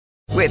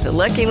With the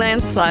Lucky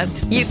Land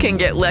Slots, you can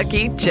get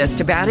lucky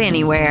just about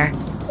anywhere.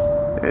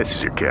 This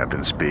is your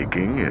captain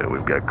speaking.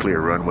 We've got clear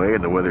runway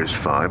and the weather's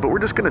fine, but we're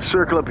just going to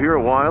circle up here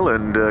a while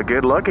and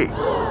get lucky.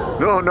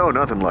 No,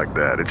 nothing like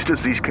that. It's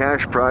just these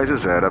cash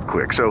prizes add up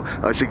quick. So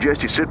I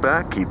suggest you sit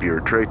back, keep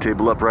your tray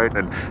table upright,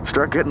 and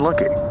start getting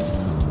lucky.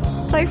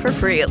 Play for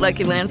free at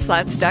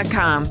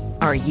LuckyLandSlots.com.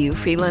 Are you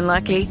feeling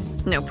lucky?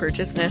 No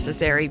purchase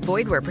necessary.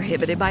 Void where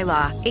prohibited by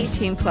law.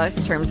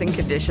 18+ terms and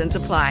conditions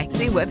apply.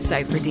 See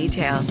website for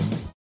details.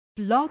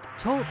 Blog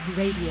Talk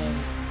Radio.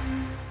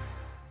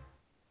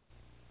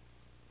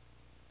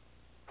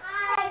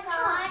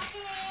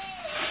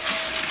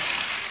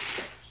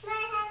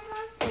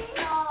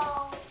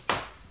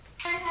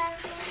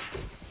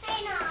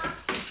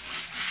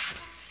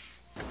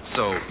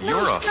 So,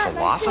 you're a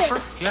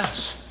philosopher? Yes.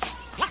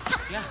 Yes.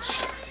 Yes.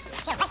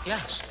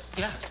 Yes.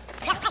 Yes.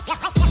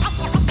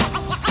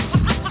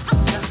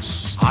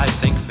 I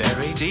think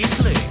very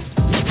deeply.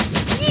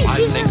 I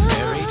think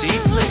very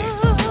deeply.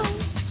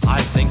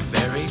 I think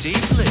very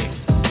deeply.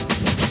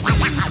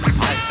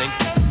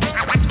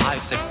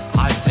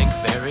 I think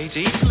very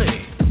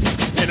deeply.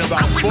 In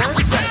about 4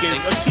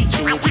 seconds, a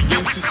teacher will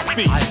begin to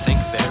speak. I think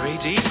very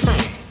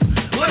deeply.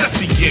 Let us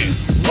begin.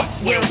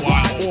 What, where,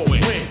 why, or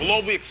when? Will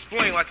all be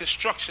explained like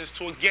instructions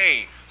to a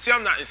game. See,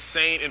 I'm not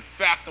insane. In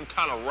fact, I'm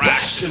kind of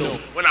rational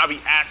when I be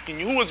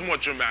asking you who is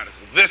more dramatic,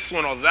 this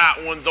one or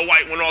that one, the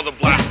white one or the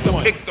black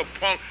one. Pick the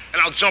punk,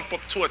 and I'll jump up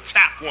to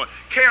attack one.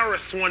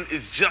 KRS-One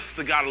is just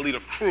the guy to lead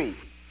a crew.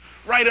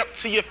 Right up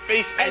to your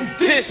face and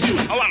diss you.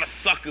 A lot of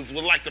suckers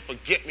would like to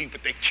forget me,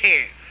 but they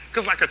can't.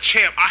 Because like a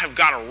champ, I have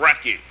got a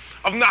record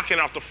of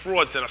knocking out the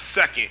frauds in a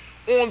second.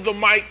 On the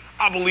mic,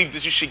 I believe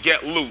that you should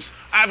get loose.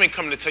 I haven't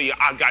come to tell you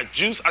I got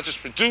juice. I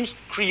just produce,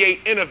 create,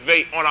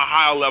 innovate on a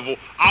higher level.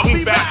 I'll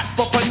be back.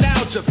 But for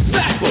now, just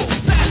sackle.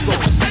 Did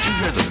you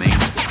hear the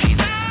main thing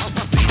was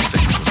just said?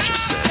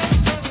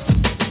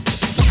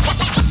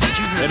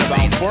 In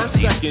about 4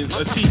 seconds,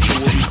 a teacher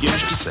will begin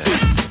to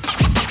speak.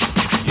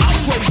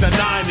 I play the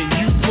 9 and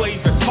you play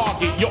the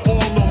target. You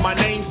all know my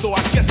name, so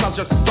I guess I'll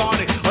just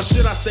start it. Or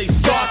should I say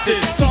start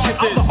this? I'm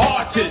the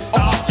artist,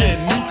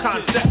 starting new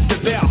concepts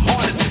because they're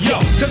hardest. Yo,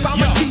 because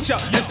I'm a teacher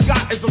and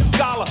Scott is a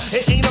scholar.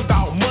 It ain't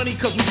about money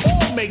because we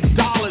all make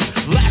dollars.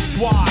 That's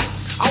why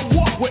I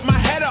walk with my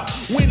head up.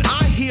 When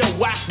I hear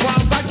whack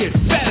rhymes, I get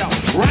fed up.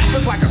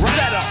 Rappers like a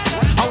setup,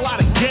 a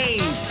lot of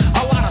games,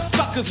 a lot of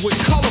suckers with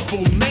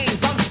colorful names.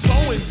 I'm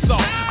so-and-so,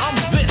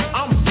 I'm this,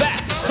 I'm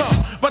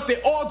that, but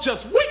they all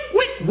just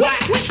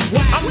whack.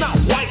 I'm not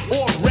white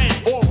or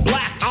red or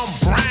black, I'm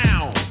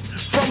brown.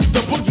 From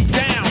the boogie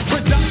down,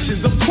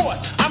 productions, of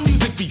course, our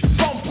music be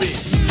thumping.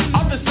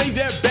 Others say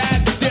they're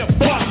bad, but they're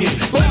bugging.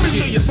 Let me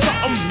tell you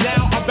something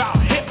now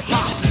about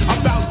hip-hop,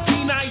 about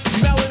D-Nice,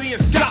 Melody,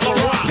 and Scott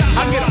LaRock.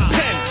 I get a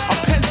pen, a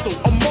pencil,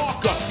 a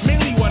marker.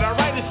 Mainly what I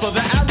write is for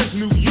the average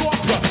New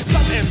Yorker.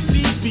 Some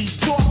MCs be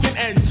talking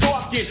and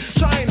talking,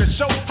 trying to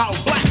show how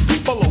black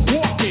people are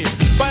walking.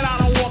 But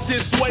I don't walk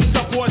this way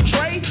to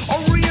portray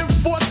or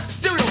reinforce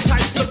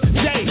stereotypes of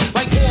today.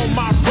 Like all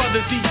my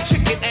brothers eat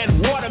chicken and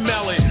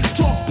watermelon,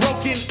 talk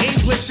broken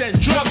English and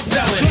drug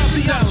selling.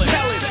 See, I'm telling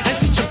and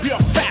teach a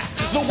pure fact.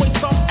 The way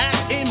some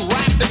act in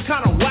rap is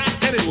kind of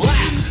whack and it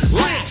lacks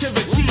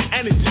creativity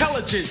and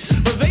intelligence.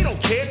 But they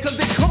don't care because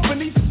their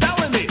company's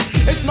selling it.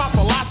 It's my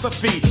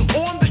philosophy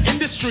on the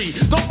industry.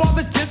 Don't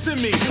bother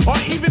dissing me or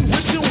even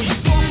wishing we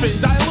soften,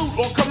 dilute,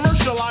 or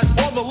commercialize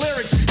all the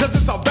lyrics. Because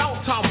it's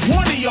about time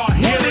one of y'all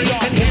hear it.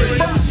 And hear it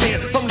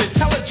firsthand from the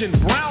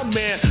intelligent brown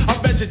man. A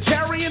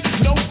vegetarian,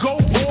 no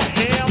go or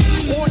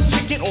ham, or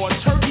chicken or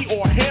turkey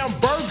or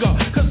hamburger.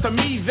 Because to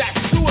me that's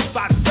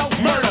suicide,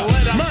 self-murder.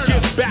 Let us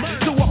get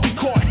back to what we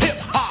call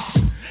hip-hop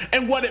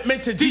and what it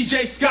meant to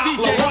DJ Scott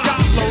LaRock.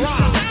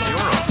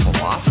 You're a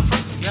philosopher?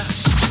 Yes.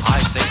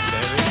 I think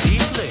very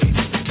deeply.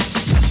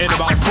 In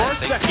about 4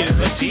 seconds,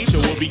 a teacher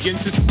will begin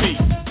to speak.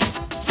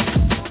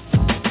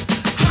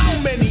 How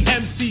many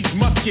MCs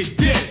must get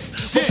dissed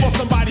before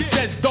somebody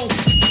says don't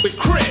with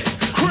Chris?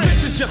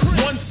 This is just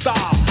one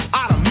style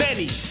out of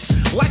many.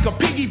 Like a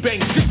piggy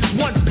bank, this is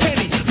one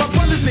penny. My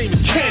brother's name is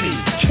Kenny.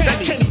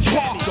 That's Kenny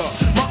Parker.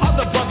 My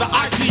other brother,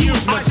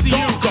 ICU, is my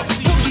stalker.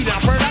 Boogie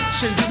Down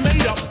Productions is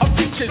made up of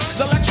features.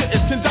 The lecture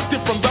is conducted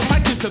from the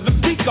mic to the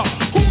speaker.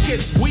 Who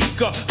gets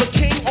weaker, the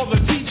king or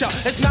the teacher?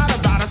 It's not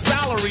about a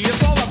salary,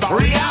 it's all about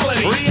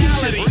reality.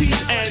 Teach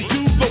and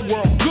do the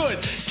world good.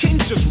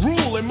 Kings just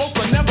rule and most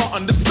are never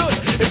understood.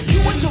 If you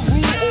were to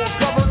rule or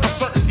govern a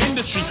certain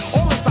industry,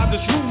 all inside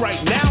this room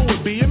right now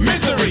would be in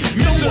misery.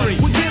 No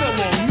one would get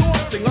along nor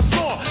sing a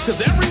song,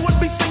 cause everyone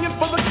be singing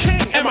for the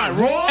king. Am I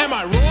wrong?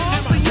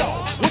 So yo,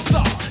 what's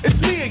up? It's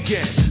me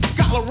again.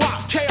 Scott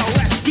LaRock,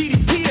 KRS,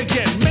 BDP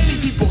again.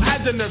 Many people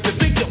had the nerve to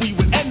think that we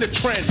would end the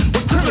trend.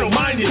 We're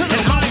criminal-minded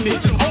and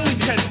minded. Only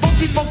 10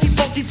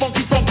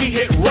 funky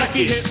hit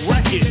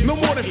record. No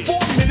more than 4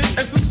 minutes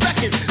and some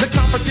seconds. The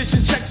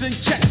competition checks and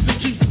checks to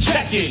keep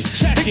checking.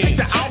 They take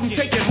the album,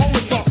 take it home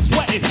and start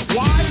sweating.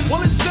 Why?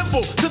 Well, it's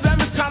simple. To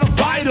them, it's kind of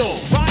vital.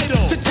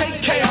 To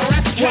take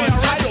KRS, one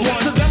title.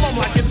 To them, I'm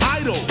like an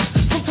idol.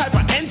 Some type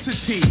of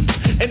entity.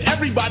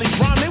 everybody's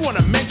rhyme, they want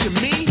to mention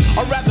me,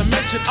 or rather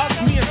mention us,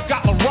 me and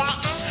Scotland Rock.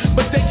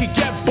 But they could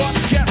get bust,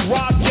 get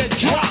robbed, get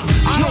dropped.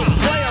 I don't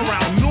play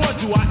around, nor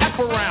do I F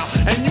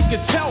around. And you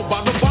can tell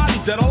by the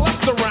bodies that are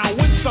left around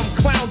when some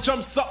clown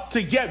jumps up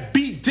to get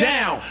beat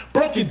down,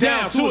 broken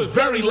down to his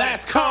very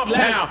last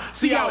compound.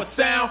 See how it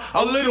sound?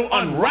 A little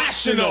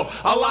unrational.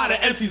 A lot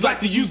of MCs like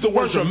to use the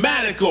word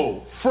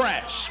dramatical.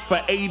 Fresh for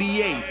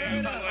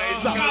 88.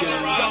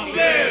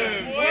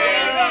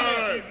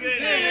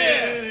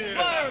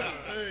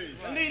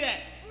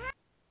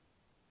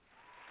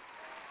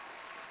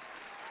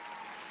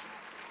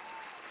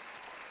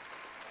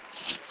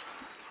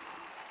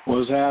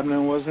 What's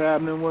happening? What's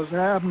happening? What's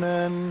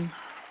happening?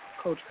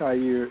 Coach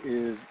Khayr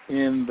is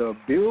in the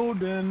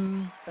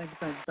building. Thank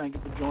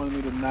you for joining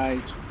me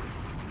tonight.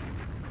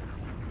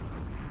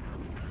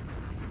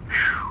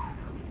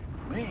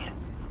 Whew. Man,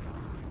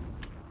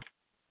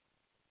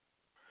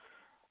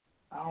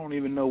 I don't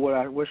even know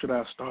where should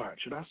I start.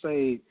 Should I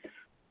say,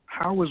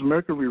 how is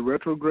Mercury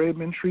retrograde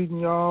been treating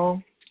y'all?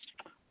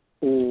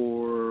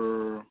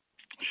 Or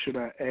should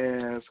I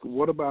ask,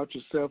 what about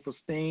your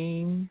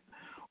self-esteem?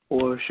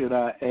 Or should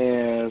I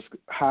ask,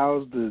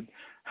 how's your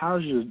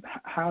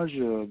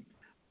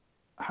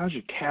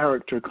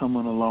character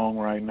coming along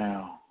right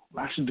now?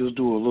 I should just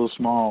do a little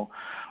small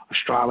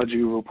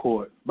astrology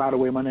report. By the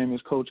way, my name is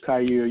Coach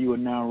Khayr. You are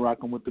now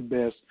rocking with the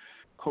best,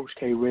 Coach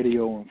K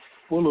Radio in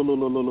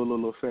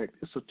full effect.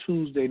 It's a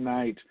Tuesday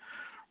night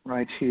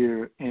right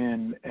here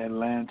in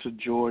Atlanta,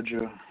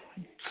 Georgia.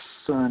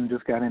 Sun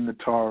just got into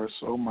Taurus.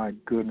 Oh my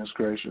goodness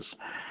gracious!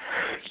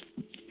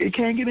 It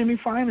can't get any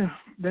finer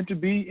than to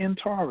be in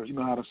Taurus. You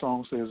know how the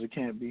song says it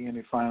can't be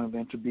any finer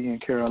than to be in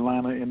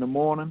Carolina in the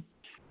morning.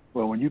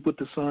 Well, when you put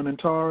the sun in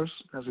Taurus,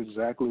 that's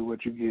exactly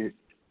what you get.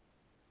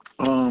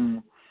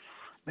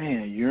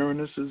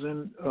 Uranus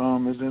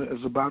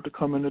is about to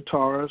come into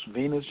Taurus.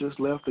 Venus just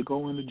left to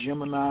go into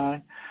Gemini.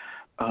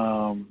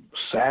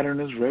 Saturn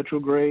is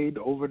retrograde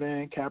over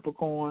there in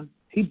Capricorn.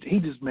 He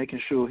just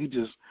making sure he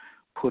just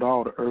put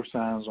all the earth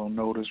signs on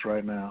notice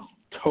right now.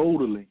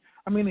 Totally.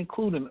 I mean,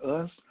 including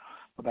us.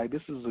 Like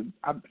this is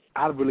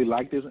I really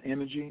like this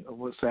energy of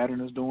what Saturn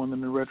is doing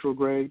in the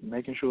retrograde,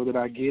 making sure that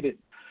I get it.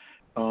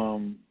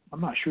 I'm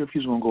not sure if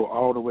he's going to go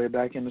all the way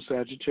back into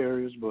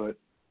Sagittarius, but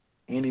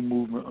any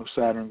movement of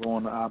Saturn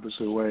going the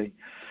opposite way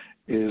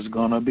is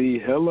going to be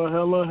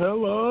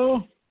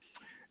hella.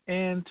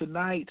 And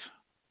tonight,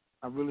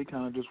 I really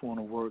kind of just want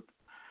to work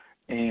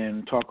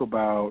and talk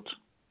about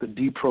the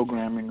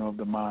deprogramming of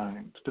the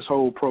mind. This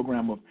whole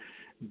program of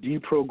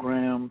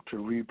deprogram to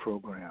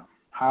reprogram.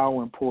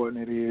 How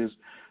important it is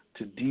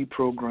to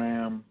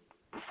deprogram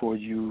before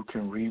you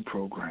can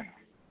reprogram.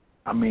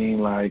 I mean,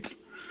 like,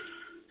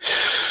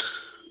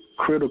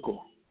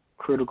 critical.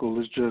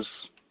 Critical is just,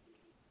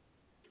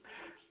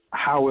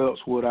 how else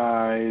would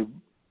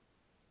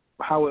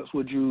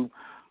you,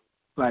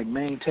 like,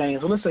 maintain?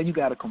 So let's say you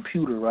got a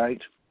computer,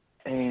 right?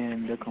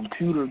 And the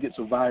computer gets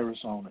a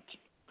virus on it.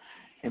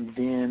 And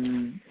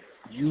then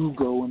you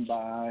go and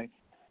buy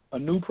a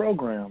new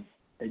program.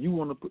 And you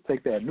want to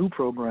take that new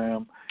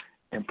program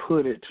and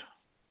put it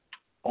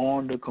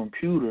on the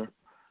computer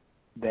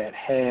that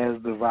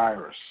has the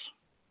virus.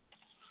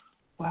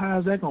 Well, how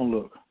is that going to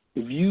look?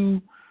 If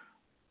you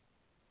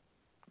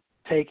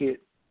take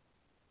it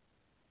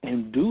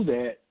and do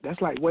that, that's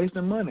like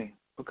wasting money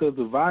because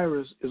the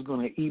virus is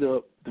going to eat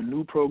up the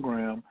new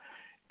program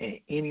and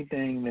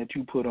anything that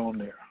you put on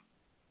there.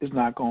 It's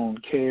not going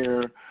to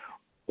care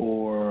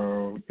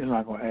or it's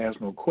not going to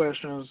ask no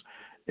questions.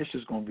 It's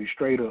just going to be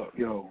straight up,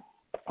 yo,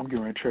 I'm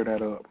going to tear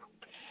that up.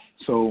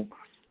 So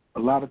a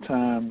lot of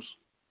times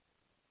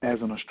as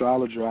an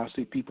astrologer, I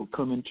see people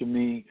coming to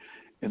me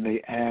and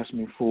they ask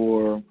me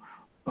for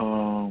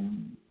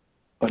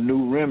a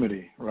new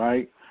remedy,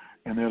 right?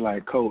 And they're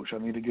like, Coach, I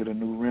need to get a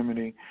new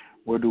remedy.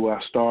 Where do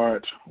I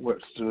start?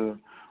 What's the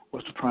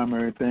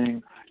primary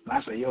thing? And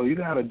I say, yo, you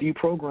got to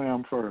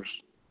deprogram first.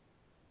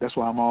 That's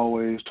why I'm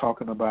always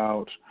talking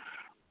about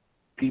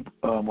people.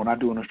 When I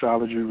do an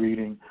astrology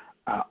reading,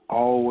 I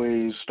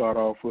always start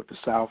off with the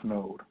South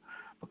Node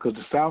because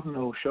the South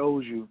Node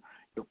shows you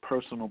your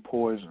personal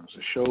poisons.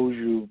 It shows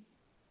you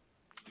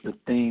the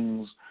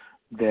things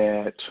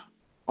that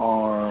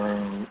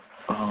are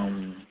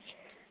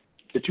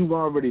that you've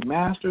already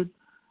mastered,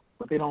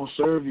 but they don't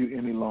serve you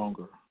any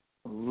longer.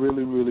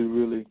 Really, really,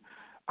 really.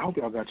 I hope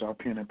y'all got y'all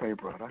pen and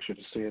paper out. I should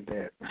have said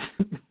that.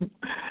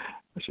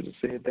 I should have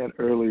said that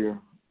earlier.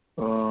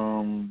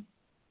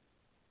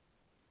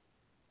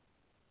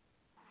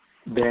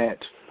 That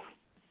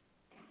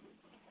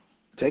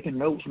taking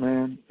notes,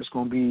 man, it's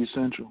going to be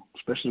essential,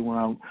 especially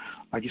when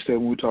like you said,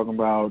 when we're talking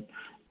about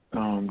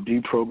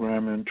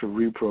deprogramming to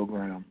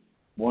reprogram.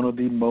 One of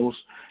the most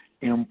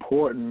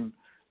important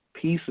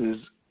pieces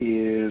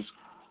is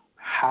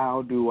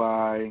how do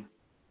I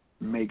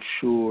make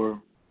sure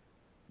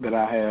that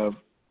I have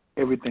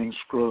everything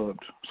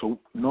scrubbed. So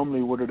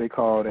normally what do they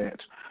call that?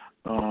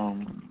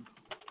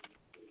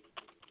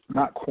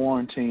 Not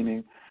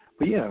quarantining,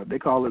 But yeah, they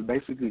call it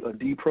basically a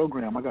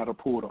deprogram. I got to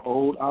pull the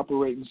old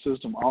operating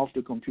system off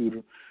the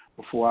computer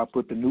before I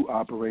put the new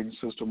operating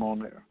system on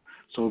there.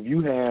 So if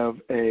you have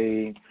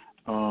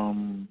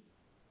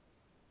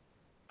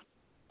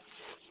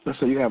let's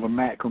say you have a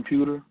Mac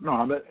computer. No,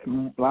 a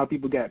lot of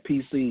people got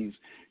PCs.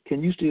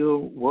 Can you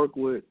still work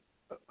with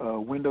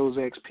Windows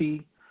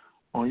XP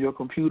on your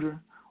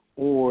computer,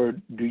 or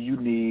do you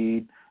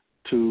need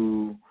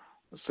to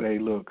say,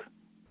 look,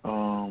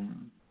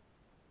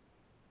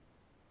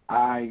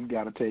 I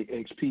got to take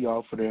XP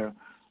off of there.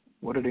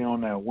 What are they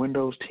on now?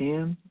 Windows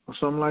 10 or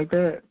something like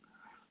that?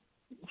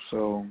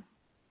 So,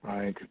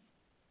 like,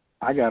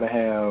 I got to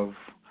have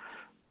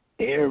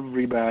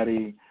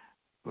everybody,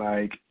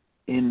 like,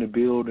 in the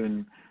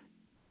building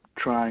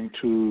trying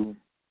to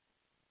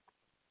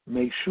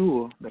make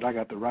sure that I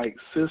got the right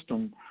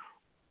system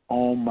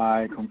on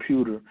my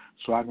computer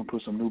so I can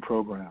put some new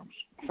programs.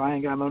 If I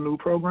ain't got no new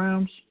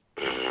programs,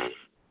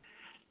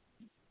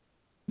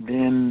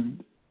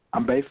 then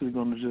I'm basically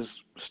going to just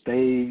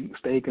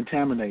stay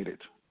contaminated.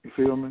 You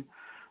feel me?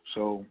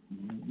 So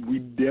we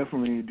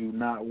definitely do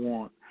not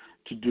want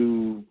to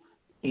do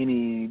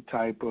any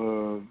type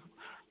of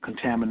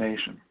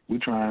contamination. We're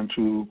trying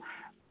to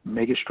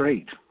make it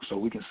straight so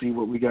we can see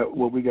what we got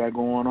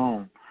going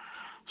on.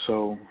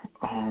 So,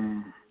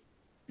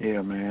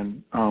 yeah,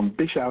 man.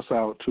 Big shouts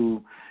out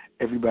to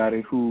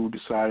everybody who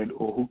decided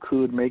or who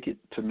could make it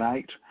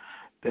tonight.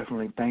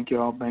 Definitely thank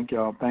y'all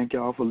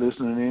for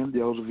listening in.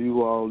 Those of you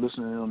who are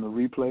listening on the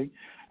replay,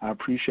 I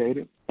appreciate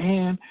it.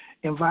 And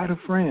invite a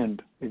friend.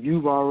 If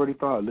you've already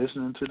thought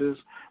listening to this,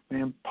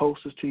 man,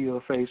 post this to your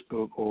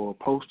Facebook or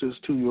post this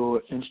to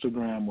your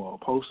Instagram or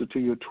post it to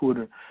your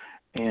Twitter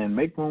and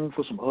make room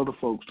for some other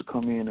folks to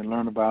come in and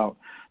learn about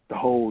the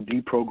whole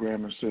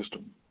deprogramming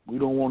system. We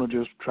don't want to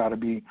just try to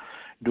be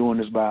doing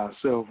this by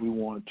ourselves. We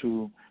want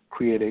to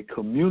create a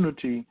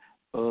community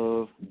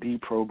of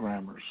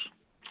deprogrammers.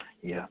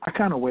 Yeah, I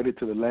kind of waited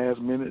to the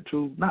last minute,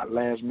 too. Not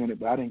last minute,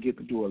 but I didn't get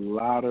to do a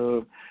lot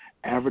of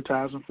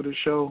advertising for the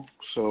show.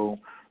 So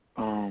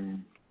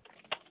I'm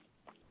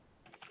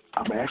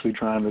actually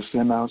trying to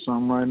send out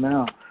something right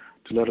now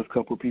to let a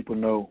couple of people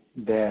know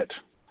that,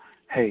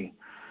 hey,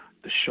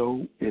 the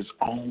show is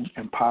on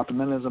and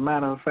popping. And as a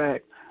matter of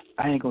fact,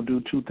 I ain't going to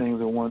do two things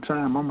at one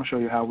time. I'm going to show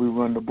you how we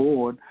run the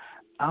board.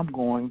 I'm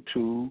going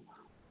to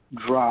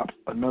drop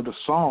another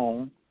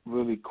song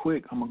really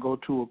quick. I'm going to go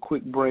to a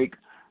quick break,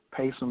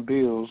 pay some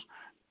bills,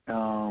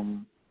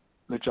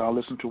 let y'all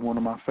listen to one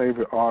of my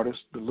favorite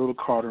artists, the Little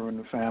Carter and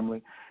the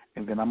Family,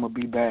 and then I'm going to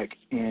be back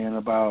in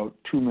about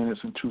 2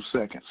 minutes and 2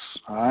 seconds.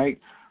 All right?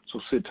 So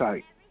sit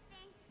tight.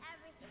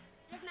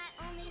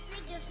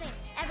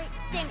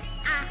 Everything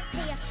I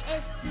hear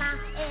is my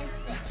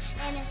instinct,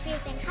 and if you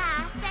think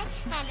I say,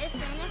 and it's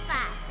in if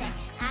I say,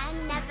 I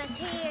never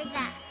hear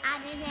that,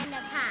 I didn't hear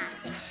the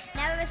party,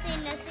 never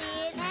seen the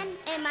CNN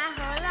in my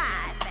whole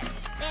life,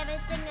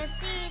 everything is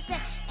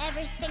seated,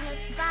 everything is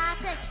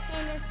spotted,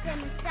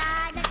 innocent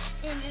inside,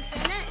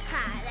 innocent and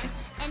hiding,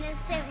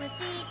 innocent with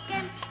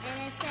seeking,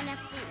 innocent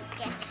and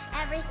freaking,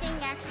 everything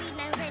I see,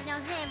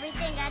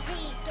 everything I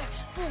take,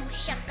 boom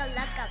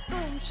shakalaka,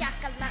 boom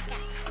shakalaka.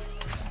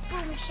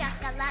 Boom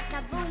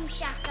shakalaka, boom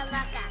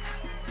shakalaka.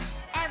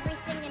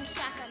 Everything in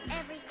shaka,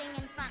 everything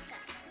in faka.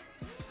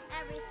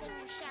 Everything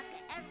in shaka,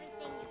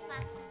 everything in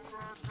faka.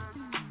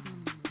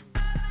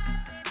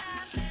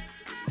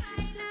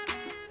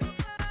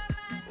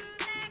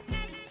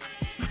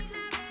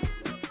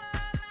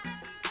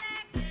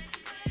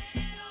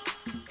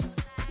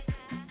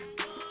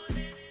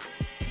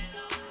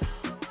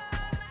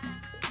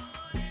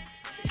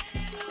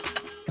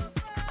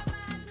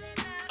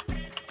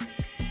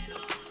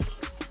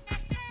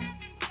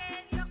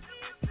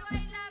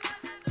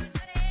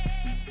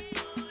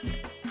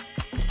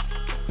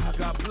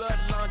 Got blood,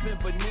 lungs, and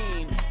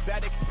Benin.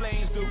 That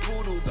explains the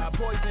voodoo. Got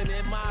poison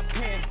in my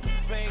pen.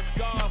 Thank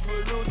God for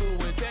Lulu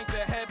and thank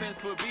the heavens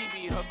for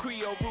BB. Her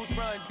Creole roots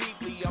run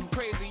deeply. I'm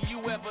crazy, you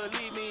ever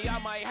leave me,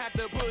 I might have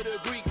to put a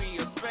Greek me.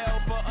 A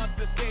spell for us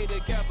to stay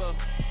together.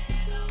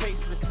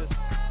 Faceless,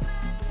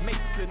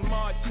 Mason,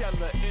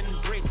 Marcella,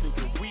 embracing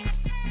the we.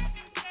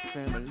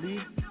 Family,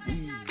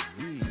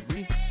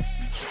 we.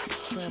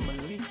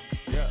 Family,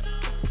 yeah.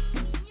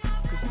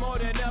 Cause more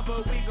than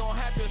ever, we gon'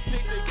 have to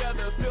stick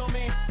together, feel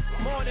me?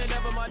 More than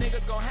ever, my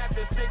niggas gon' have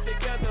to stick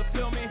together,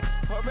 feel me?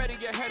 Already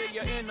ahead of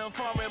you in the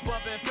foreign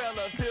bumpin'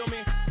 fella, feel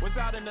me? Was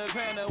out in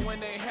Havana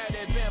when they had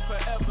it been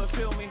forever,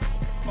 feel me?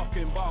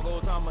 Fucking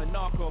boggles, I'm a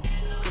narco.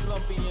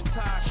 Colombian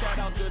tie, shout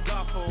out to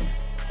Darko.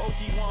 OG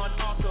Juan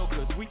also,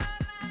 cause we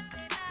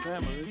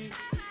family,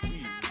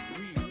 we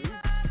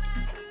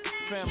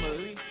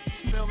family,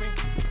 feel me?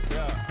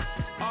 Yeah.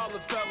 All the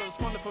fellas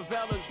from the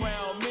favelas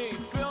round me,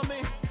 feel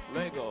me?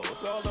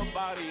 Legos, all the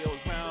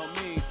barrios round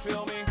me,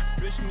 feel me?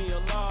 Wish me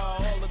Allah,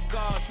 all the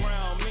gods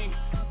round me.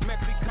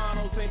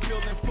 Mexicanos ain't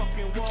building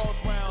fucking walls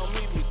round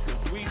me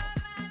because we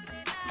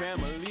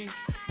family,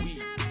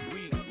 we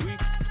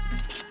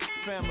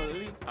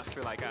family. I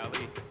feel like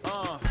Ali.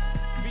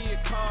 Be it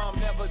calm,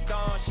 never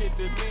dawn shit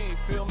to me,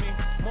 feel me?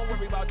 I'ma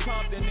worry about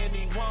Trump than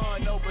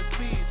anyone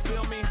overseas,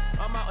 feel me?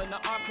 I'm out in the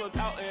art club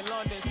out in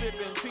London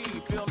sipping tea,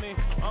 feel me?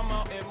 I'm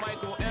out in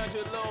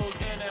Michelangelo's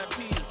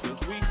NFTs,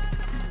 'cause we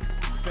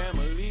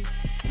family, we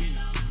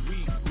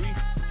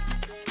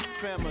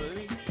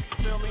family,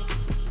 feel me?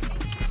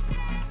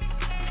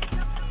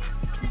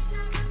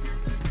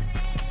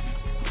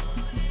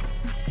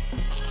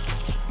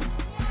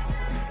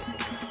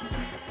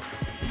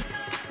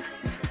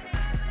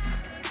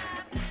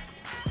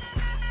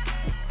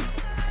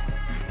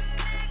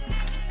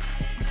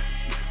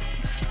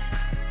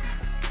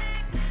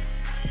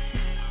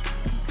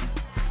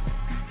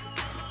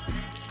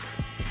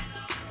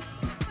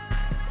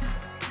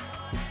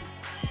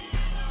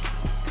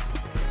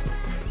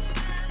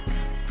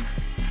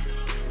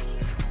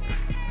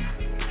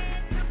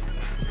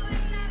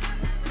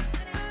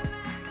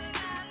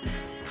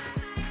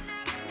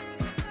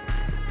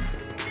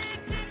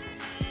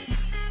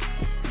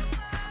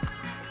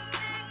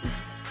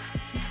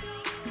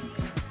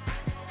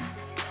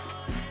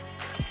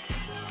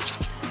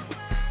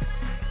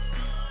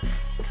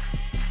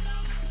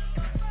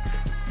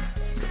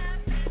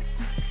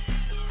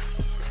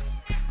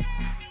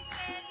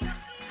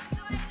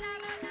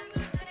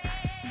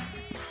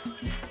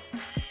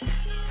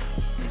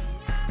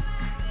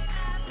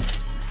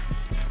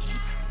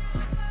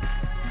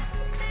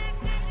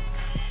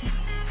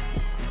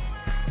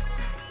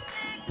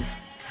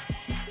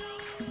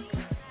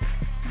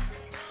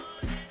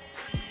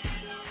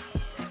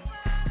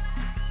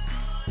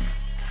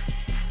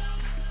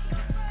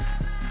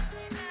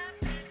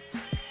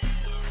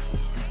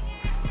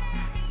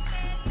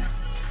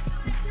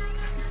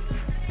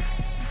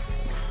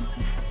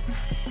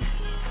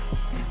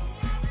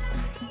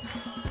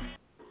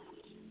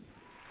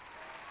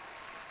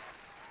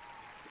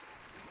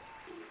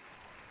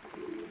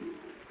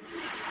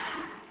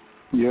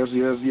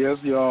 Yes,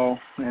 y'all.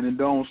 And it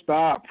don't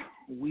stop.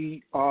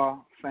 We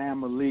are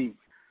family.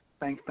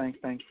 Thanks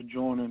for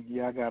joining.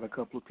 Yeah, I got a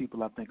couple of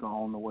people I think are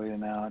on the way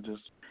now. I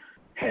just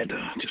had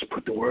to just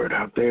put the word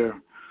out there.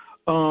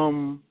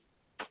 I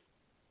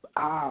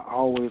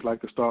always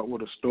like to start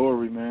with a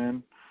story,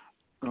 man.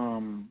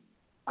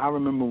 I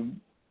remember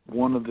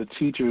one of the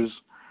teachers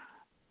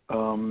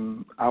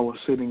I was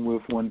sitting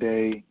with one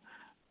day,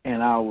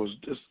 and I was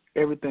just,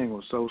 everything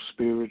was so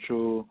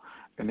spiritual.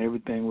 And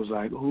everything was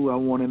like, ooh, I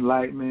want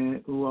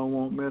enlightenment. Ooh, I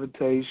want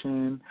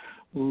meditation.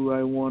 Ooh,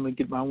 I want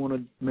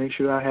to make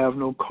sure I have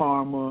no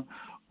karma.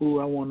 Ooh,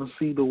 I want to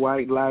see the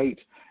white light.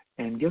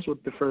 And guess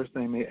what the first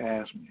thing they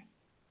asked me?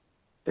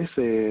 They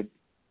said,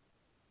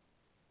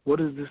 what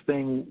is this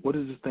thing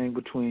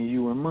between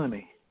you and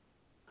money?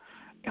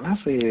 And I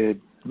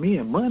said, me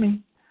and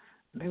money?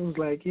 And they was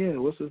like, yeah,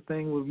 what's this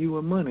thing with you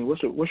and money?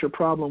 What's your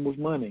problem with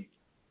money?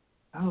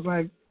 I was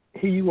like,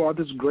 here you are,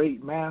 this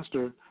great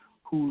master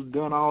who's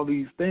done all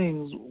these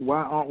things.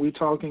 Why aren't we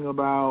talking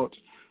about,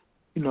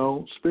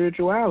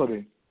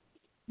 spirituality?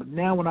 But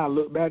now when I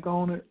look back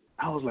on it,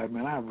 I was like,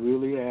 man, I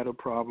really had a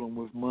problem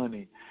with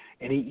money.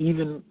 And he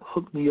even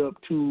hooked me up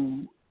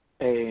to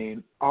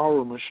an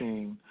aura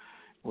machine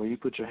where you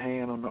put your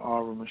hand on the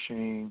aura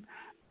machine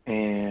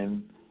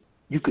and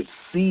you could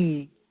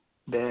see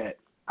that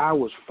I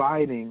was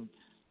fighting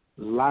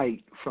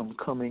light from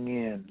coming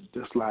in,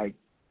 just like,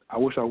 I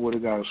wish I would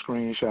have got a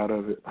screenshot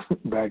of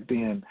it back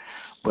then.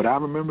 But I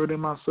remember it in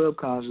my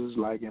subconscious,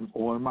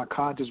 or in my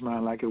conscious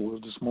mind, like it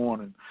was this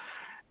morning.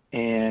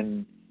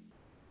 And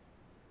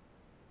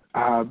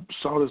I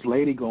saw this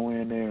lady go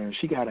in there, and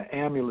she got an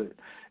amulet,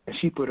 and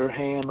she put her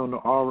hand on the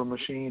aura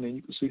machine, and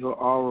you could see her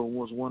aura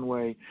was one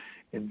way,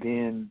 and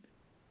then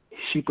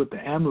she put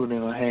the amulet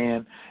in her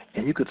hand,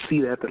 and you could see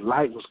that the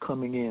light was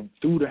coming in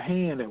through the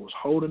hand that was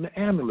holding the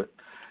amulet.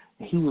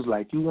 And he was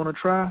like, you want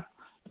to try?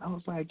 And I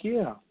was like,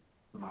 yeah.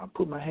 And I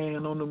put my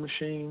hand on the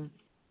machine,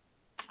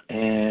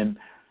 and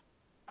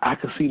I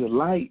could see the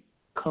light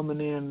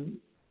coming in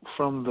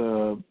from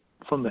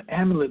the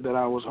amulet that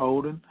I was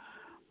holding,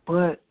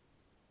 but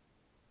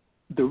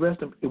the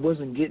rest of it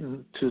wasn't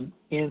getting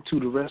into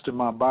the rest of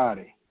my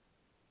body.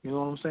 You know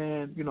what I'm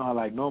saying? You know how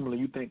normally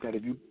you think that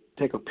if you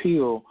take a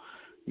pill,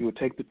 you would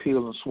take the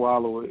pill and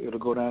swallow it, it'll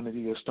go down into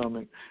your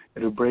stomach,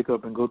 it'll break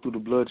up and go through the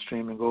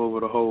bloodstream and go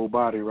over the whole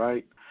body,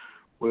 right?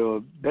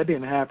 Well, that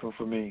didn't happen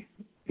for me.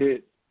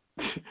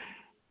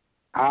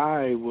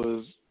 I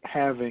was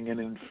having an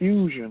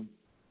infusion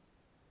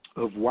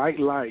of white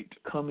light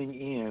coming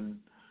in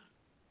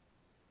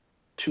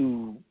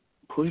to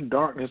push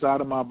darkness out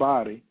of my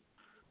body,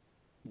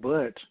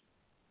 but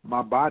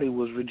my body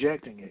was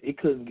rejecting it. It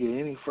couldn't get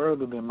any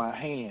further than my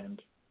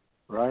hand,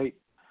 right?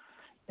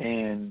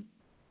 And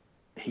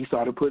he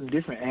started putting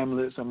different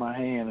amulets in my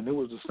hand, and it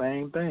was the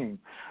same thing.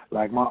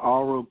 Like my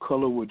aura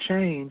color would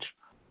change,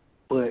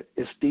 but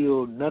it's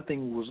still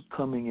nothing was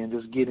coming and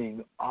just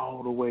getting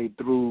all the way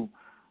through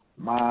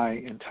my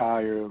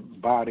entire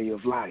body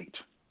of light.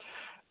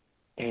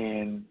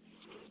 And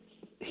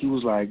he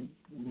was like,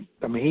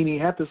 I mean, he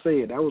didn't have to say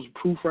it. That was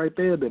proof right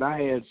there that I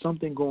had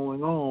something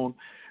going on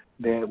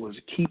that was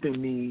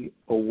keeping me,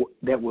 or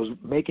that was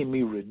making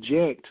me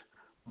reject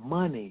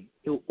money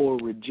or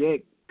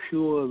reject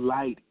pure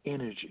light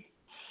energy.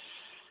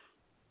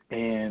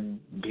 And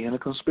being a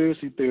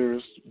conspiracy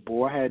theorist,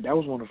 boy, that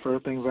was one of the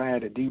first things I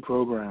had to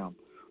deprogram.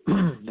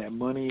 That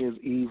money is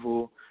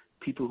evil.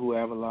 People who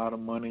have a lot of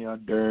money are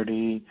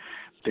dirty.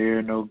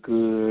 They're no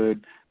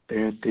good.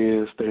 They're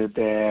this, they're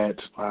that.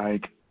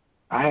 Like,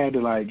 I had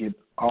to, like, get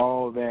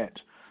all that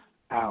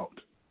out.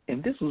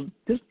 And this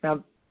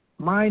now,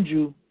 mind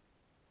you,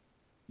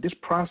 this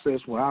process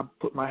when I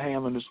put my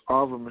hand on this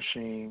Arbor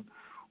machine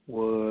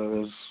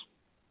was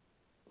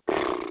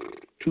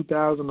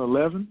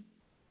 2011.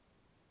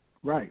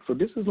 Right. So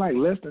this is like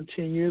less than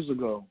 10 years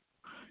ago.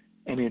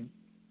 And it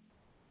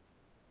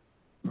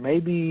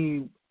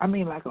maybe,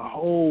 like a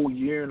whole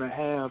year and a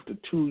half to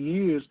 2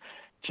 years,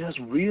 just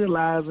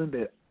realizing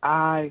that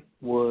I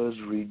was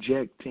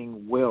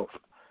rejecting wealth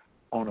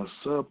on a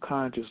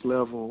subconscious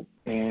level,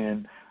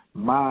 and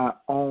my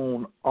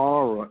own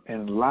aura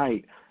and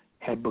light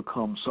had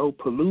become so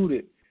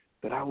polluted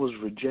that I was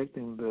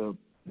rejecting the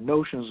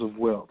notions of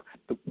wealth.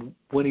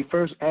 When he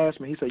first asked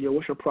me, he said, "Yo,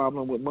 what's your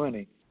problem with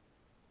money?"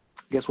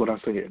 Guess what I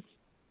said?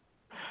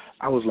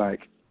 I was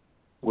like,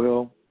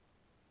 well,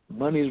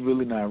 money is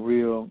really not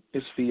real.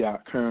 It's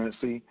fiat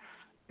currency.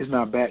 It's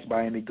not backed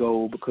by any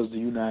gold because the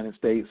United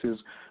States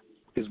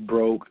is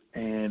broke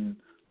and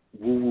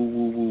woo, woo,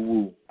 woo, woo,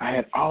 woo. I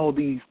had all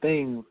these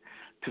things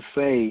to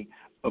say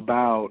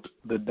about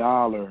the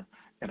dollar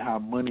and how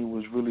money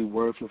was really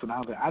worthless. And I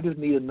was like, I just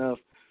need enough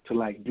to,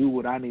 like, do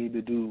what I need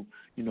to do,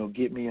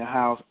 get me a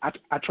house.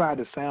 I tried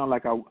to sound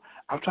like I was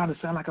trying to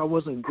sound like I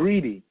wasn't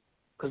greedy.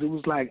 Because it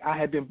was like I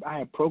had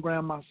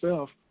programmed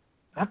myself.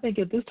 I think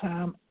at this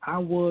time I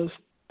was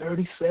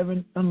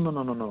 37.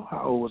 No.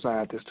 How old was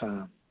I at this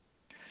time?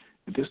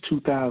 At this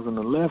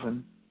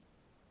 2011,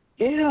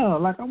 yeah,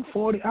 like I'm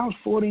 40. I was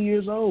 40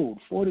 years old,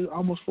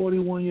 almost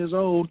 41 years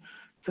old,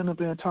 sitting up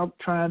there and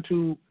trying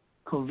to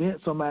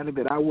convince somebody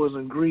that I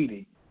wasn't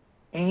greedy.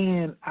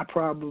 And I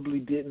probably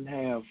didn't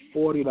have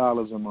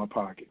 $40 in my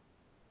pocket.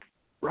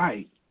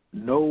 Right.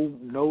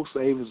 No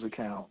savings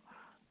account.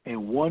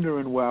 And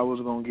wondering where I was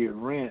going to get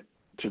rent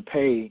to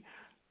pay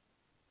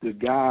the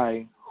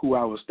guy who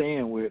I was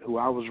staying with, who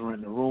I was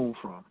renting a room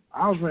from.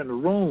 I was renting a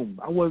room.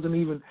 I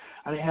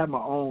didn't have my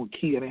own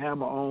key. I didn't have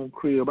my own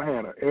crib. I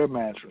had an air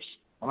mattress.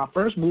 When I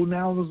first moved,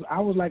 I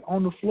was like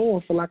on the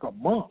floor for like a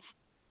month.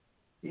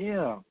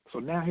 Yeah. So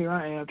now here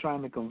I am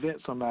trying to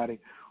convince somebody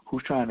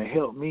who's trying to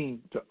help me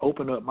to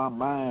open up my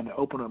mind, to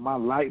open up my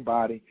light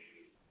body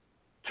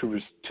to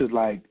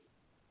like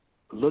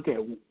look at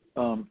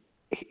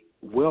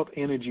wealth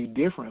energy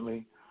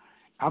differently.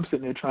 I'm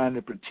sitting there trying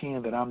to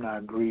pretend that I'm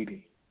not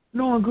greedy,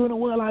 knowing good and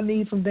well I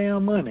need some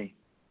damn money.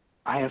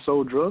 I had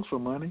sold drugs for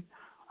money.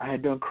 I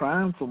had done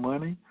crime for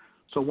money.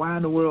 So why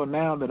in the world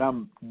now that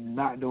I'm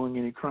not doing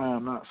any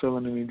crime, not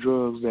selling any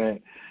drugs, that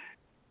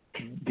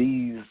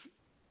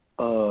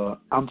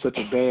I'm such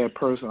a bad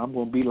person, I'm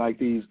going to be like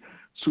these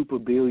super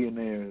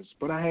billionaires?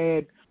 But I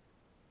had,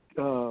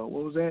 what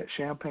was that?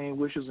 Champagne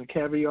wishes and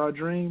caviar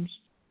dreams.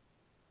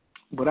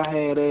 But I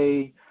had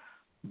a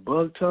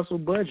bug tussle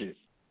budget,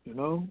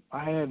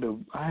 I had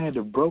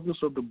the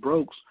brokest of the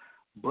brokes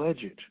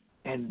budget.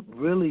 And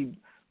really,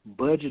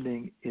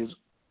 budgeting is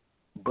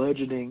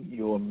budgeting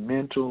your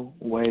mental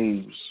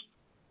waves.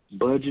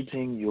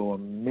 Budgeting your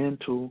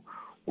mental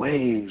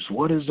waves.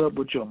 What is up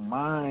with your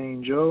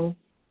mind, Joe?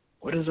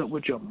 What is up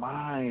with your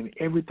mind?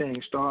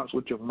 Everything starts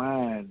with your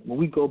mind. When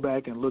we go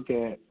back and look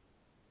at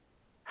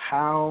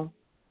how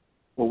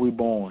were we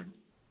born,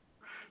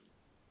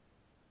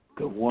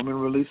 the woman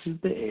releases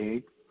the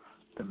egg,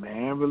 the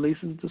man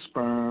releases the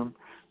sperm,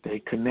 they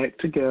connect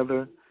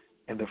together,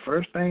 and the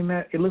first thing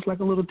that, it looks like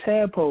a little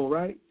tadpole,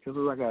 right? It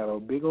looks like a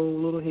big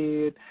old little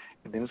head,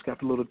 and then it's got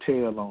the little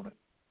tail on it.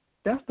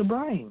 That's the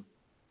brain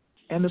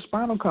and the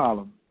spinal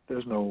column.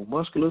 There's no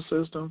muscular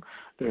system.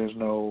 There's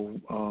no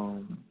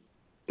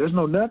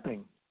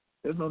nothing.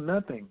 There's no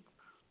nothing.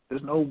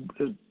 There's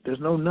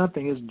no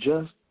nothing. It's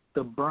just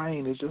the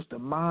brain. It's just the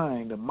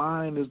mind. The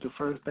mind is the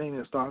first thing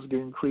that starts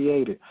getting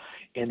created.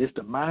 And it's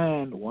the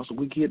mind, once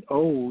we get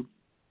old,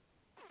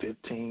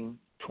 15,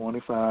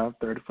 25,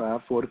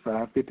 35,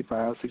 45,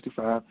 55,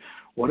 65,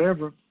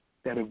 whatever,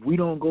 that if we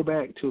don't go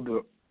back to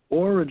the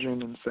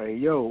origin and say,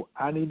 yo,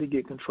 I need to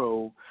get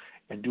control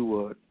and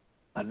do a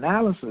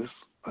analysis,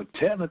 a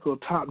technical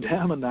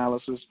top-down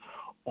analysis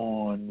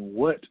on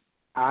what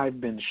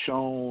I've been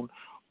shown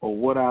or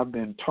what I've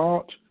been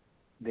taught,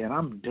 then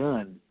I'm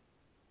done.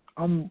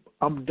 I'm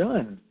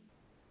done.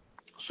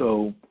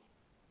 So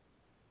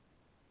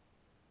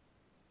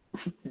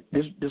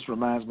this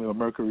reminds me of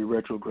Mercury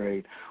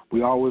retrograde.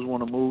 We always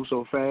want to move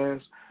so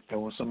fast that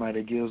when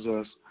somebody gives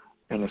us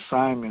an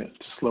assignment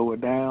to slow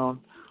it down,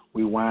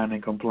 we whine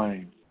and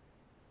complain.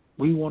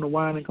 We want to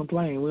whine and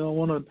complain. We don't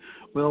want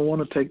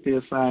to take the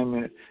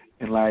assignment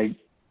and like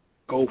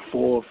go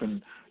forth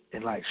and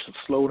like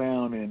slow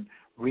down and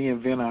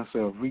reinvent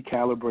ourselves,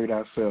 recalibrate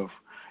ourselves.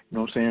 You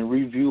know what I'm saying?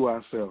 Review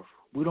ourselves.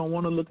 We don't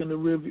want to look in the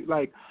review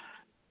like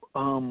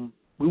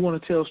we want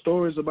to tell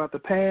stories about the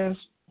past,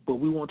 but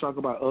we won't talk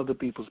about other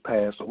people's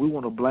past. So we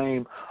want to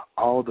blame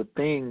all the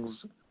things,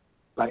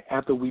 like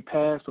after we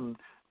pass them,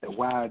 that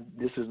why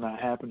this is not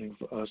happening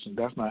for us and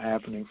that's not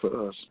happening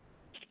for us.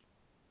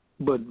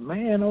 But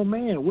man, oh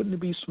man, wouldn't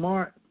it be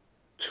smart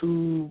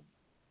to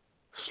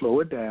slow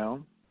it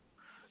down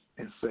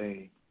and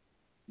say,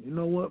 you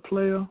know what,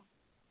 player?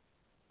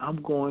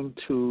 I'm going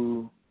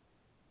to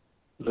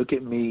look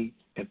at me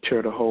and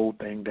tear the whole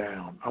thing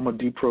down. I'm going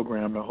to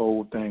deprogram the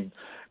whole thing.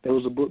 There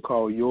was a book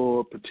called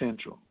Your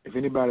Potential. If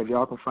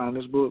y'all can find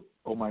this book,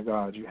 oh my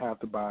God, you have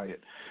to buy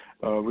it.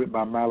 Written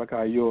by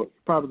Malachi York.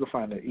 You probably can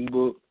find the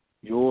ebook,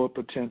 Your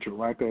Potential.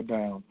 Write that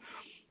down.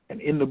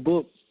 And in the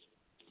book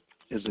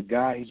is a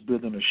guy, he's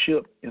building a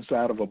ship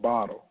inside of a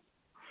bottle.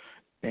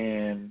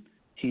 And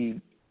he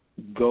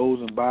goes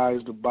and buys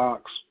the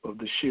box of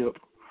the ship.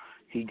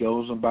 He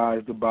goes and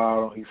buys the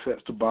bottle. He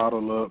sets the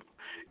bottle up.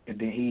 And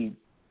then he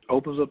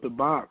opens up the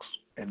box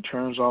and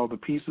turns all the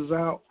pieces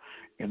out.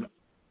 And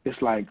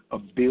it's like a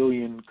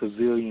billion,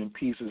 gazillion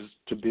pieces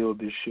to build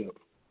this ship.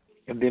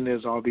 And then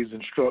there's all these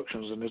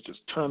instructions, and there's just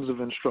tons of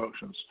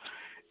instructions.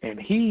 And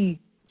he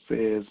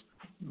says,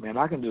 man,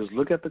 I can just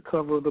look at the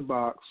cover of the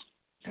box,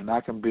 and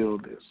I can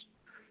build this.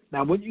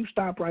 Now, when you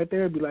stop right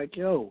there and be like,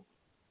 yo,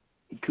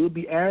 he could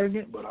be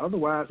arrogant, but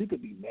otherwise he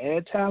could be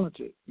mad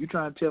talented. You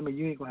trying to tell me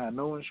you ain't going to have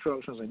no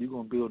instructions and you're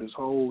going to build this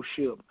whole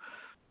ship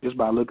just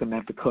by looking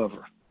at the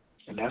cover.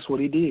 And that's what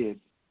he did.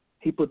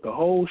 He put the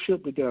whole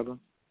ship together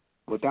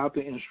without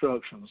the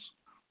instructions.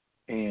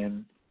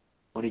 And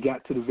when he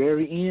got to the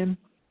very end,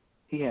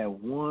 he had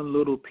one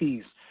little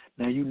piece.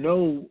 Now, you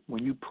know,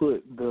 when you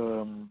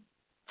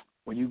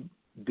when you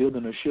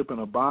building a ship in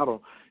a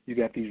bottle, you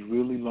got these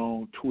really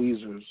long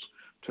tweezers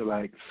to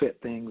like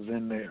set things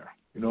in there.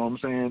 You know what I'm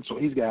saying? So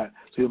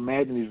so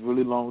imagine these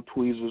really long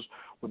tweezers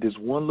with this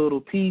one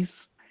little piece,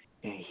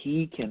 and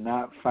he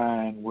cannot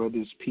find where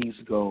this piece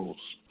goes.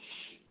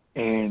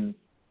 And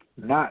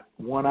not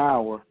 1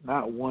 hour,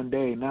 not 1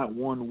 day, not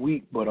 1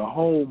 week, but a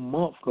whole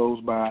month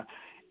goes by,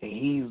 and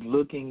he's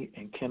looking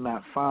and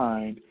cannot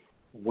find,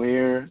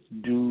 where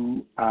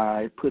do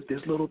I put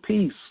this little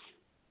piece?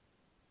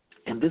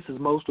 And this is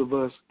most of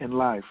us in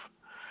life.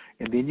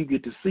 And then you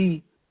get to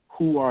see,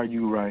 who are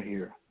you right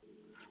here?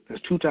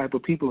 There's two types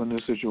of people in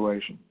this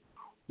situation.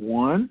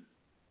 One,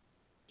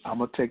 I'm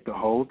going to take the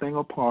whole thing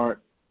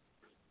apart,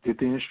 get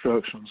the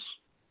instructions,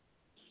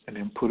 and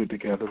then put it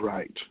together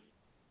right.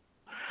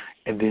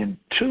 And then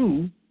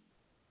two,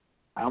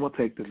 I'm going to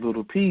take this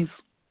little piece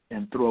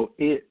and throw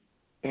it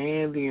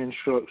and the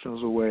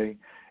instructions away,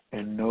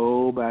 and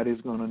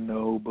nobody's going to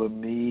know but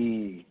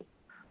me.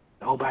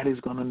 Nobody's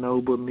going to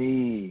know but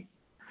me.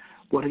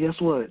 Well, guess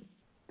what?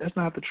 That's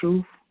not the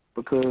truth,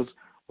 because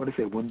what they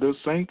say, when the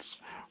saints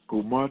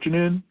go marching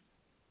in,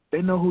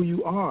 they know who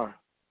you are.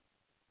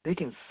 They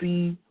can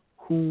see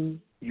who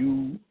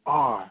you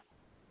are.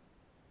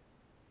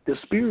 The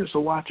spirits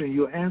are watching.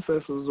 Your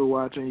ancestors are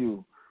watching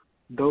you.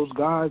 Those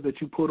guys that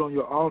you put on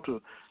your altar,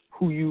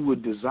 who you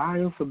would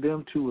desire for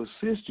them to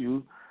assist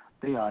you,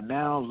 they are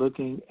now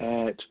looking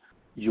at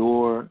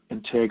your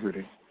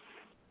integrity.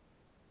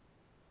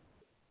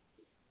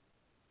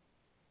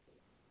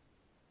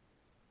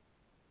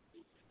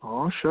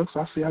 Oh, shucks,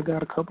 I see I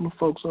got a couple of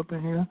folks up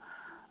in here.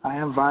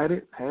 I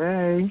invited.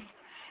 Hey.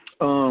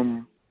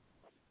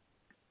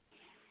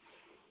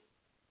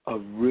 A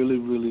really,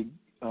 really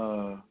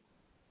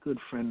good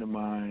friend of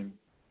mine,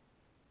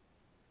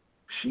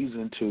 she's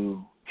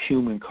into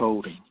human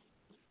coding.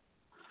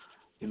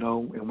 You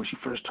know, and when she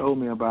first told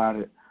me about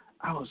it,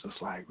 I was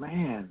just like,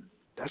 man,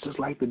 that's just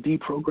like the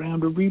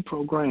deprogram to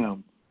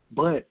reprogram.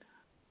 But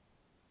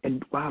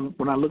and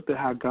when I looked at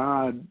how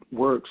God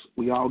works,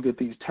 we all get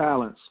these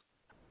talents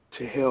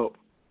to help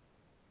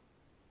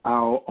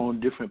out on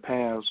different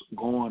paths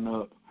going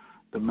up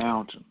the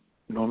mountain.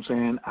 You know what I'm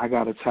saying? I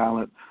got a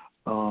talent,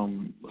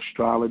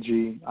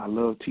 astrology. I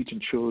love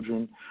teaching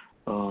children.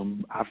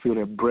 I feel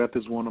that breath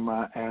is one of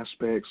my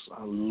aspects.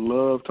 I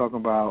love talking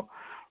about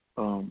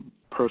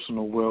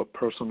personal wealth,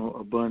 personal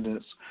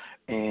abundance,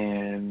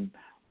 and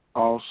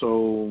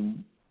also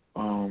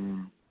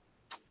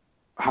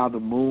how the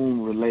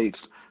moon relates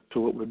to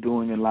what we're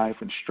doing in life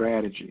and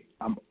strategy.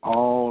 I'm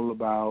all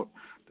about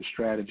the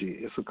strategy.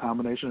 It's a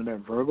combination of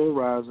that Virgo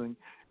rising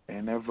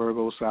and that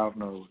Virgo South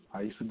Node.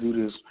 I used to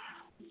do this,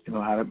 you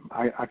know, I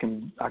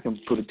can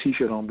put a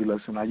T-shirt on and be like,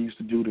 listen, I used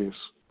to do this.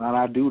 Not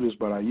I do this,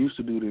 but I used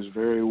to do this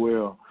very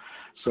well.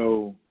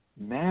 So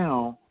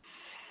now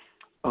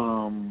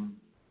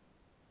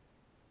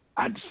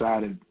I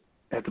decided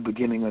at the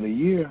beginning of the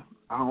year,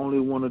 I only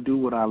want to do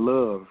what I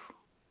love.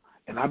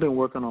 And I've been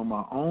working on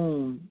my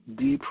own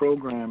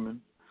deprogramming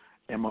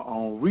and my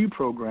own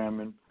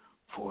reprogramming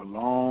for a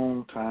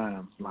long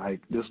time,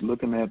 like just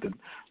looking at the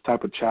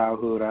type of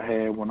childhood I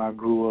had when I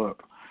grew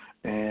up.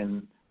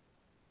 And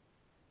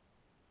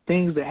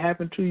things that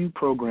happen to you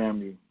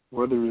program you,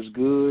 whether it's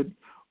good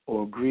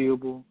or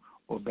agreeable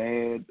or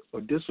bad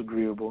or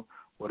disagreeable,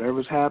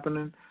 whatever's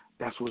happening,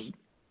 that's what's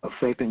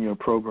affecting your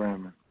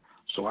programming.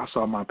 So I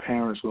saw my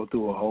parents go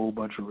through a whole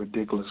bunch of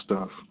ridiculous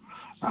stuff.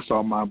 I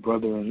saw my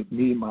brothers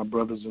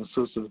and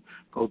sisters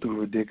go through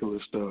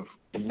ridiculous stuff.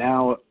 And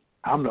now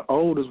I'm the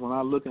oldest. When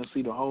I look and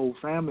see the whole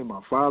family,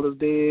 my father's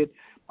dead,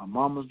 my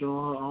mama's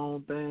doing her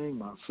own thing,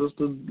 my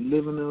sister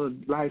living the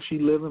life she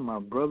living, my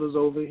brother's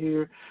over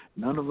here.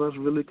 None of us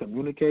really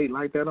communicate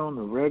like that on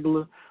the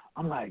regular.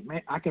 I'm like,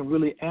 man, I can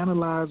really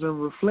analyze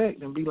and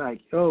reflect and be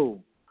like, yo,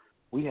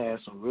 we had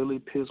some really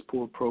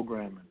piss-poor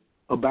programming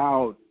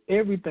about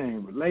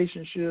everything,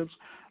 relationships,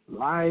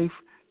 life,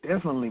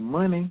 definitely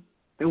money.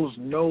 There was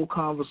no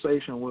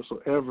conversation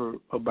whatsoever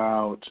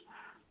about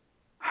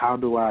how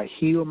do I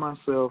heal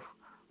myself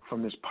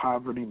from this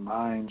poverty,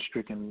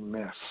 mind-stricken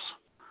mess,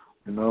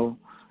 you know?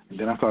 And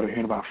then I started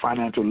hearing about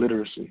financial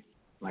literacy.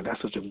 Like,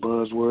 that's such a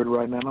buzzword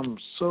right now, and I'm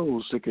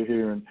so sick of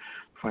hearing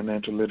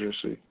financial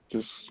literacy.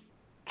 Just,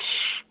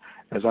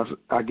 as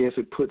I guess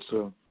it puts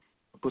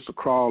a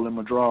crawl in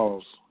my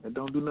drawers. It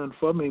don't do nothing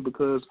for me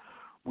because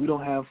we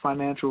don't have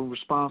financial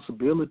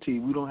responsibility.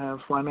 We don't have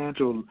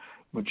financial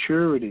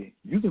maturity.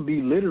 You can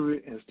be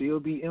literate and still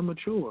be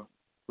immature.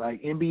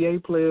 Like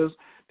NBA players,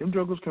 them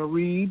jokers can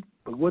read,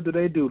 but what do?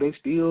 They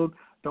still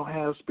don't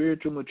have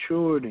spiritual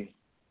maturity.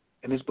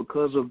 And it's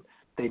because of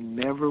they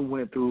never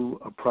went through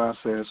a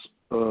process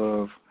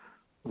of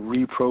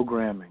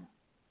reprogramming.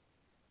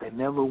 They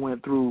never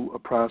went through a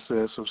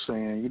process of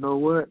saying, you know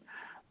what,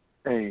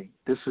 hey,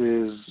 this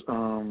is,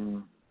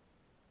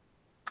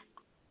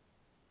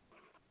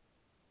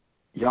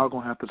 y'all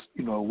going to have to,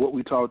 what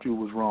we taught you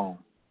was wrong.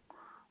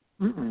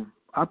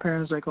 Our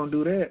parents ain't going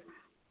to do that.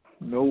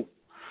 Nope.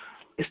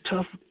 It's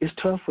tough. It's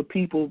tough for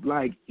people,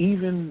 like,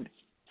 even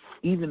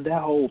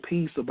that whole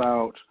piece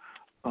about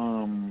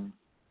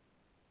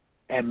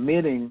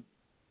admitting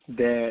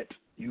that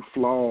you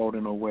flawed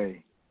in a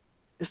way.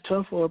 It's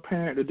tough for a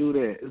parent to do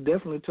that. It's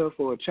definitely tough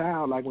for a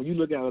child. Like when you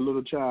look at a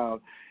little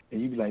child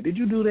and you be like, did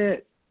you do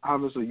that?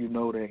 Obviously you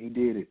know that he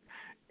did it.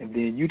 And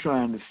then you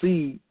trying to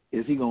see,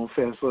 is he going to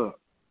fess up?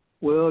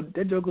 Well,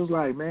 that joker's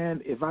like,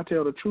 man, if I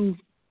tell the truth,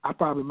 I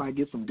probably might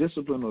get some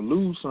discipline or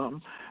lose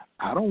something.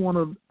 I don't want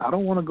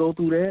to go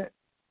through that.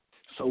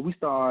 So we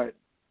start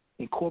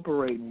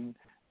incorporating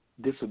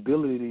this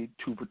ability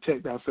to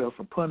protect ourselves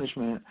from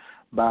punishment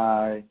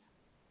by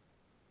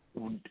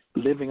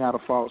living out a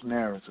false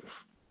narrative.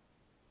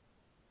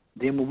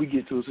 Then when we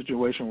get to a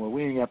situation where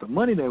we ain't got the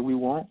money that we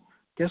want,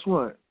 guess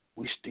what?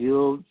 We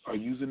still are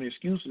using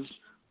excuses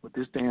with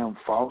this damn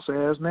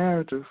false-ass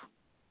narrative.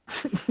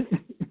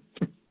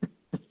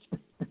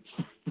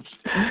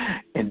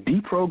 And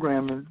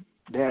deprogramming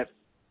that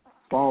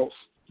false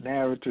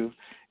narrative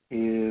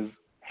is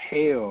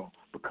hell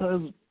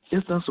because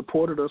it's done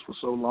supported us for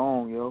so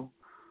long, yo.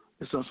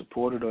 It's done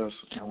supported us,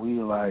 and we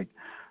are like,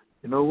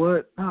 you know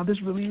what? No,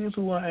 this really is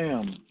who I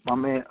am. My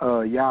man,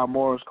 Yao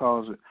Morris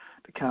calls it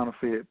the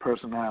counterfeit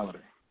personality.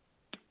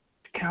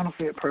 The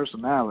counterfeit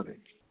personality.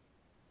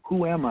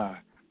 Who am I?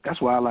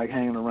 That's why I like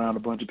hanging around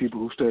a bunch of people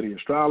who study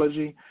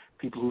astrology,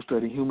 people who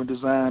study human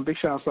design. Big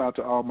shouts out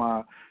to all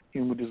my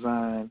human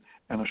design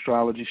and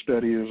astrology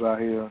studiers out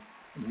here,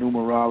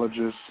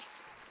 numerologists.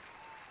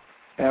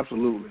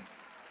 Absolutely.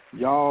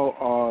 Y'all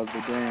are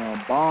the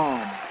damn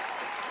bomb.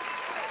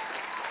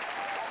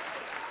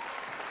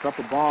 Drop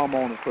a bomb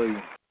on it for you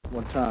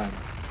one time.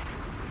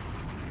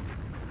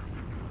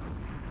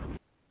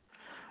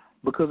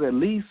 Because at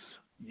least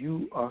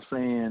you are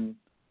saying,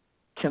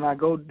 can I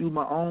go do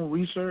my own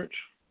research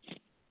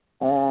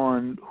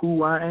on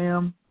who I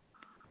am?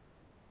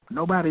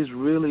 Nobody's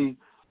really,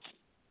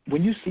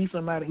 when you see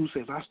somebody who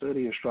says, I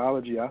study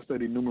astrology, I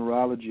study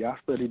numerology, I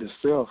study the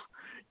self,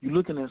 you're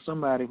looking at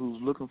somebody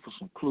who's looking for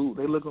some clue.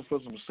 They're looking for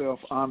some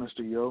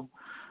self-honesty, yo.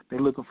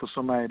 They're looking for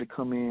somebody to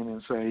come in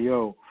and say,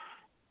 yo,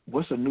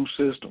 what's a new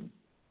system?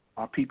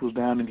 Our people's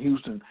down in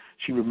Houston,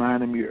 she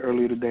reminded me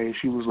earlier today,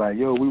 she was like,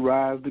 yo, we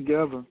rise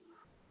together.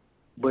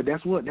 But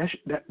that's what,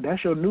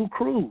 that's your new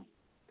crew.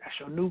 That's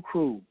your new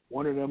crew.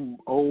 One of them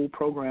old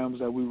programs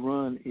that we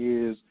run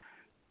is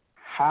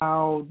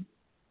how,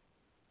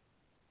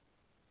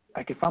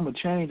 like if I'm a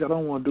change, I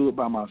don't want to do it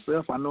by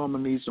myself. I know I'm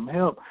going to need some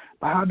help.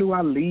 But how do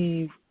I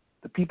leave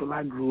the people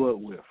I grew up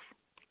with?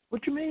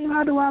 What you mean,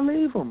 how do I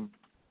leave them?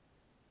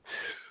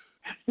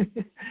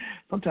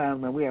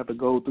 Sometimes, man, we have to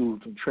go through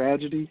some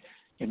tragedy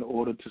in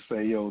order to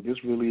say, yo,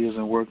 this really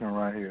isn't working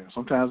right here.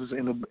 Sometimes it's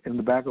in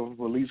the back of a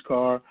police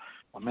car.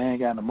 My man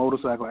got in a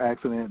motorcycle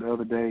accident the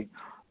other day.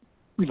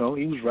 You know,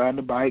 he was riding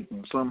a bike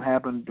and something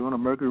happened during a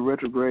Mercury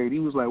retrograde. He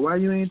was like, why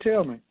you ain't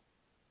tell me?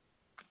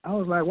 I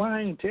was like, why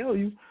I ain't tell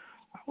you?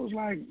 I was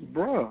like,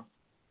 bruh,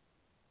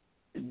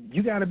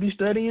 you got to be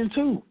studying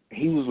too.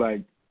 He was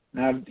like,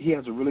 now he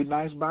has a really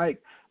nice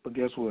bike, but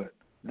guess what?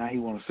 Now he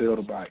want to sell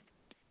the bike.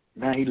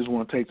 Now he just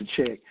want to take the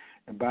check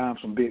and buy him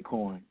some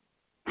Bitcoin.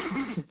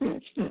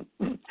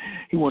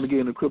 He want to get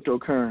into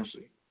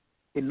cryptocurrency.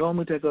 It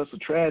normally takes us a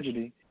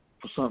tragedy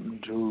for something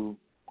to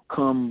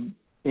come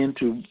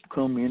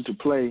into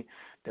play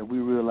that we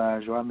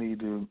realize, I need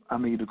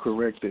to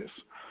correct this.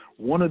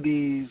 One of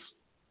these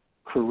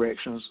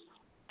corrections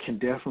can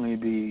definitely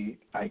be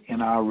like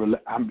in our,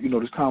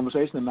 this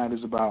conversation tonight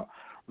is about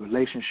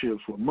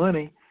relationships with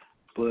money.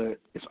 but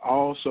it's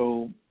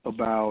also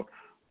about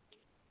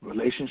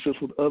relationships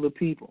with other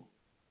people.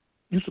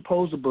 You're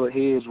supposed to butt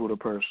heads with a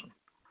person.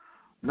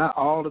 Not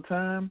all the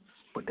time,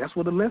 but that's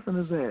where the lesson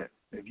is at.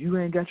 If you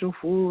ain't got your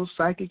full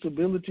psychic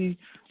ability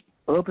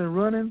up and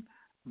running,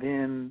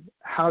 then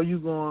how are you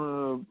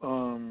going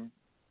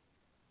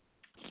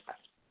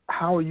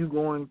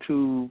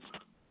to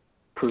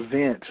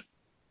prevent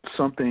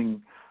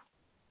something?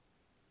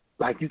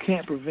 Like, you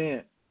can't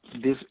prevent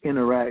this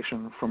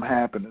interaction from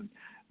happening,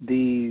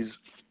 these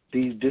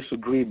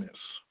disagreements.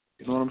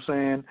 You know what I'm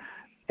saying?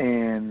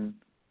 And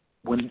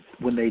when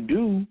they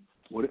do,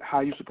 how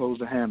are you supposed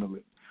to handle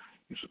it?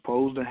 You're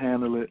supposed to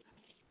handle it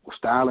with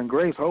style and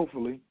grace,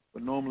 hopefully,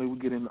 but normally we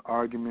get into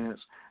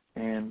arguments,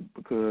 and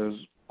because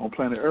on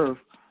planet Earth,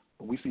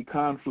 when we see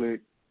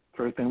conflict,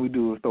 first thing we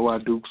do is throw our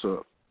dukes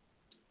up.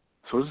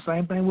 So it's the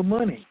same thing with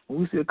money. When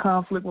we see a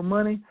conflict with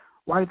money,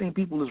 why do you think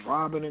people is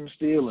robbing and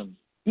stealing?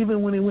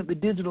 Even when they went to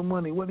digital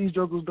money, what these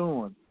jokers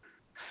doing?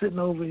 Sitting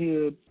over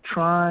here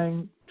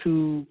trying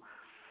to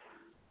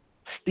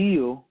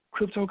steal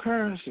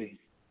cryptocurrency.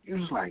 You're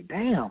just like,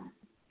 damn,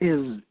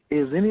 is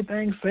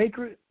anything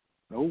sacred?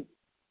 Nope.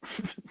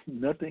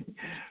 Nothing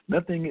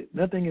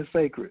is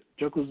sacred.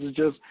 Jokers is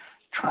just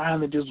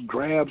trying to just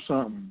grab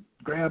something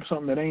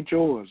that ain't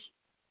yours.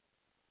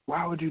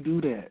 Why would you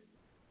do that?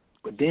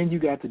 But then you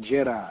got the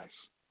Jedis.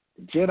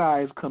 The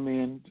Jedis come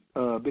in.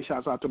 Big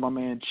shouts out to my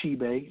man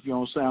Chibe. If you're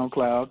on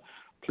SoundCloud,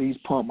 please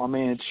pump my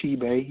man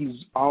Chibe.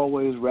 He's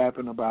always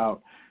rapping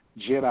about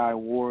Jedi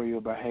warrior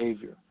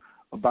behavior,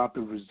 about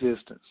the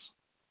resistance.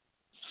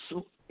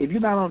 So if you're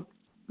not on,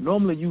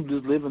 normally you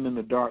just living in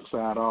the dark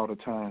side all the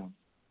time.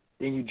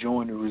 Then you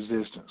join the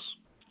resistance.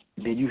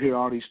 And then you hear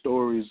all these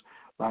stories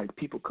like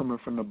people coming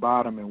from the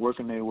bottom and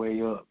working their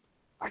way up.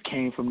 I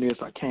came from this,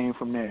 I came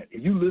from that.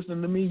 If you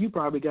listening to me, you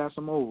probably got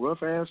some old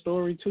rough-ass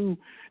story, too,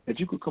 that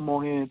you could come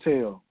on here and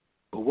tell.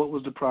 But what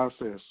was the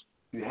process?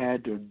 You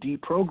had to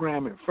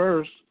deprogram it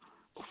first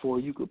before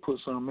you could put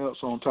something else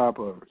on top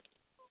of it.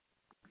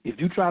 If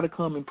you try to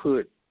come and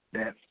put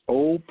that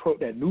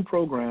new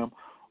program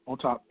on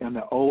top, and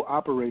the old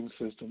operating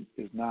system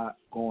is not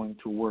going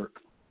to work.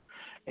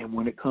 And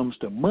when it comes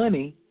to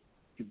money,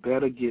 you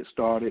better get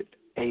started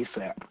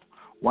ASAP.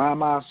 Why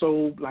am I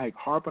so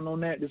harping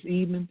on that this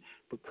evening?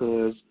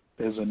 Because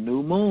there's a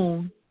new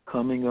moon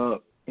coming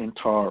up in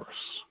Taurus,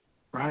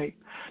 right?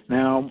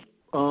 Now,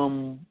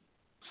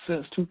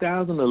 since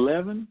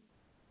 2011,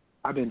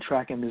 I've been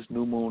tracking this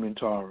new moon in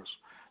Taurus.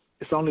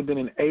 It's only been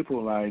in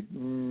April,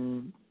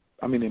 in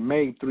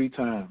May 3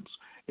 times.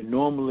 It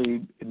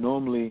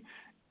normally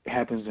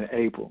happens in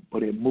April,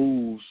 but it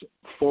moves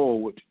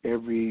forward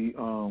every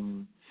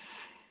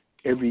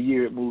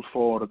year. It moves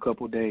forward a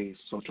couple of days.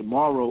 So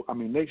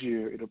next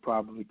year, it'll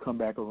probably come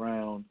back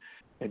around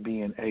and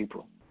be in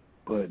April.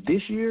 But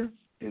this year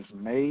is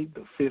May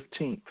the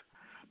 15th.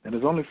 And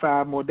there's only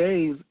 5 more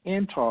days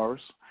in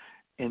Taurus,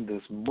 and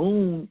this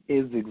moon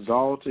is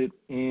exalted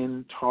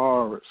in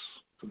Taurus.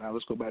 So now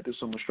let's go back to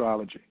some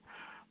astrology.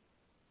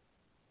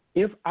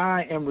 If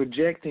I am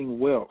rejecting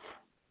wealth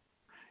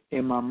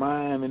in my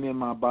mind and in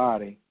my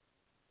body,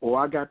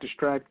 or I got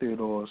distracted,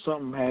 or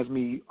something has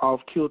me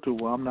off kilter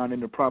where I'm not in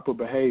the proper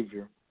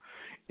behavior,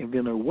 and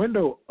then a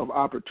window of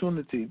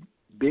opportunity,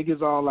 big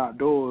as all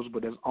outdoors,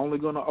 but it's only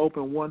going to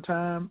open one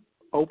time,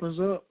 opens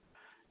up,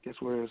 guess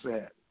where it's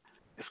at?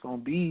 It's going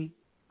to be,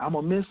 I'm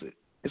going to miss it.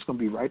 It's going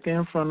to be right there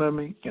in front of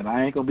me, and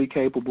I ain't going to be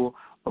capable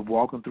of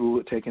walking through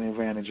it, taking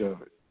advantage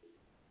of it.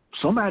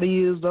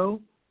 Somebody is,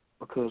 though,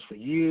 because for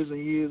years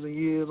and years and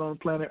years on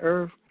planet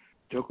Earth,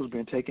 jokers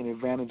been taking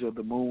advantage of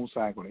the moon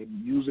cycle. They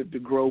use it to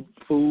grow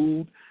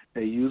food.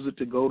 They use it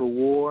to go to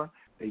war.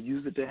 They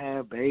use it to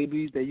have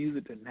babies. They use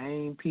it to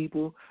name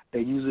people.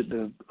 They use it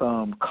to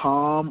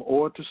calm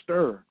or to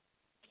stir.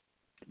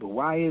 But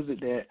why is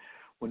it that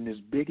when this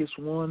biggest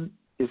one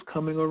is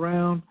coming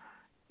around,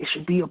 it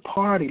should be a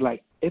party? I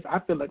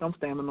feel like I'm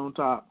standing on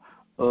top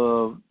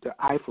of the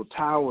Eiffel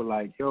Tower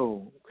like,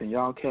 yo, can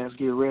y'all cats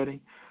get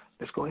ready?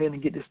 Let's go ahead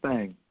and get this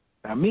thing.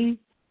 Now, me,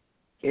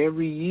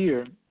 every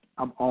year,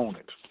 I'm on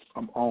it.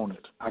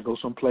 I go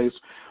someplace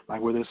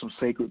where there's some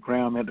sacred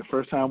ground. The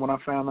first time when I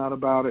found out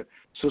about it,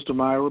 Sister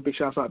Myra, big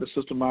shouts out to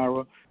Sister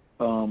Myra,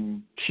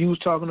 she was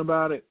talking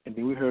about it, and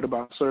then we heard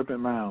about Serpent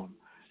Mound.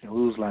 And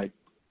we was like,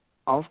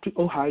 off to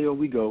Ohio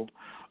we go.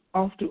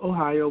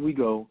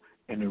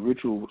 And the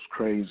ritual was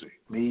crazy.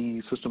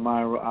 Me, Sister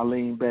Myra,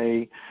 Eileen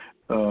Bay,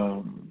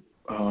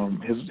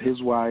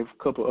 his wife,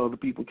 a couple other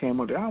people came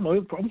up there. I don't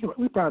know,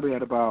 we probably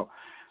had about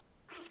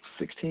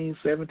 16,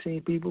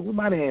 17 people. We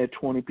might have had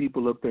 20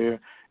 people up there,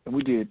 and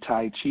we did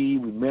Tai Chi, we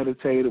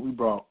meditated,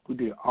 we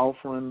did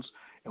offerings,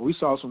 and we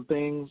saw some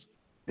things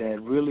that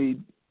really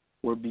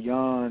were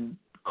beyond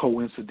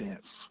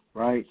coincidence,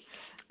 right?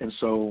 And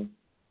so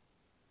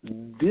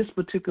this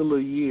particular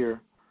year,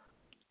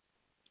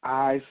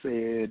 I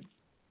said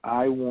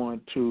I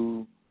want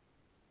to,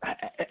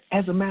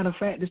 as a matter of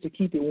fact, just to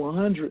keep it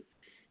 100,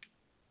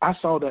 I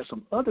saw that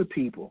some other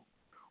people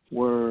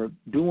were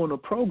doing a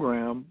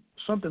program,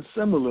 something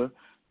similar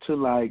to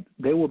like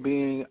they were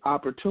being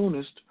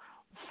opportunist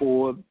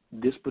for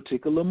this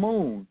particular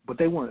moon, but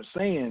they weren't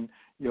saying,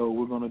 yo,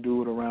 we're going to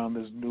do it around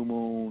this new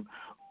moon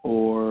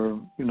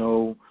or, you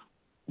know,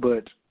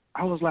 but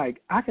I was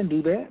like, I can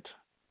do that.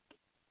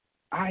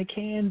 I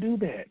can do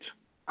that.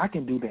 I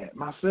can do that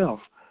myself.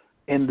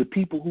 And the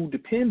people who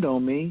depend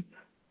on me,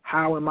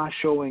 how am I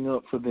showing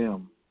up for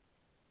them?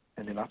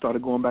 And then I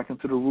started going back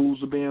into the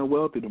rules of being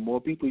wealthy. The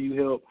more people you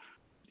help,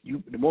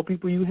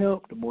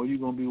 the more you're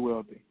going to be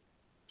wealthy.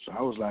 So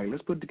I was like,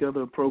 let's put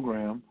together a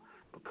program,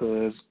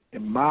 because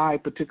in my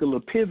particular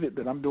pivot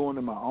that I'm doing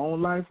in my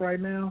own life right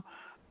now,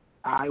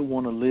 I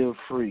want to live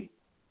free.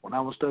 When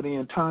I was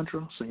studying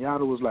Tantra,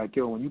 Sunyata was like,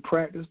 yo, when you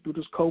practice, do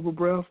this cobra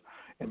breath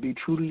and be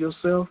true to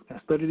yourself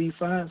and study these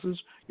sciences,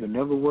 you'll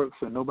never work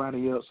for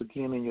nobody else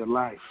again in your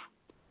life.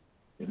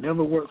 You'll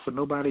never work for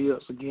nobody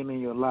else again in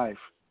your life.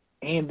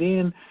 And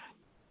then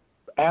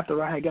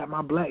after I had got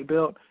my black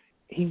belt,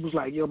 he was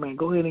like, yo, man,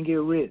 go ahead and get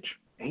rich.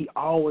 And he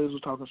always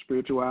was talking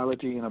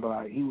spirituality, and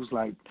about he was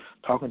like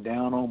talking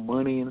down on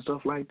money and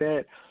stuff like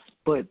that.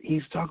 But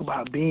he's talking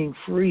about being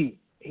free.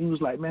 He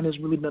was like, man, there's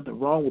really nothing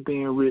wrong with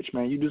being rich,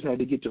 man. You just had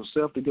to get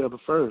yourself together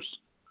first.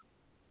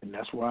 And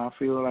that's why I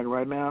feel like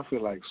right now I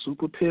feel like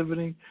super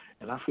pivoting,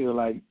 and I feel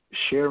like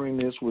sharing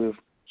this with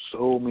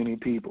so many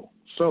people.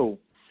 So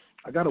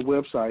I got a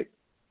website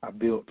I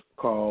built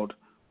called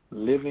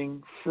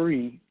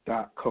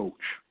livingfree.coach.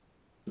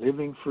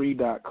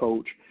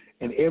 Livingfree.coach.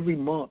 And every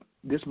month,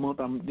 this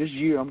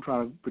year, I'm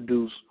trying to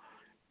produce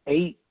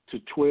 8 to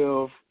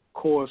 12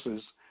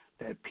 courses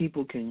that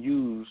people can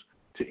use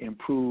to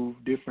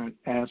improve different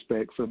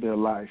aspects of their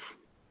life.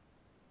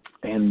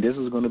 And this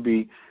is going to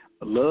be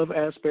a love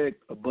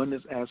aspect,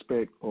 abundance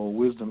aspect, or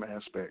wisdom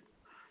aspect.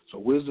 So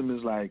wisdom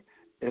is like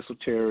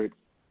esoteric,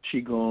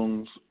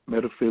 qigongs,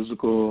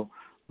 metaphysical,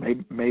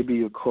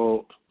 maybe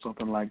occult,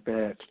 something like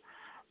that.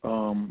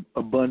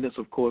 Abundance,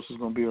 of course, is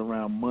going to be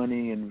around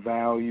money and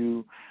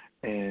value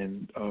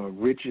and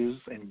riches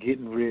and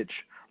getting rich.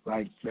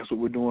 Like that's what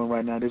we're doing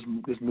right now. This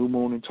new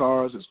moon in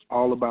Taurus is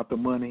all about the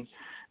money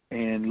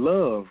and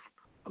love.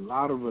 A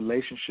lot of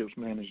relationships,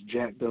 man, is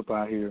jacked up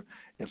out here.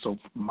 And so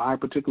my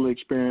particular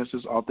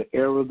experiences off the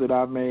errors that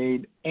I've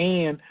made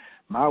and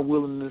my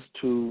willingness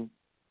to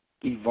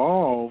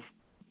evolve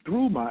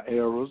through my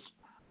errors,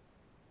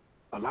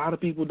 a lot of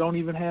people don't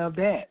even have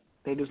that.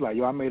 They just like,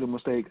 yo, I made a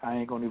mistake. I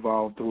ain't going to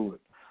evolve through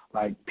it.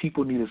 Like,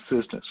 people need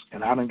assistance,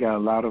 and I done got a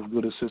lot of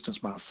good assistance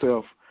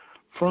myself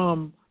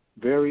from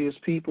various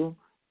people,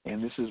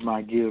 and this is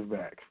my give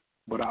back.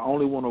 But I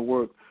only want to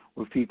work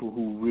with people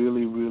who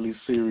really, really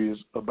serious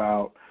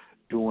about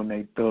doing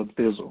their thug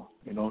thizzle,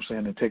 you know what I'm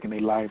saying, and taking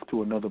their life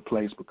to another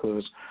place,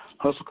 because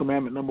hustle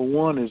commandment number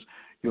 1 is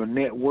your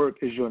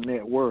network is your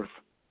net worth.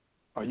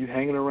 Are you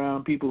hanging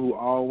around people who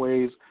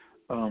always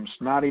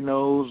snotty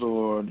nose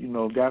or, you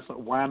know, got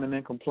some whining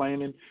and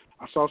complaining?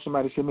 I saw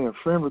somebody send me a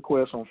friend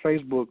request on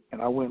Facebook,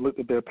 and I went and looked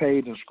at their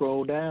page and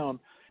scrolled down,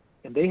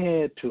 and they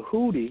had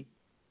Tahuti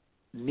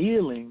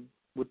kneeling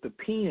with the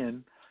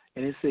pen,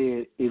 and it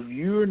said, if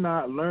you're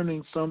not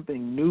learning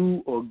something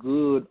new or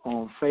good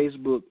on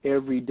Facebook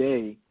every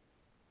day,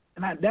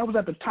 and that was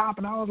at the top,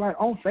 and I was like,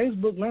 on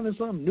Facebook, learning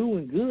something new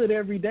and good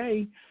every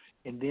day,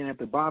 and then at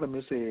the bottom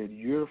it said,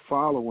 you're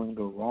following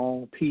the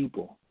wrong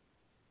people.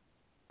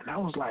 And I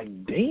was like,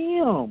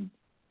 damn.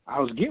 I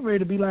was getting ready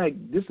to be like,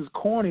 this is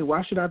corny.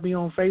 Why should I be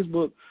on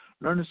Facebook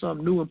learning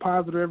something new and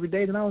positive every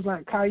day? Then I was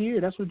like, Khayr,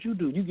 that's what you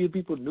do. You give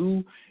people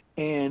new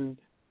and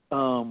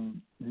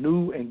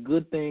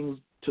good things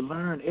to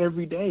learn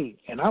every day.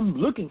 And I'm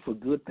looking for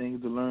good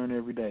things to learn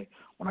every day.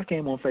 When I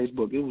came on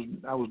Facebook,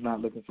 I was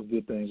not looking for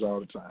good things all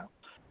the time.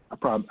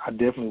 I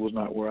definitely was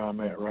not where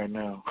I'm at right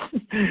now.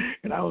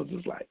 And I was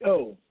just like,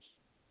 oh.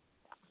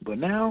 But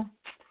now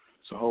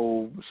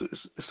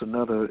it's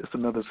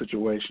another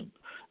situation.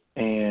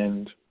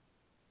 And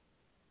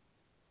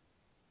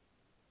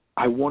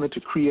I wanted to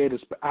create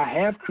I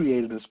have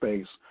created a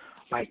space,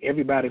 like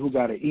everybody who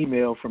got an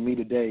email from me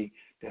today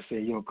that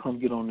said, yo, come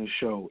get on this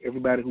show.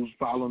 Everybody who's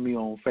following me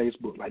on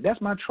Facebook, like,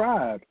 that's my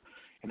tribe.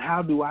 And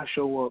how do I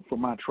show up for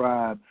my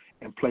tribe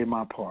and play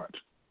my part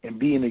and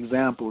be an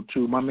example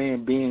to my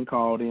man Ben?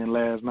 Called in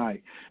last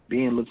night.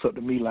 Ben looks up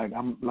to me like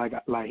I'm like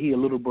he a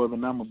little brother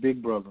and I'm a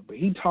big brother, but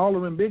he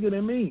taller and bigger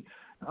than me.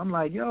 I'm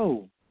like,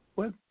 yo,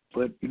 what?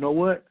 But you know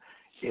what?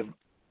 If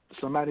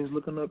somebody's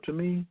looking up to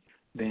me,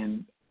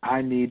 then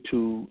I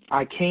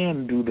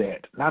can do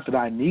that. Not that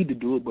I need to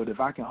do it, but if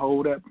I can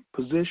hold that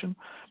position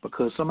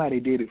because somebody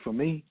did it for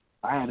me,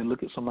 I had to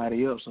look at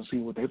somebody else and see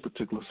what their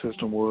particular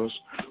system was.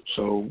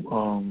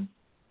 So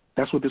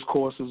that's what this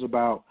course is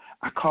about.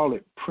 I call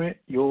it Print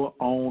Your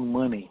Own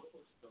Money.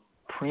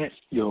 Print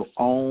your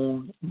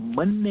own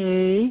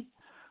money.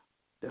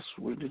 That's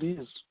what it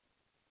is.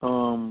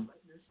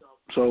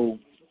 So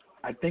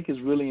I think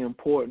it's really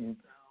important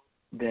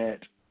that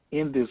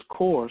in this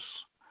course,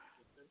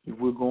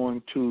 we're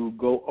going to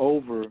go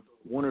over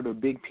one of the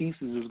big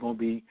pieces is going to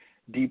be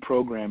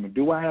deprogramming.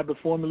 Do I have the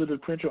formula to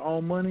print your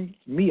own money?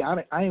 Me,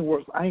 I ain't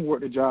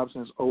worked a job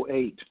since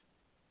 2008.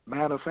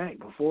 Matter of fact,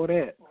 before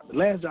that, the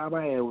last job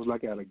I had was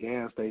like at a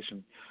gas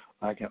station,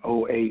 like in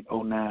 08,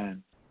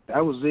 09.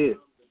 That was it.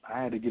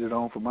 I had to get it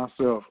on for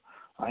myself.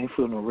 I ain't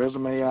filling no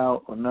resume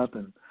out or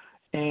nothing.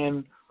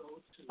 And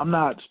I'm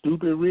not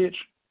stupid rich,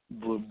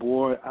 but,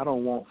 boy, I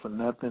don't want for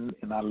nothing.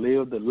 And I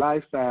live the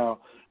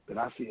lifestyle that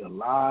I see a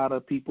lot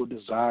of people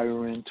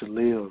desiring to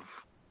live,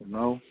 you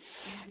know.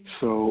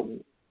 So,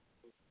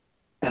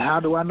 and how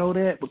do I know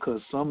that?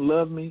 Because some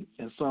love me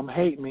and some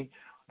hate me,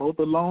 both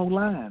a long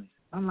line.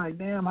 I'm like,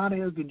 damn, how the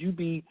hell could you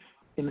be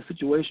in the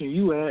situation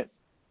you at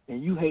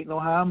and you hating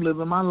on how I'm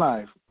living my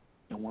life?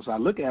 And once I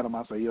look at them,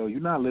 I say, yo, you're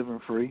not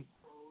living free.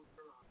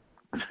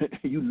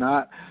 You're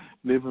not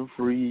living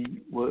free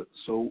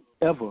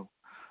whatsoever.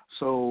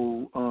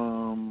 So,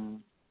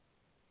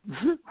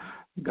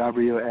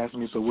 Gabrielle asked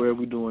me, so where are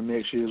we doing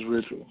next year's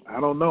ritual?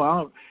 I don't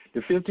know. The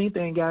 15th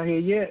ain't got here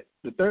yet.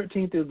 The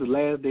 13th is the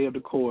last day of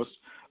the course.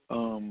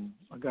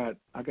 I got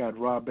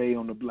Rob A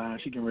on the line.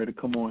 She getting ready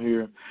to come on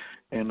here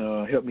and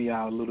help me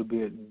out a little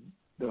bit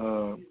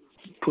and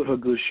put her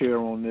good share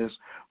on this.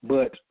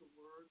 But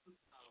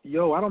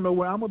yo, I don't know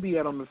where I'm gonna be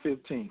at on the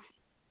 15th.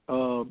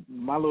 I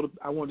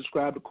want to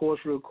describe the course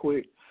real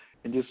quick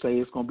and just say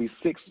it's gonna be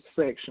 6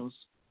 sections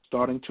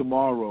starting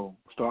tomorrow.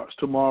 Starts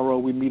tomorrow.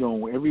 We meet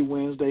on every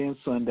Wednesday and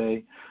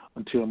Sunday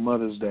until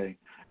Mother's Day.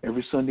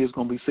 Every Sunday it's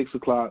gonna be 6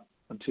 o'clock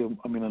until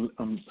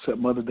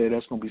Mother's Day.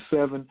 That's gonna be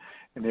 7,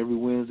 and every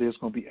Wednesday it's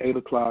gonna be 8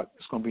 o'clock.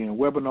 It's gonna be in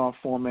webinar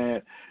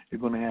format. You're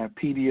gonna have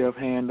PDF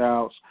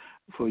handouts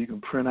so you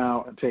can print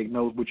out and take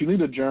notes. But you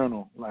need a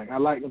journal. Like, I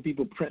like when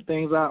people print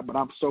things out, but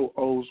I'm so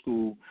old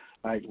school.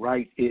 Like,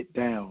 write it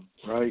down,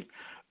 right?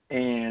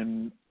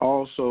 And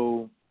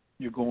also,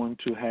 you're going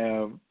to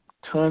have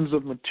tons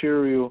of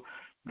material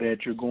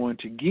that you're going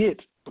to get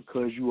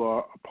because you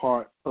are a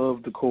part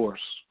of the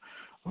course,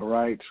 all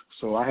right?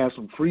 So I have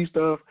some free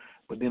stuff,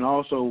 but then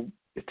also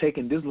it's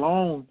taking this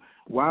long.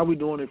 Why are we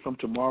doing it from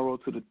tomorrow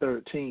to the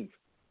 13th?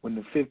 When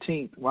the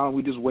 15th, why don't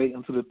we just wait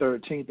until the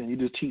 13th and you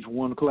just teach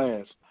one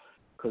class?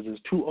 Because it's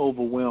too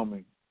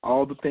overwhelming.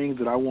 All the things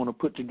that I want to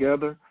put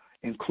together,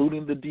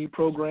 including the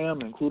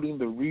deprogram, including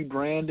the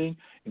rebranding,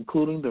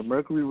 including the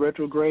Mercury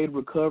retrograde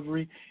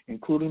recovery,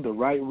 including the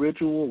right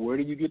ritual, where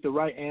do you get the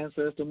right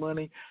ancestor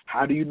money,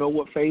 how do you know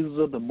what phases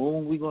of the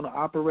moon we're going to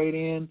operate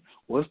in,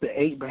 what's the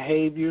 8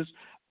 behaviors,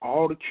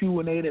 all the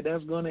Q&A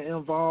that's going to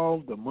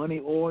involve, the money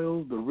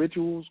oils, the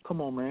rituals. Come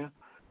on, man.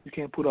 You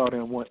can't put all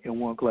that in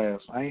one class.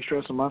 I ain't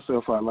stressing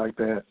myself out like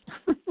that.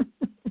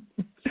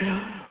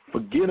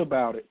 Forget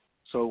about it.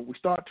 So we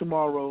start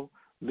tomorrow.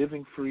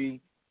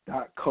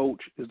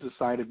 livingfree.coach is the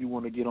site if you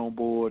want to get on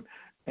board.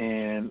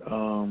 And,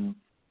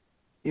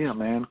 yeah,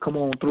 man, come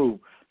on through.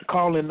 The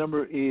call-in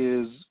number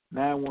is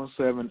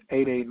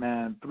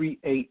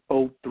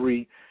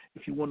 917-889-3803.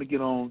 If you want to get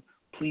on,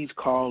 please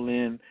call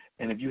in.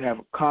 And if you have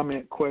a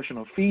comment, question,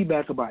 or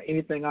feedback about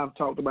anything I've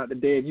talked about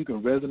today, if you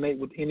can resonate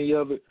with any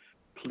of it,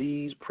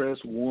 please press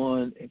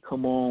 1 and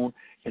come on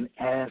and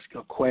ask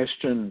a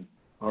question.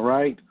 All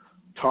right?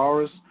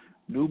 Taurus,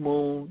 new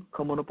moon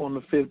coming up on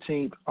the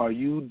 15th. Are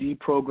you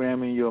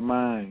deprogramming your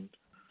mind?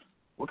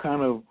 What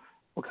kind of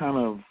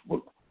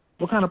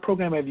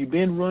program have you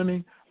been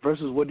running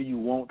versus what do you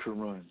want to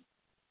run?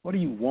 What do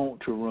you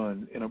want to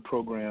run in a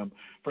program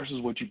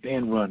versus what you've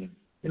been running?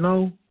 You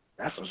know,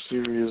 that's a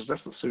serious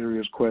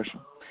question.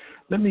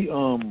 Let me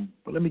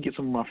get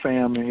some of my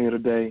fam in here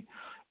today.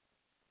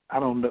 I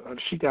don't know.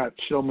 She got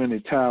so many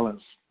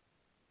talents.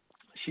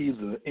 She's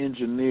an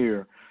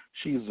engineer.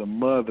 She's a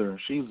mother.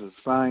 She's a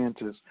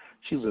scientist.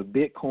 She's a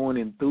Bitcoin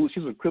enthusiast.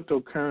 She's a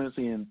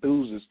cryptocurrency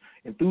enthusiast.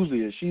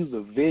 She's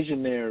a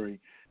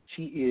visionary.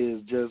 She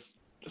is just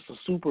a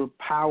super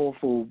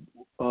powerful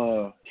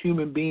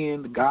human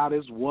being,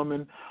 goddess,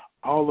 woman,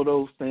 all of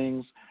those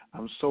things.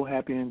 I'm so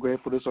happy and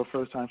grateful. This is her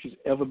first time she's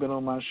ever been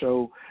on my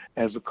show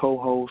as a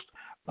co-host,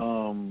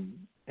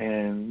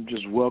 and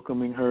just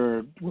welcoming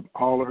her with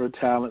all of her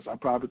talents. I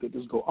probably could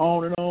just go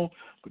on and on,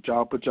 but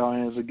y'all put y'all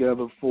hands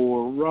together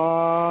for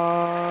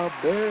Robbie.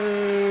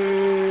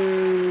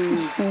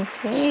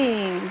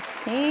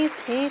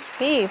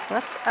 Peace.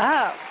 What's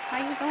up? How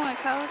you doing,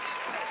 Coach?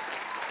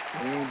 I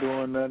ain't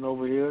doing nothing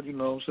over here, you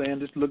know what I'm saying?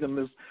 Just looking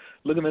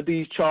at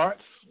these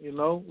charts, you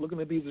know,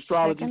 looking at these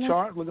astrology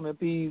charts, looking at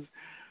these,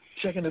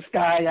 checking the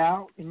sky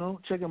out, you know,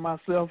 checking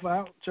myself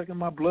out, checking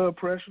my blood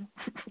pressure.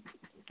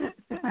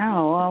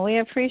 Oh, well, we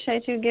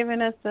appreciate you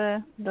giving us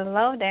the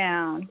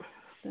lowdown,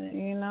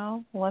 you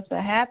know, what's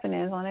the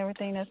happenings on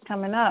everything that's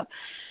coming up.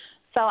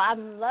 So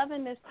I'm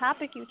loving this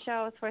topic you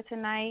chose for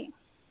tonight.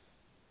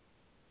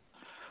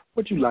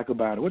 What you like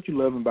about it? What you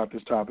loving about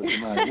this topic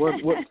tonight? What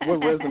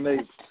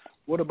resonates?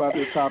 What about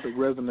this topic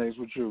resonates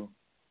with you?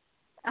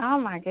 Oh,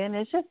 my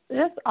goodness,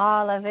 just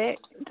all of it,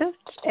 just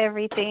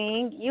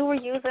everything. You were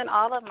using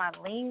all of my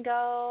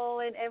lingo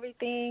and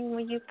everything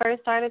when you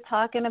first started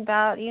talking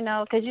about, you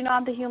know, because, you know,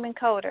 I'm the human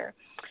coder.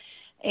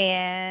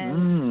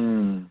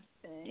 And,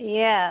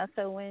 yeah,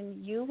 so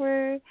when you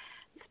were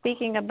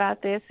speaking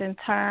about this in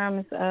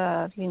terms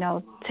of, you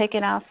know,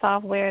 taking out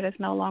software that's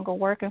no longer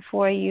working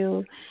for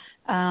you,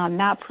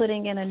 not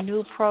putting in a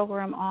new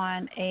program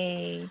on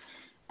a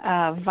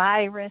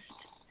virus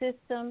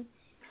system.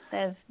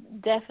 That's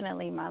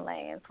definitely my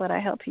lane. It's what I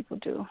help people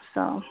do.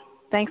 So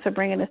thanks for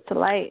bringing this to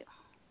light.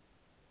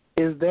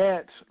 Is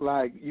that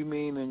like you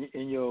mean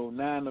in your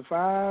 9 to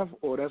 5,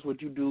 or that's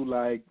what you do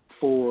like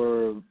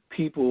for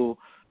people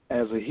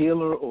as a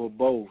healer, or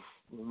both?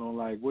 You know,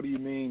 like what do you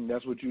mean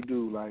that's what you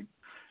do? Like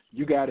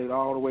you got it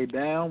all the way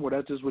down? Well,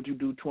 that's just what you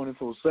do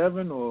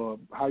 24/7, or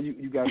how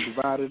you got it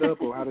divided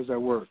up, or how does that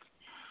work?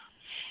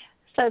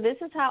 So this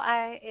is how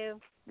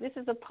this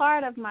is a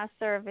part of my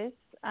service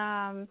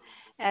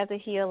as a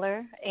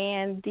healer,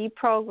 and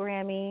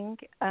deprogramming,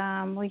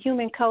 or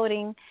human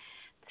coding,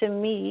 to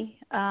me,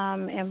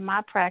 in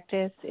my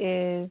practice,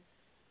 is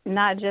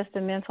not just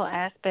the mental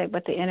aspect,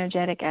 but the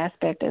energetic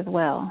aspect as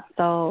well.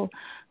 So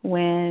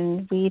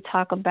when we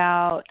talk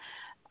about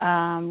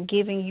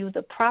giving you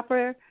the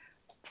proper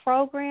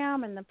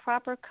program and the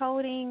proper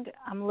coding,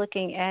 I'm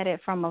looking at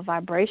it from a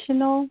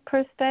vibrational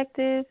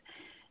perspective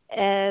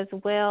as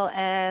well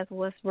as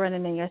what's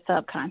running in your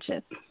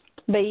subconscious.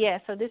 But, yeah,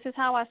 so this is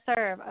how I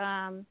serve.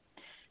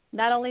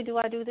 Not only do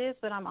I do this,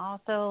 but I'm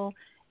also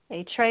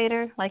a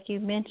trader, like you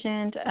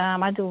mentioned.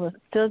 I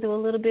still do a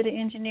little bit of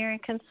engineering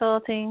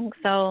consulting.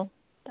 So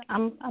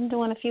I'm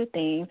doing a few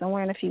things. I'm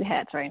wearing a few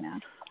hats right now.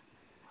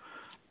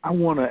 I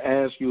want to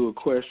ask you a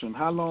question.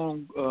 How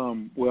long?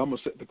 Well, I'm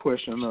gonna set the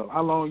question up.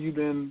 How long have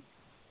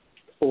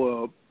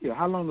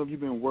you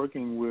been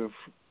working with,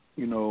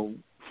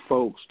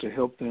 folks to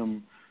help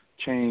them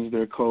change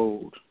their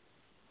code?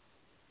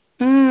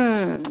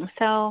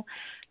 So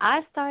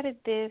I started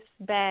this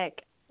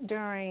back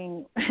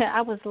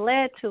I was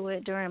led to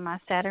it during my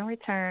Saturn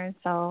return,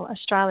 so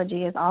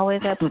astrology is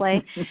always at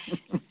play,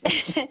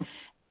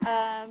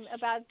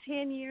 about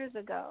 10 years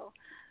ago.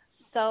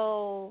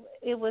 So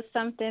it was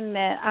something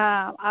that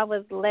I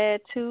was led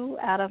to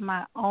out of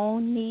my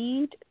own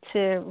need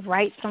to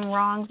right some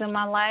wrongs in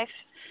my life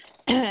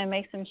and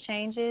make some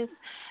changes.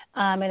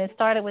 And it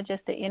started with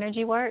just the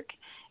energy work.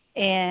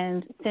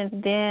 And since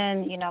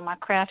then, my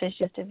craft has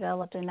just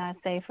developed, and I'd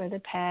say for the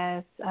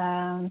past 2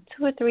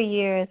 or 3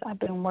 years, I've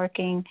been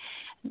working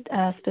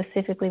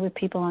specifically with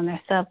people on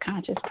their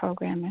subconscious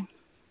programming.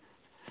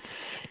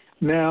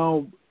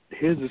 Now,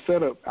 here's the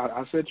setup.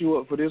 I set you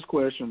up for this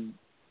question.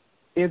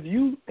 Have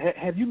you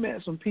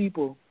met some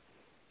people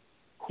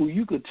who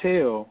you could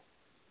tell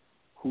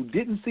who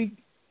didn't seek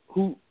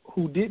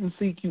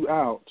you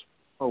out?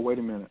 Oh, wait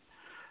a minute,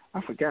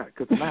 I forgot,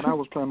 because tonight I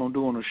was planning on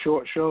doing a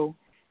short show.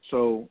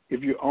 So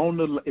if you're on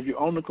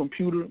the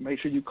computer,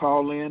 make sure you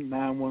call in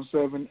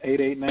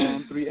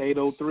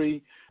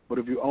 917-889-3803. But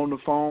if you're on the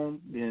phone,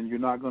 then you're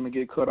not going to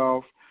get cut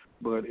off.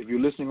 But if you're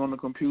listening on the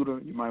computer,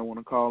 you might want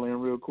to call in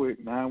real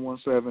quick,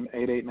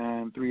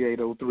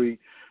 917-889-3803.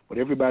 But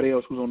everybody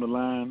else who's on the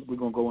line, we're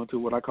going to go into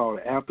what I call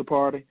the after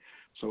party.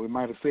 So we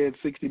might have said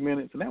 60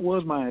 minutes, and that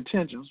was my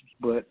intentions.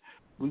 But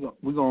we're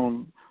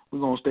going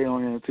to stay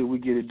on here until we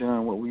get it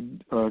done, what we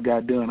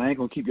got done. I ain't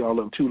going to keep y'all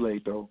up too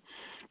late, though.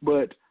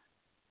 But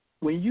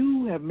when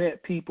you have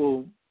met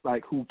people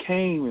like who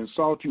came and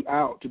sought you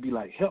out to be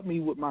like, help me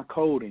with my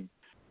coding,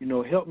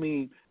 help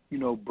me,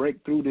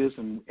 break through this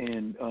and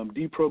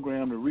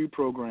deprogram and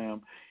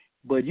reprogram,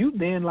 but you've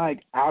been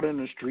like out in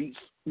the streets,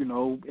 in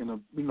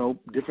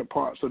different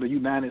parts of the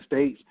United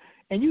States,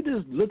 and you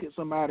just look at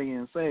somebody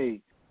and say,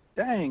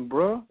 dang,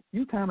 bruh,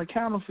 you kind of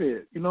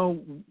counterfeit. It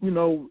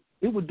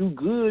would do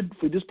good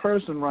for this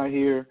person right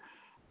here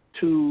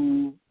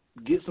to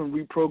get some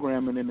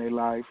reprogramming in their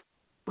life,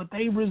 but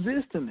they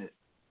resisting it.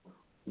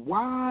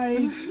 Why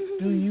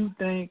do you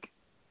think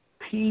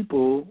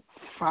people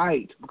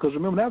fight? Because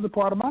remember, that was a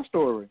part of my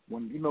story.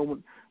 When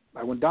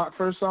Doc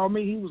first saw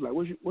me, he was like,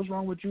 "What's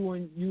wrong with you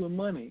and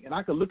money?" And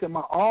I could look at my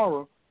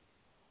aura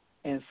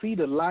and see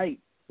the light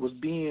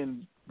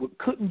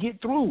couldn't get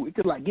through. It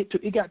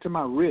it got to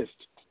my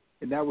wrist,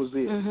 and that was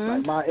it.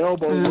 Like my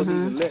elbow wouldn't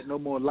even let no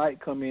more light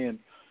come in.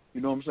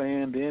 You know what I'm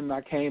saying? Then I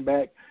came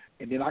back,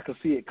 and then I could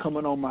see it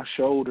coming on my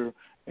shoulder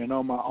and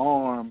on my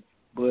arm.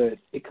 But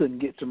it couldn't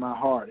get to my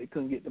heart. It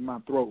couldn't get to my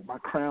throat. My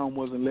crown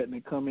wasn't letting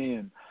it come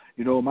in.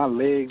 My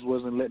legs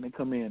wasn't letting it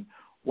come in.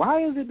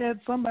 Why is it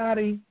that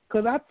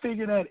because I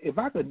figured that if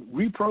I could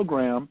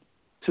reprogram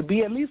to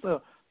be at least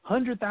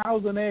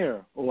 100,000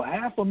 or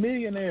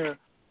 500,000,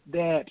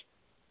 that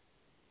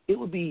it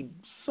would be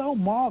so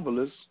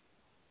marvelous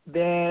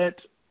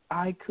that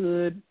I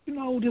could,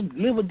 just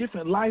live a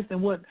different life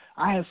than what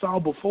I had saw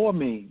before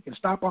me and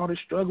stop all this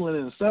struggling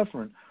and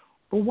suffering.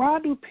 But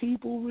why do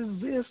people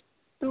resist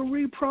the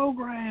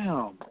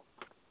reprogram?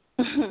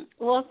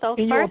 Well, so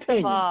first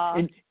of all,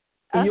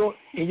 in your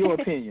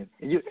opinion,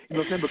 and you know what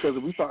I'm saying? Because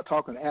if we start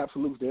talking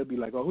absolutes, they'll be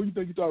like, "Oh, who you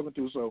think you're talking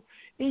to?" So,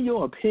 in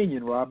your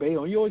opinion, Robbie,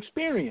 on your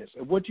experience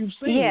of what you've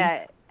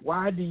seen,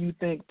 why do you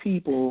think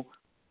people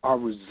are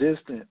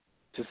resistant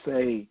to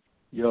say,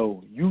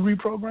 "Yo, you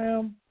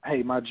reprogram?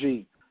 Hey, my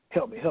G,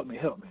 help me."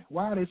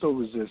 Why are they so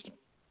resistant?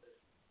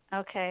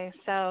 Okay,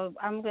 so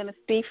I'm going to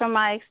speak from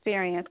my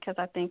experience because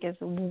I think it's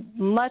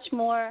much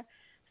more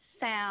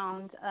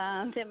sound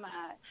than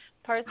mine.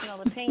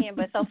 personal opinion.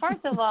 But so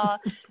first of all,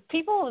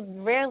 people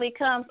rarely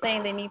come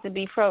saying they need to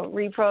be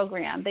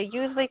reprogrammed. They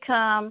usually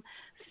come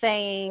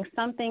saying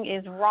something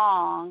is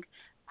wrong.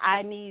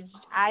 I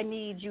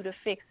need you to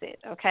fix it.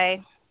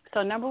 Okay.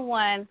 So number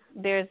one,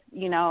 there's,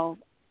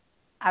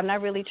 I'm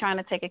not really trying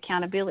to take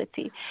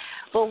accountability.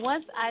 But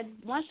once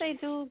they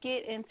do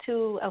get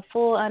into a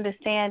full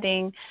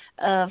understanding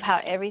of how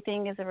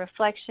everything is a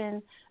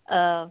reflection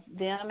of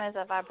them as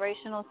a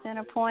vibrational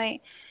center point,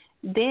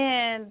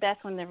 then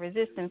that's when the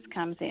resistance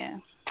comes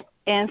in.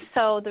 And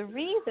so the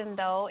reason,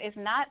 though, is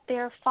not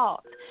their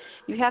fault.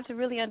 You have to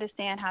really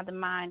understand how the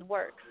mind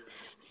works.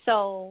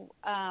 So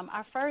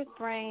our first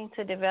brain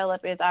to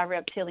develop is our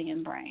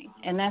reptilian brain,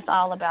 and that's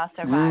all about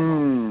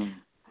survival.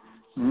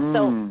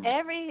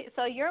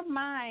 So your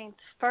mind's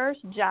first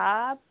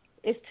job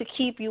is to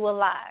keep you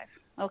alive,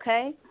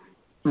 okay?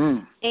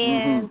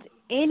 And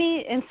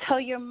so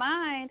your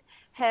mind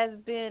has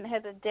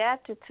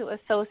adapted to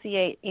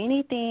associate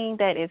anything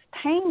that is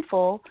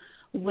painful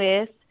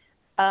with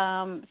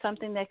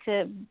something that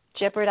could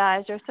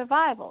jeopardize your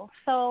survival.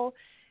 So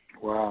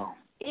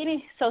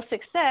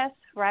success,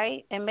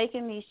 right, and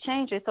making these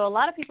changes. So a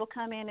lot of people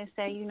come in and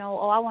say,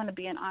 I want to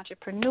be an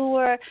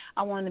entrepreneur,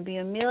 I want to be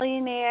a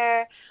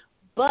millionaire,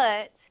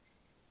 but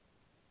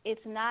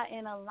it's not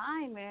in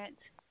alignment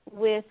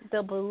with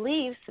the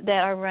beliefs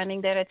that are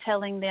running that are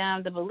telling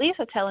them,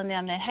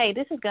 that, hey,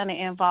 this is going to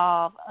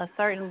involve a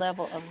certain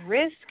level of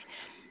risk.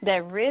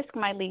 That risk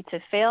might lead to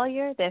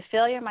failure. That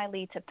failure might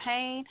lead to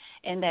pain,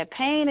 and that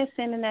pain is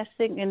sending that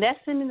signal, and that's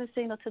sending the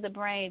signal to the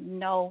brain,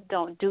 no,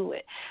 don't do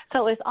it.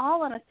 So it's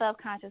all on a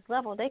subconscious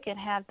level. They can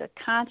have the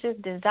conscious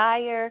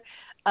desire.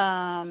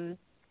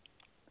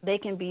 They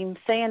can be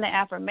saying the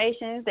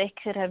affirmations. They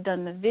could have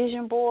done the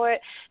vision board.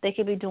 They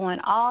could be doing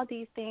all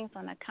these things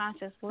on a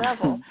conscious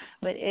level,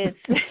 but it's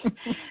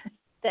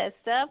that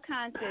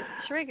subconscious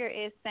trigger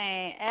is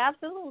saying,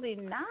 absolutely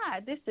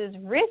not. This is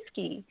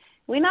risky.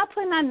 We're not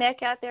putting our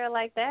neck out there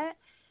like that.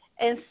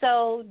 And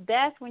so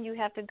that's when you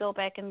have to go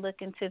back and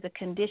look into the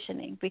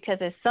conditioning, because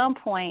at some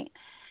point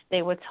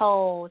they were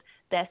told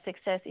that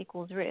success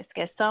equals risk.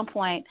 At some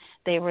point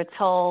they were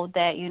told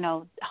that,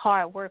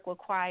 hard work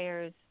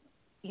requires,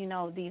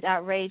 these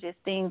outrageous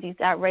things, these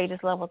outrageous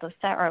levels of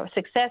or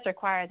success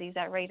requires these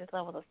outrageous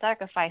levels of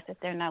sacrifice that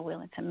they're not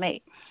willing to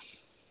make.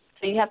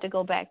 So you have to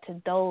go back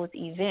to those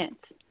events,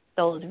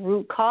 those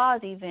root cause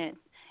events,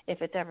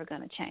 if it's ever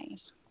going to change.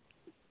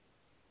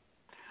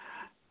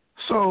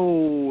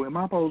 So am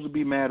I supposed to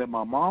be mad at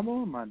my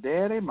mama, my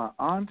daddy, my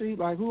auntie?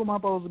 Like, who am I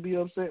supposed to be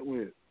upset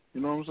with?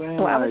 You know what I'm saying?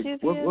 Why would you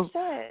be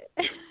upset?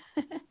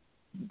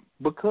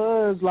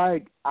 Because,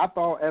 I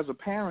thought as a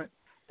parent,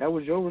 that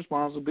was your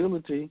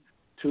responsibility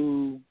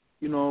to,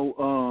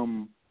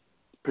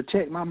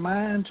 protect my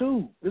mind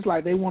too. It's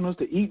like they want us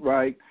to eat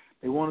right.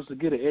 They want us to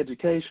get an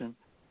education,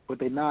 but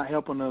they're not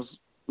helping us,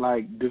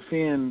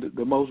 defend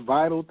the most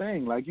vital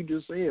thing. Like you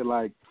just said,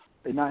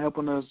 they're not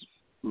helping us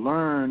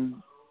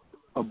learn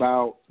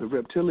about the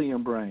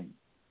reptilian brain.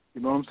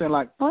 You know what I'm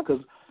saying?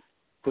 Because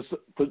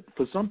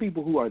for some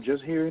people who are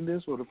just hearing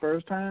this for the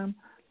first time,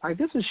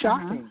 this is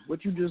shocking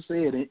what you just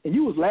said, and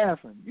you was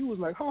laughing. You was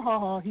like, ha ha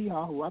ha, he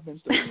ha hoo. I've been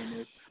studying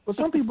this. But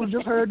some people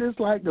just heard this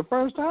the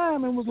first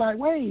time and was like,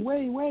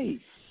 wait,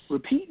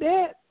 repeat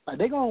that.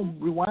 They gonna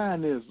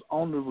rewind this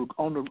on the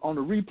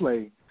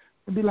replay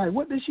and be like,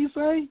 what did she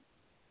say?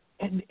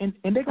 And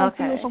they gonna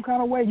feel some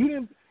kind of way.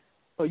 You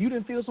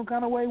didn't feel some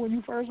kind of way when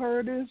you first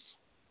heard this?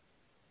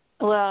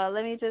 Well,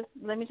 let me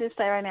just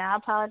say right now, I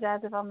apologize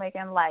if I'm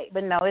making light,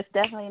 but no, it's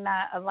definitely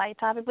not a light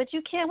topic. But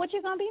you can't. What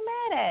you gonna be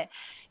mad at?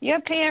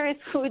 Your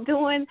parents were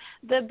doing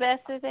the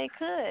best that they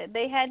could.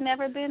 They had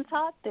never been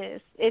taught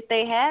this. If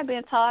they had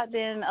been taught,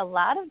 then a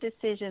lot of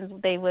decisions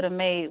they would have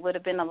made would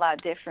have been a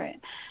lot different.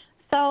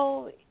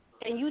 So,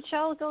 and you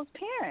chose those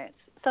parents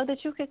so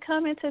that you could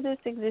come into this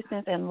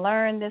existence and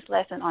learn this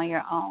lesson on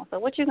your own. So,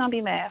 what you gonna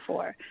be mad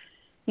for?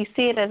 You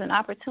see it as an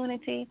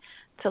opportunity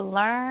to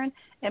learn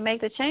and make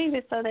the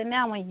changes so that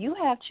now when you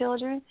have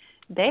children,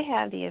 they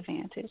have the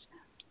advantage.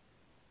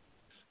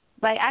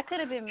 I could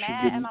have been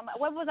mad at my mother.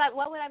 What would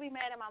I be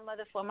mad at my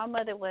mother for? My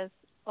mother was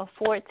a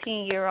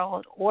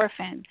 14-year-old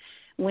orphan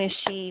when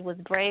she was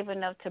brave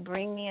enough to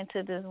bring me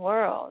into this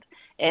world.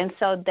 And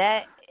so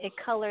that it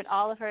colored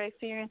all of her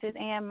experiences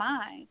and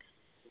mine.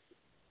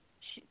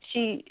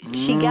 She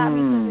got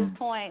me to this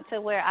point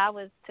to where I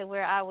was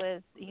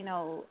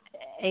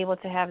able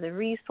to have the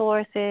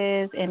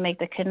resources and make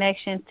the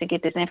connections to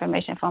get this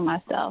information for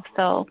myself.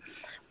 So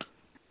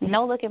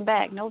no looking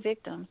back, no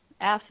victims.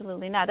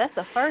 Absolutely not. That's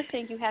the first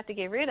thing you have to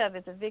get rid of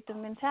is a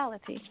victim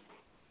mentality.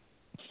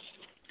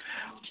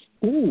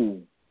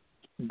 Ooh,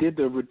 did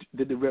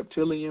the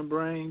reptilian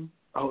brain?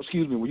 Oh,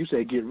 excuse me. When you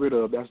say get rid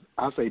of,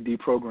 I say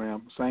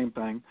deprogram. Same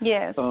thing.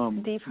 Yes,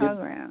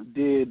 deprogram.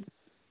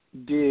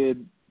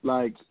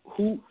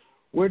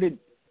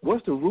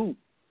 What's the root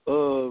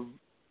of?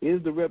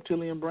 Is the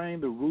reptilian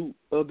brain the root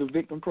of the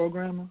victim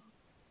programming?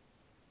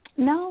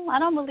 No, I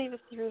don't believe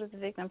it's the root of the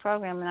victim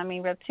programming. I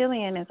mean,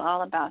 reptilian is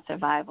all about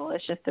survival.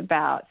 It's just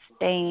about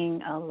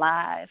staying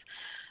alive.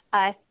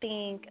 I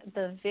think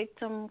the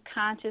victim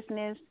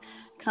consciousness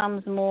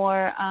comes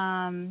more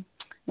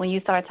when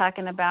you start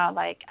talking about,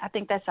 like, I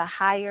think that's a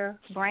higher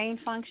brain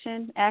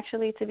function,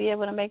 actually, to be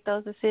able to make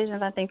those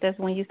decisions. I think that's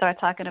when you start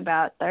talking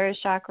about third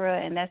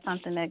chakra, and that's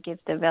something that gets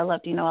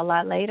developed, a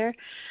lot later,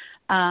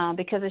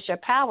 because it's your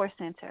power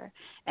center,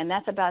 and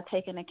that's about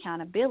taking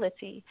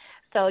accountability.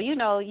 So,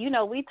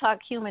 we talk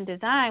human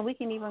design. We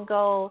can even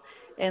go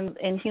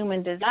in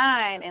human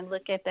design and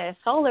look at that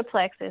solar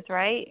plexus,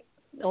 right?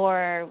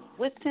 Or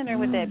what center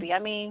would that be? I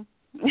mean,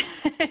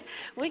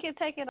 we can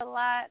take it a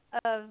lot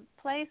of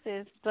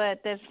places,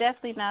 but that's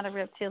definitely not a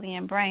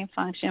reptilian brain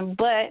function,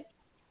 but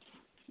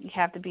you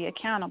have to be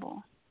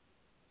accountable.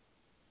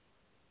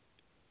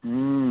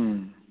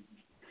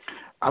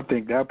 I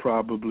think that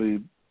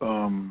probably,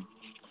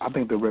 I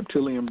think the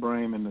reptilian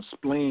brain and the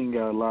spleen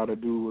got a lot to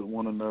do with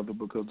one another,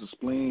 because the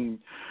spleen,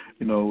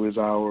 is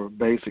our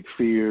basic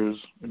fears,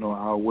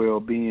 our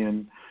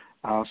well-being,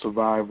 our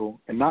survival.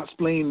 And not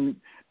spleen,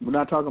 we're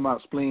not talking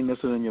about spleen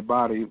that's in your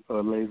body,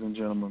 ladies and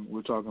gentlemen.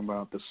 We're talking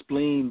about the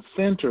spleen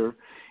center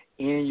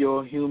in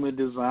your human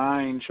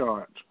design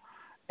chart.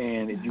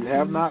 And if you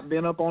have not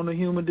been up on the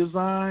human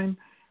design,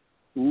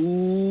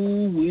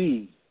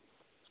 ooh-wee.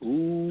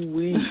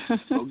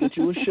 Go get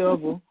you a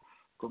shovel.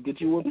 Go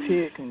get you a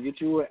pick and get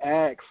you an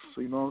axe,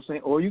 you know what I'm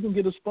saying? Or you can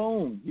get a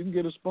spoon.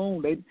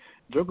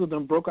 Jokers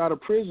done broke out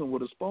of prison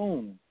with a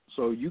spoon.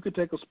 So you could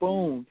take a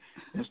spoon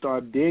and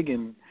start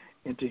digging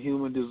into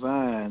human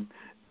design,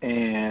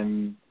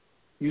 and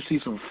you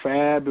see some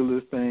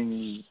fabulous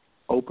things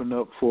open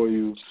up for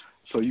you,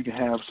 so you can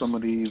have some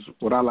of these,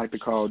 what I like to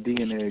call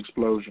DNA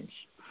explosions.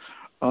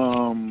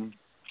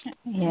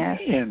 Yes.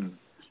 Man,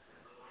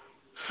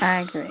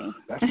 I agree.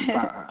 That's some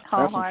fire. That's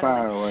some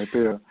fire right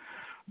there.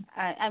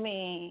 I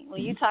mean,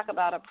 when you talk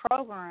about a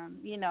program,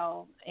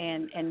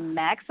 and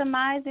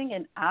maximizing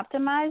and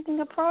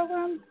optimizing a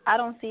program, I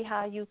don't see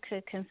how you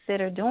could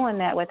consider doing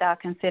that without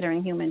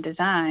considering human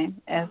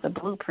design as the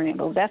blueprint.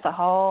 But that's a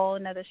whole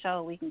another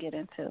show we can get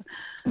into.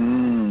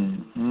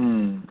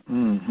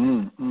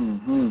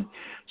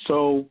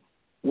 So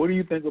what do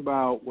you think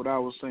about what I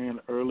was saying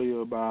earlier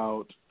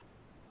about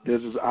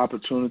there's this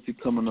opportunity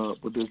coming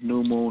up with this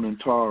new moon in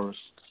Taurus,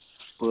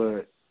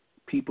 but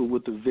people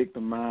with the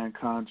victim mind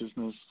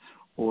consciousness,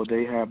 or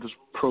they have this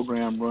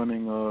program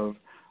running of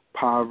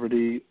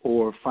poverty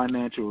or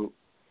financial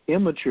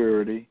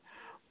immaturity,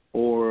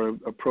 or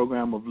a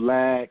program of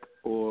lack,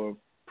 or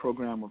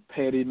program of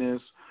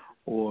pettiness,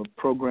 or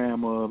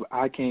program of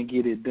I can't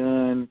get it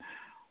done.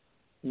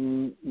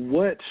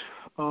 What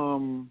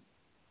do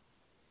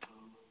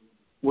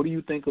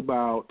you think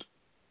about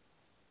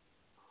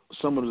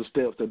some of the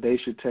steps that they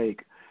should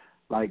take,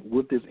 like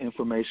with this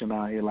information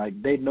out here?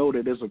 Like, they know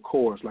that there's a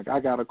course. Like, I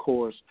got a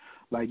course.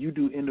 Like, you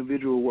do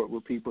individual work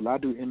with people. I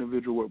do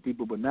individual work with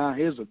people. But now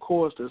here's a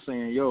course that's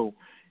saying, yo,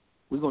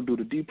 we're going to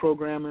do the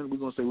deprogramming. We're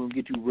going to say we're going to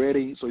get you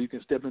ready so you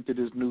can step into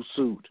this new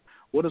suit.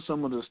 What are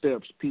some of the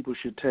steps people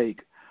should take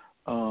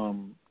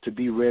to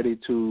be ready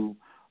to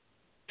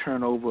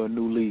turn over a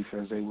new leaf,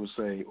 as they would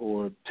say,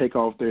 or take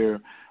off their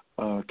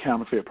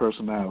counterfeit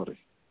personality?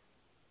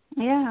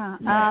 Yeah.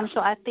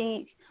 So I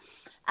think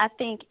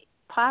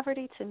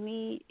poverty to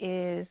me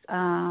is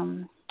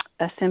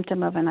a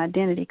symptom of an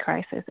identity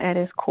crisis at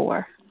its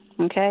core,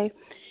 okay?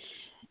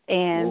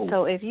 And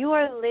so if you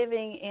are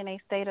living in a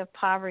state of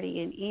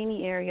poverty in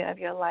any area of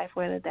your life,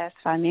 whether that's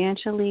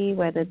financially,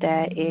 whether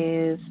that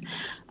is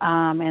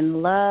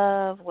in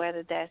love,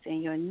 whether that's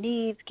in your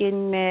needs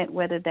getting met,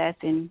 whether that's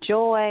in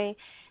joy,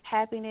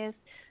 happiness,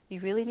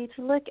 you really need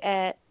to look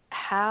at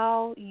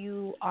how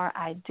you are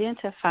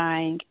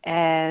identifying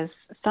as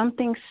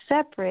something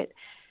separate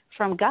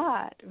from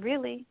God,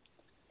 really,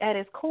 at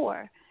its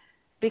core.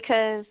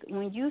 Because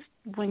when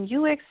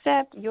you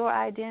accept your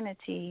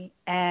identity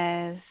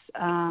as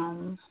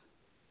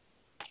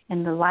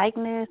in the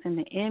likeness and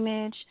the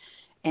image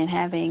and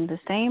having the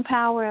same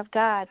power of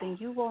God, then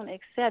you won't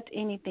accept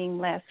anything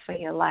less for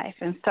your life.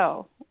 And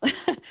so,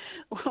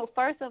 well,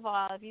 first of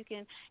all, if you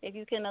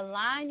can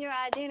align your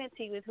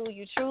identity with who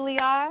you truly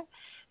are,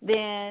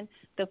 then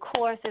the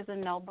course is a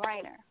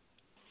no-brainer.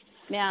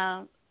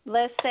 Now,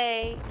 let's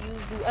say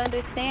you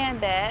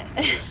understand that.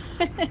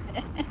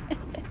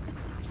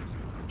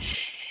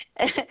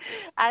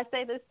 I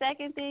say the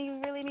second thing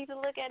you really need to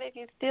look at, if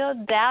you're still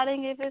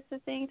doubting if it's the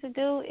thing to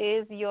do,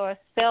 is your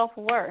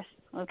self-worth,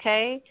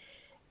 okay?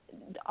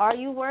 Are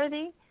you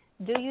worthy?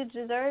 Do you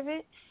deserve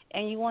it?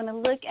 And you want to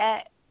look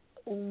at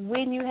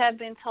when you have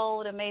been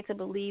told or made to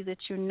believe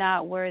that you're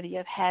not worthy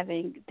of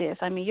having this.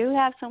 I mean, you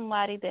have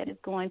somebody that is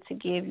going to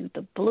give you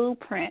the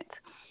blueprint,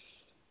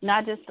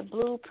 not just the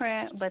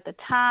blueprint, but the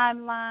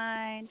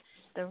timeline,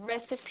 the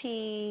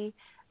recipe.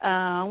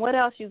 What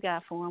else you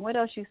got for them? What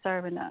else you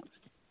serving up?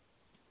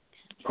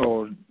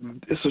 Oh,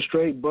 it's a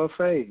straight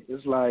buffet.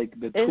 It's like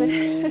the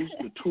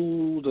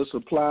tools, the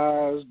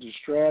supplies, the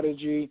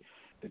strategy,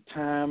 the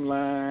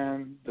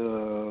timeline,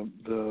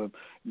 the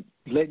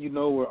let you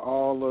know where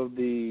all of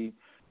the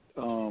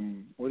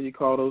what do you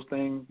call those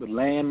things? The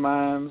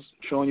landmines,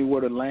 showing you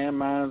where the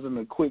landmines and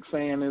the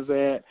quicksand is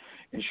at,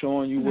 and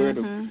showing you where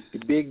the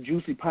big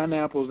juicy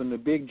pineapples and the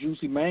big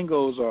juicy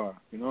mangoes are.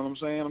 You know what I'm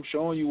saying? I'm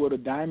showing you where the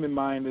diamond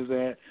mine is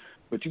at,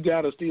 but you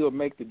got to still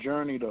make the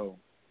journey, though.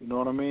 You know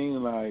what I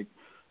mean? Like,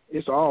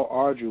 it's all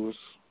arduous.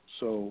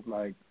 So,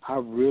 like,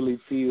 I'm really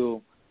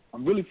feeling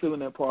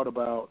that part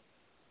about,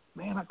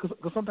 man,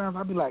 because sometimes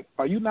I'll be like,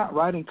 are you not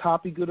writing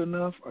copy good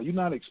enough? Are you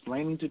not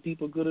explaining to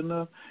people good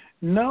enough?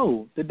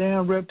 No, the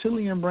damn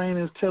reptilian brain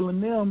is telling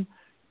them,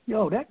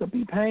 yo, that could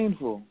be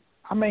painful.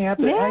 I may have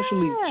to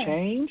actually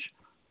change.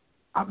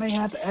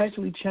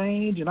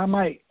 And I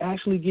might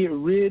actually get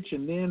rich,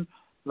 and then,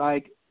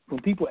 like,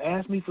 when people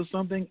ask me for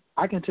something,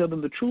 I can tell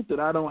them the truth that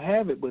I don't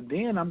have it, but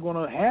then I'm going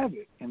to have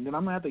it, and then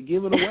I'm going to have to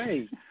give it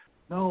away.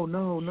 No,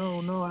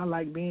 I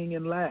like being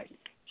in lack.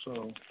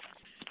 So...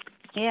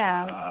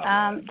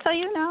 yeah. So,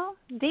 you know,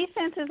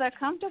 defenses are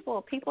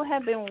comfortable. People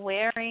have been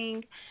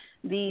wearing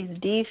these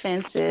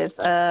defenses.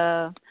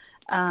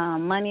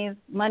 Money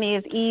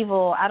is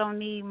evil. I don't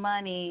need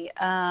money.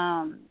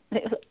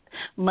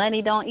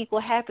 Money don't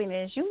equal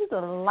happiness. You was a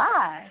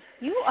lie.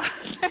 You are.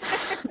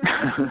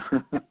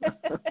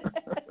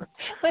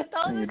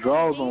 And your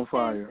drawers on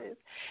fire.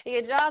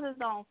 Your jaws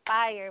is on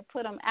fire.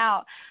 Put them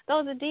out.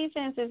 Those are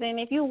defenses, and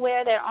if you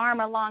wear that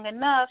armor long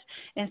enough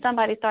and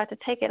somebody starts to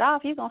take it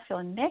off, you're going to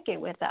feel naked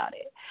without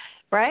it,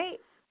 right?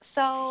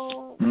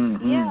 So,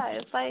 yeah,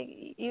 it's like,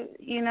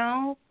 you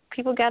know,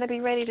 people got to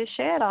be ready to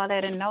shed all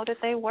that and know that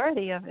they're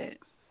worthy of it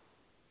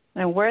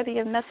and worthy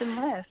of nothing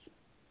less.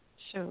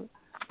 Shoot.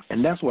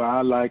 And that's why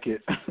I like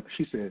it.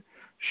 She said,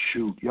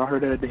 shoot. Y'all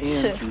heard that at the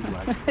end? She was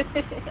like,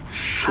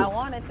 I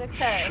wanted to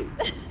cuss.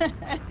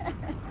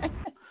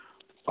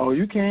 Oh,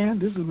 you can.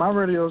 This is my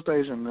radio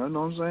station. You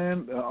know what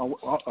I'm saying?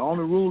 The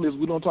only rule is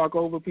we don't talk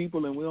over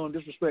people and we don't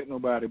disrespect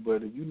nobody.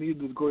 But if you need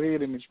to go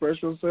ahead and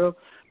express yourself,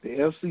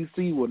 the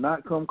FCC will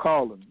not come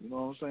calling. You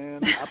know what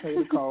I'm saying? I pay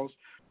the cost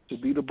to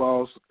be the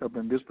boss up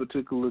in this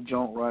particular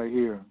joint right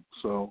here.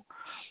 So,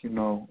 you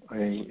know,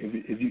 hey,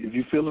 if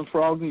you're feeling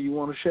froggy, you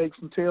want to shake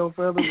some tail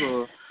feathers,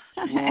 or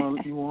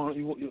you want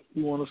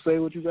to say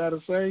what you got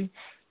to say,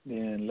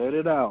 then let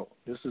it out.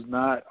 This is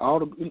not all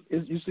the.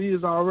 You see,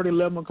 it's already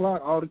 11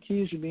 o'clock. All the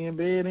kids should be in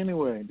bed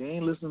anyway. They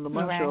ain't listening to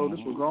my show. This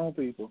for grown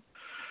people.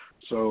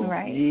 So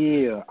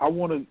yeah, I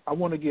want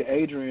to get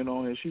Adrian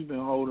on here. She's been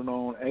holding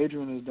on.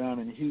 Adrian is down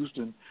in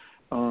Houston.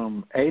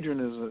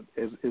 Adrian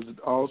is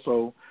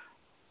also.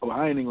 Oh,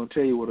 I ain't even gonna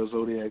tell you what her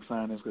zodiac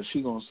sign is because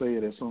she's gonna say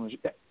it as soon as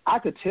I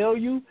could tell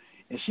you,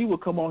 and she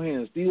would come on here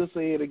and still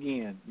say it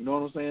again. You know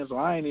what I'm saying? So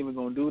I ain't even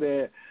gonna do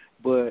that.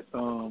 But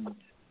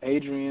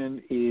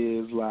Adrian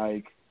is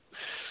like,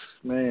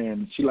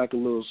 man, she like a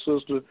little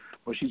sister,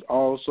 but she's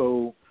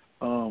also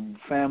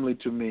family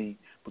to me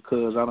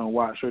because I done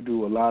watched her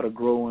do a lot of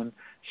growing.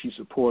 She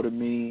supported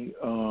me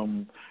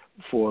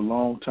for a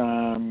long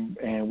time,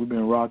 and we've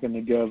been rocking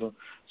together.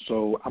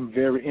 So I'm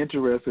very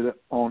interested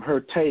on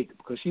her take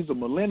because she's a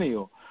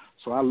millennial.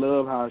 So I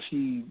love how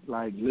she,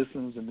 like,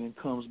 listens and then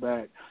comes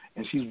back.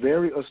 And she's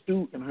very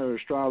astute in her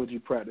astrology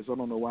practice. I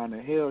don't know why in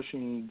the hell she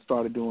ain't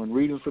started doing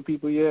readings for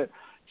people yet.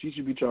 She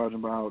should be charging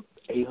about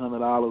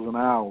 $800 an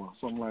hour,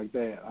 something like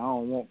that. I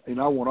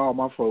want all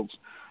my folks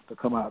to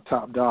come out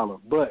top dollar.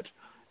 But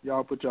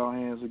y'all put y'all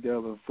hands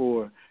together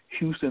for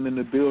Houston in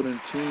the building,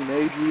 Team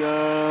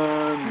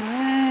Adrian.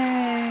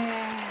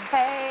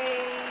 Hey.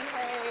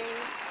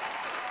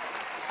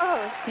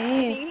 Oh, can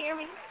you hear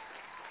me?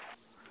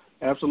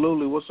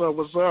 Absolutely. What's up?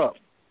 What's up?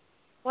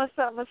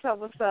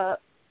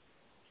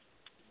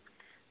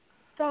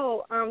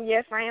 So,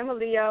 yes, I am a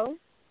Leo.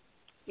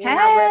 Hey. I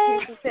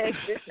rep Houston,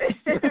 Texas.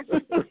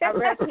 I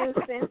rep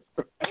Houston,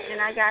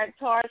 and I got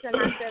Taurus in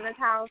my 7th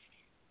house,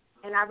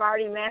 and I've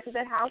already mastered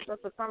that house,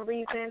 but for some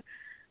reason,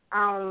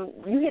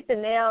 you hit the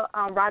nail,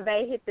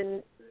 Rabe hit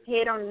the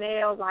head on the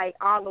nail, like,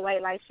 all the way.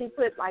 Like, she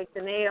put, like,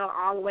 the nail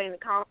all the way in the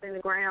coffin, in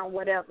the ground,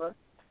 whatever.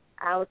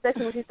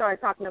 Especially when she started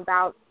talking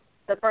about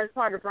the first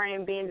part of the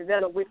brain being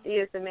developed, which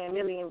is the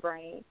mammalian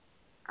brain.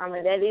 And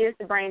that is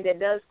the brain that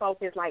does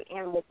focus like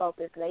animal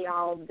focus. They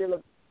all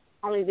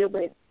only deal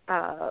with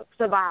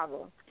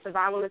survival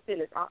of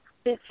fittest,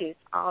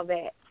 all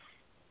that.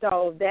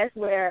 So that's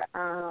where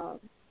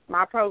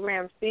my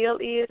program still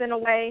is in a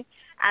way.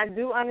 I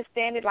do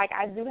understand it. Like,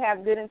 I do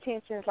have good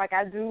intentions. Like,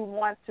 I do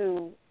want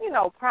to,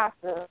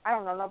 prosper. I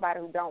don't know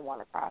nobody who don't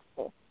want to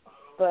prosper.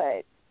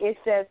 But it's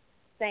just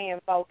staying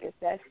focused.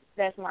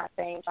 That's my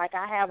thing. Like,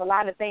 I have a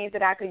lot of things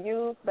that I could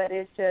use, but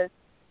it's just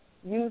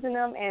using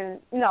them and,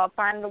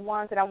 finding the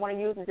ones that I want to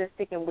use and just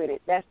sticking with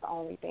it. That's the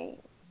only thing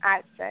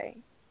I'd say.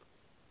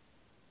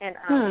 And,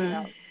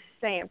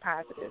 staying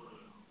positive.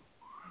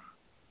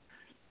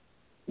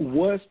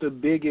 What's the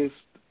biggest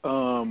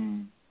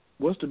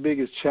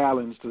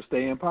challenge to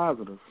staying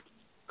positive?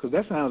 Because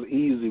that sounds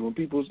easy when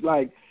people's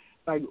like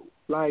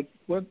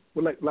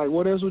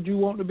what else would you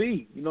want to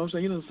be? You know what I'm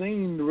saying? You done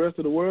seen the rest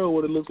of the world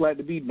what it looks like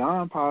to be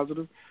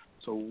non-positive.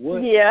 So what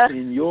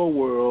in your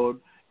world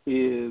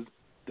is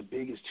the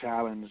biggest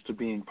challenge to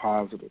being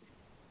positive?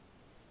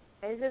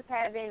 It's just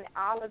having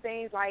all the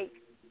things, like,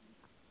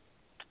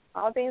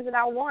 all things that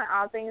I want,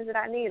 all things that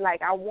I need.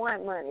 Like, I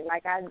want money.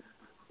 Like, I,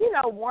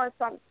 want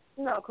some,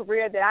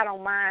 career that I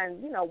don't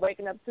mind,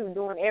 waking up to,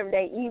 doing every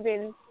day.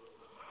 Even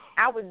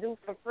I would do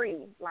for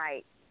free.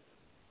 Like,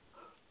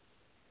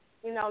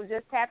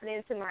 just tapping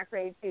into my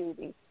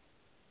creativity.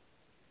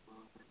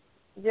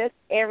 Just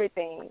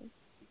everything.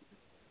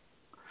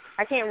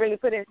 I can't really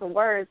put into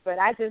words, but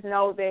I just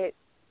know that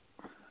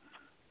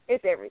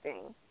it's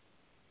everything.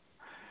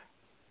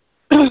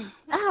 I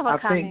have a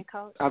comment,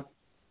 Coach.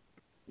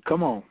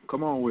 Come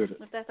on with it.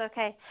 If that's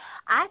okay.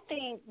 I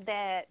think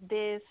that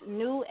this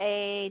new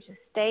age,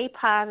 stay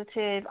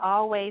positive,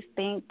 always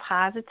think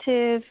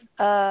positive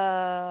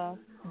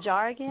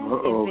jargon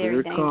is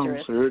very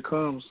dangerous. Here it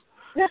comes.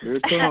 I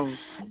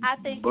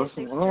think it's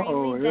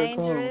extremely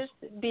dangerous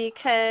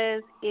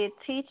because it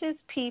teaches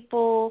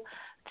people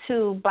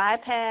to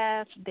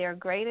bypass their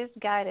greatest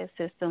guidance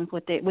systems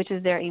with it, which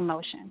is their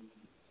emotions.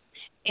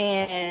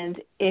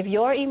 And if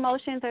your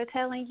emotions are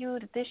telling you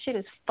that this shit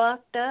is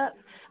fucked up,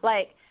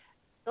 like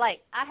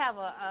I have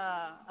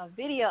a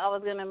video I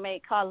was gonna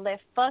make called "Let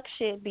Fuck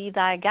Shit Be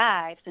Thy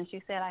Guide," since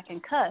you said I can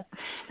cuss,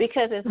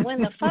 because it's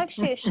when the fuck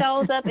shit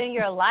shows up in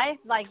your life,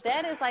 like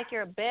that is like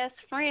your best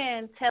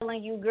friend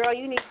telling you, girl,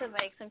 you need to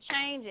make some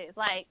changes,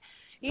 like,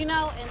 and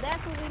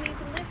that's what we need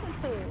to listen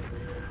to.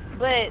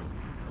 But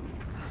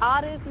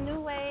all this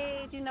new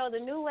age, the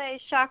new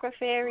age chakra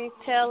fairies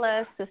tell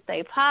us to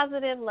stay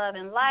positive, love,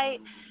 and light,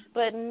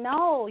 but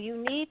no, you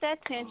need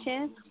that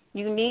tension,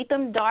 you need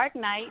them dark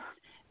nights.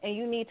 And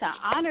you need to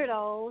honor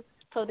those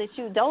so that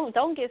you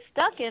don't get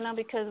stuck in them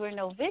because we're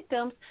no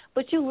victims,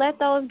 but you let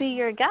those be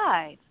your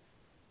guides.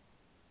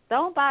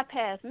 Don't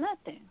bypass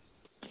nothing.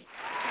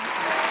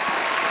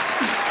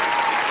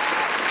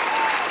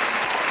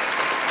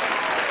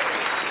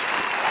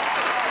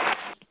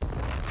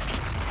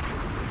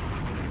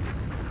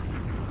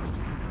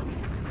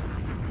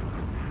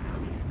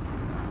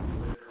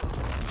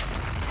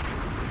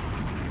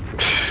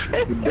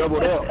 You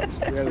doubled up.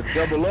 You had to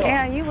double up.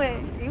 Yeah, you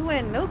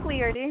went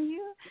nuclear, didn't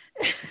you?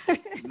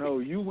 No,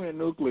 you went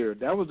nuclear.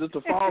 That was just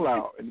a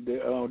fallout.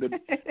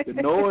 The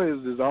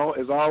noise is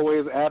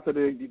always after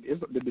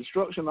the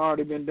destruction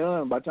already been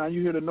done. By the time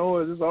you hear the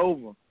noise, it's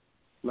over.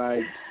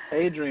 Like,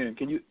 Adrian,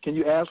 can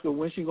you ask her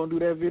when she gonna do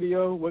that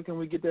video? Where can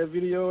we get that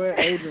video at?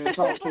 Adrian,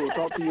 talk to her.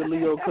 Talk to your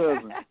Leo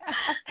cousin.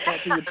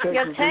 Talk to your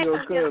Texas Leo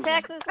cousin. Your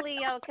Texas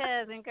Leo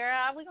cousin,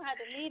 girl. We're gonna have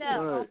to meet up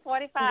on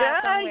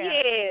 45 somewhere.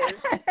 Yes.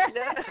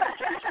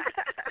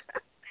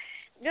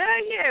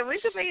 Yeah, we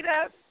should meet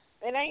up.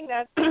 It ain't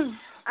nothing.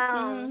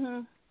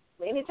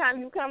 Anytime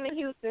you come to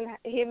Houston,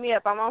 hit me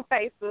up. I'm on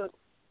Facebook.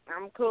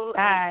 I'm cool.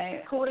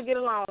 I'm cool to get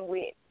along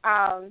with.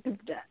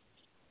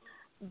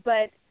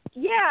 But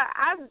yeah,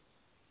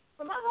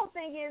 so my whole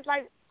thing is,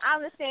 like, I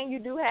understand you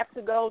do have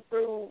to go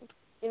through,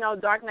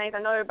 dark nights.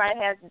 I know everybody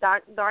has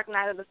dark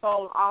night of the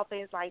soul and all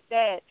things like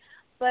that.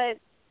 But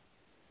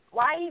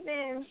why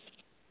even?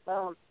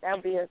 That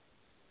would be a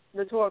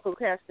rhetorical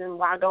question.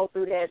 Why go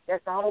through that?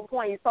 That's the whole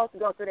point. You're supposed to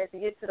go through that to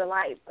get to the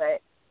light.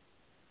 But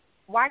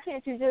why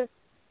can't you just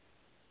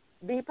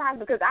be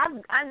positive? Because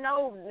I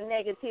know the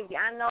negativity.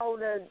 I know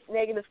the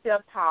negative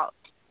self-talk.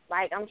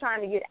 Like, I'm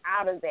trying to get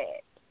out of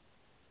that.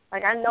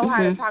 Like, I know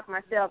how to talk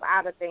myself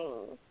out of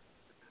things.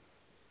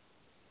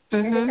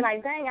 And then,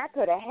 like, dang, I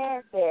could have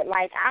had that.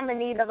 Like, I'm in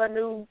need of a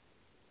new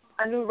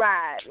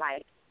ride.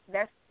 Like,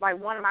 that's,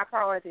 like, one of my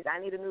priorities.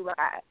 I need a new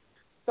ride.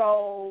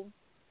 So,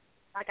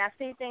 like, I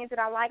see things that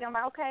I like. I'm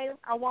like, okay,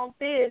 I want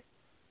this.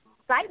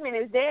 Excitement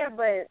is there,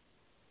 but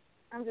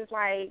I'm just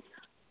like,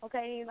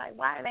 okay, like,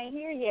 why it ain't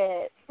here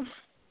yet?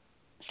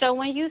 So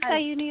when you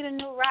say you need a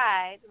new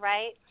ride,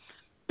 right?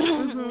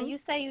 When you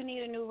say you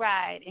need a new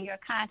ride in your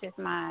conscious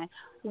mind,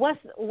 what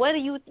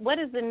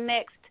is the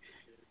next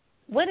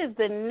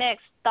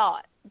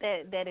thought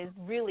that is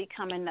really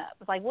coming up?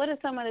 Like, what are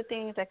some of the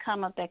things that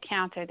come up that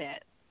counter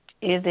that?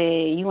 Is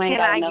it you ain't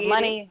got enough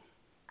money?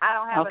 I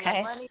don't have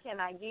enough money. Can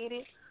I get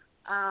it?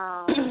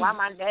 Why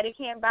my daddy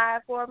can't buy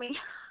it for me?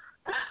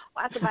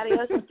 Why somebody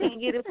else can't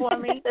get it for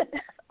me?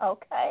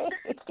 Okay.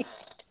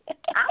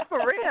 I'm for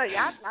real,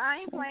 y'all. I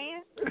ain't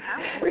playing.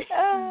 I'm for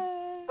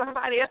real.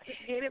 Somebody else can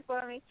get it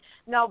for me.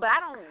 No, but I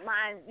don't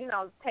mind,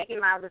 taking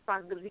my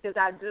responsibility because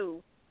I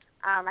do.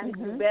 I need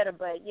to do better.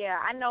 But, yeah,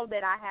 I know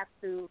that I have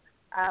to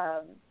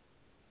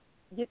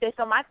get there.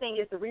 So my thing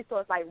is the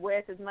resource, like,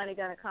 where's this money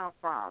going to come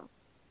from?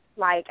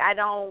 Like, I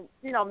don't,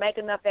 make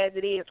enough as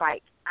it is.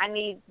 Like, I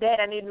need that.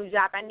 I need a new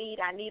job. I need.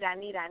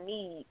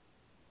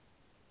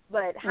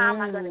 But how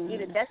am I going to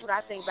get it? That's what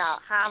I think about,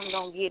 how I'm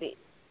going to get it.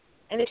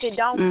 And if it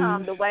don't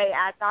come the way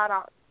I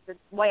thought, the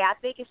way I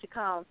think it should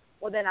come,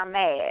 well, then I'm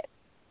mad.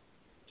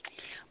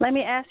 Let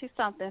me ask you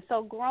something.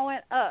 So growing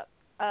up,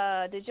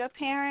 did your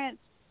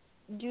parents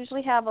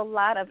usually have a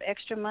lot of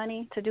extra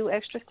money to do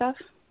extra stuff?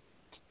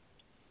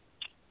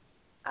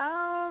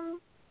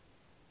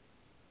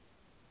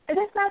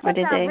 That's not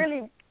something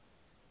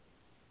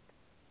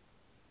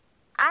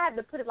I I have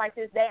to put it like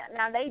this.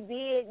 Now they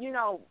did,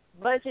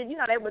 budget.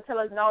 They would tell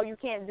us, no, you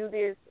can't do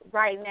this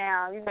right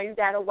now. You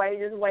got to wait.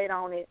 Just wait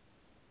on it.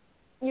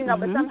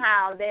 But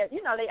somehow they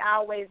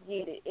always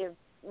get it. If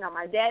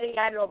my daddy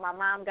got it or my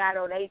mom got it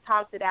or they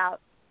talked it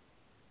out,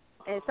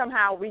 and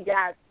somehow we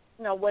got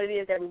what it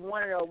is that we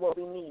wanted or what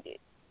we needed.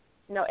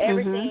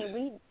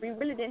 Everything we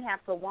really didn't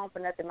have to want for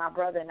nothing. My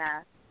brother and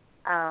I,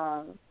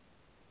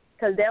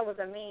 because there was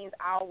a means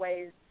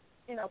always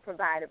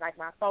provided. Like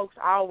my folks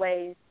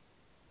always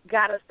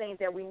got us things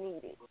that we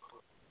needed,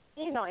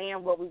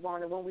 and what we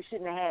wanted when we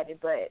shouldn't have had it.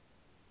 But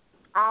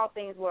all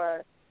things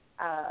were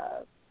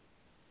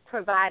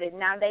provided.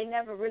 Now, they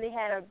never really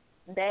had a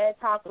bad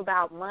talk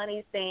about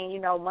money,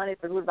 saying, money is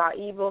the root of all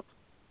evil.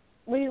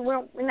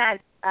 We're not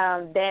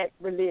that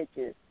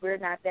religious. We're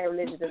not that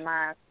religious in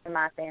my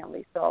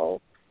family.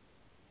 So,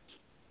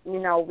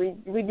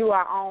 we do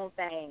our own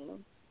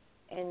thing,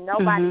 and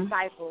nobody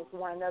disciples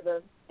one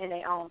another in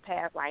their own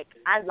path. Like,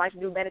 I like to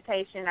do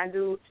meditation. I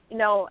do,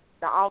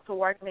 the altar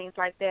work, things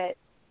like that.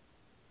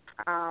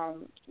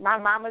 My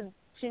mama,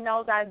 she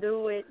knows I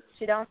do it.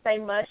 She don't say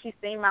much. She's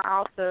seen my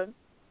altar.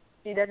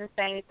 She doesn't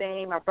say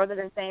anything. My brother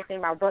doesn't say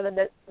anything. My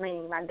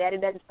daddy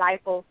doesn't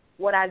stifle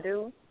what I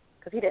do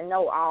because he didn't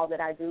know all that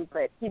I do,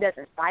 but he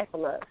doesn't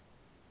stifle us.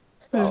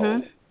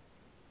 So,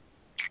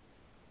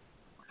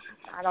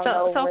 I don't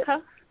know.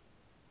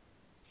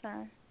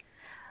 Sorry.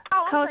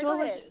 Oh, Coach,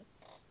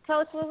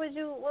 Coach, what would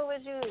you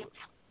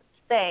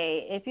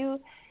say if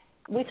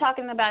we're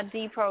talking about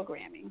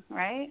deprogramming,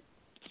 right?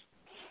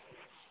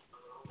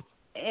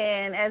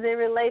 And as it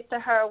relates to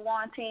her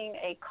wanting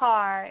a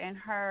car and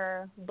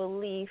her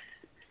belief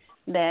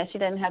that she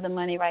doesn't have the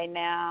money right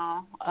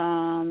now,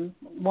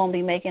 won't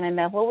be making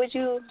enough, what would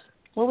you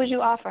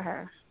offer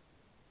her?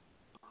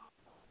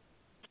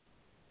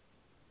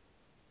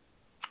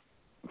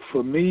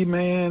 For me,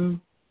 man,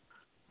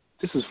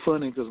 this is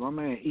funny because my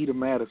man, Eat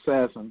Mad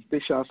Assassin,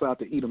 big shouts out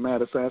to Eat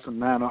Mad Assassin,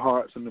 9 of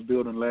Hearts in the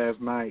building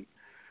last night,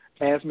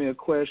 asked me a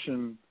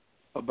question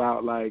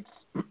about,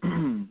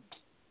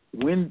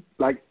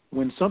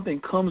 when something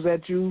comes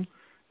at you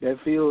that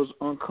feels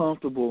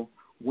uncomfortable,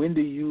 when do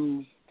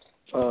you,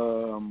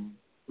 how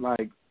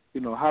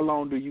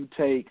long do you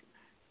take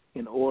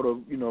in order,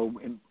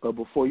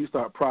 before you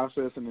start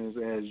processing it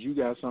as you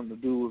got something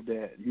to do with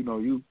that,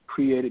 you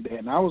created that.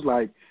 And I was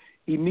like,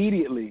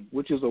 immediately,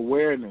 which is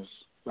awareness.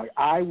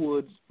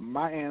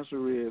 My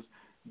answer is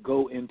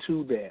go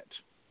into that.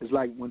 It's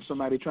like when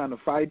somebody trying to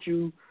fight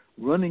you,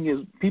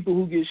 people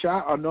who get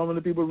shot are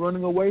normally people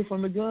running away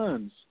from the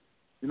guns.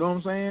 You know what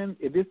I'm saying?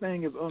 If this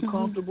thing is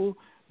uncomfortable,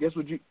 guess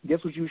what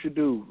you should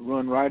do?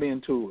 Run right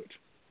into it.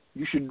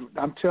 You should.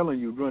 I'm telling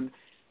you, run.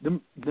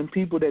 Them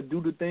people that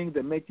do the things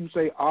that make you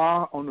say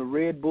on the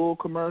Red Bull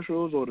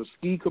commercials or the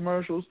ski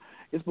commercials,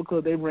 it's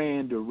because they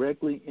ran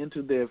directly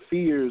into their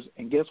fears.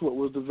 And guess what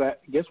was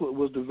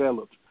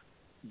developed?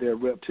 Their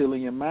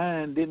reptilian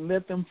mind didn't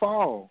let them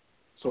fall.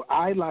 So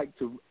I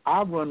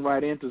run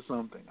right into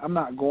something. I'm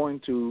not going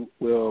to.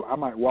 Well, I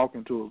might walk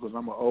into it because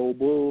I'm an old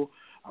bull.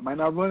 I might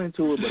not run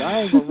into it, but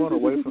I ain't going to run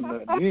away from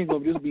that. You ain't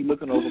going to just be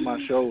looking over my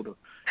shoulder.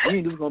 You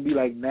ain't just going to be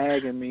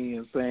nagging me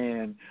and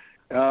saying,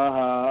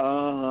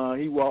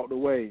 he walked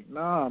away.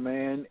 Nah,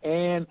 man.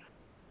 And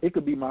it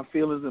could be my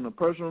feelings in a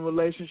personal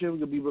relationship. It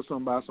could be with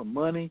somebody about some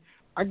money.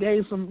 I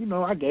gave some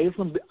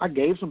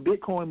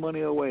Bitcoin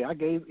money away. I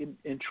gave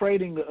in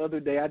trading the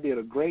other day. I did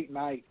a great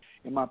night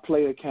in my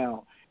play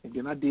account, and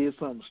then I did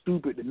something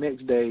stupid the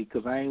next day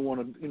because I ain't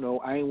want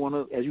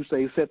to, as you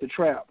say, set the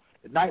trap.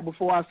 The night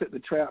before I set the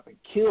trap and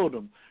killed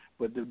him,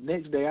 but the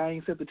next day I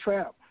ain't set the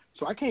trap.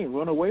 So I can't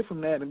run away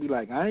from that and be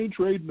like, I ain't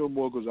trading no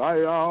more because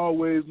I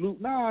always lose.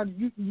 Nah,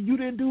 you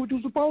didn't do what you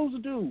were supposed to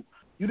do.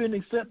 You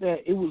didn't accept that.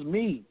 It was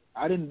me.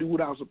 I didn't do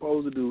what I was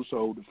supposed to do.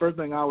 So the first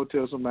thing I would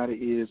tell somebody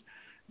is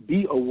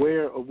be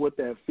aware of what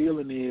that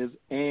feeling is,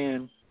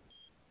 and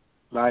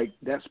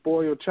that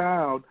spoiled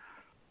child,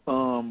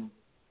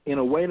 in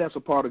a way that's a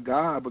part of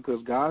God,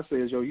 because God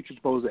says, you're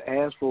supposed to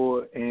ask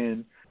for it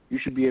and you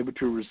should be able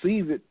to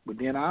receive it. But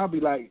then I'll be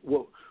like,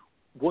 well,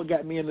 what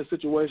got me in the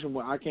situation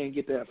where I can't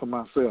get that for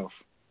myself?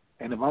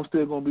 And if I'm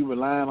still going to be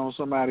relying on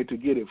somebody to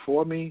get it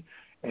for me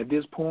at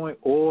this point,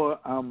 or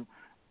I'm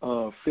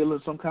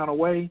feeling some kind of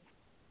way,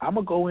 I'm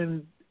going to go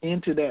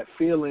into that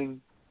feeling.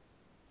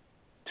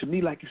 To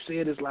me, like you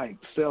said, it's like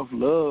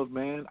self-love,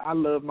 man. I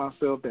love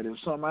myself that if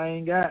something I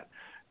ain't got,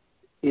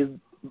 the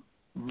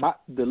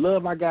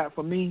love I got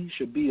for me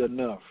should be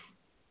enough.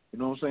 You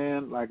know what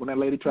I'm saying? Like when that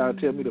lady tried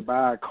to tell me to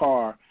buy a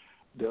car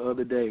the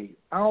other day,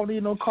 I don't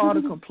need no car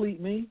to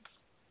complete me.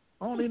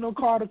 I don't need no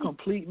car to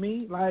complete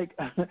me. Like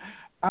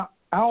I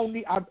don't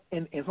need.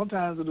 And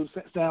sometimes it'll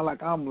sound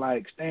like I'm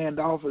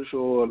standoffish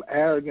or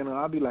arrogant, and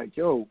I'll be like,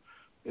 yo,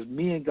 it's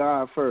me and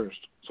God first.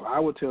 So I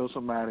would tell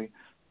somebody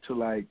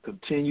to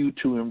continue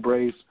to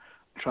embrace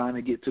trying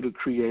to get to the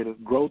Creator.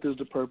 Growth is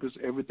the purpose.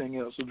 Everything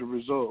else is the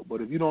result.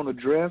 But if you don't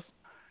address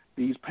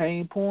these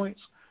pain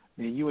points,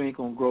 then you ain't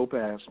going to grow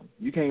past them.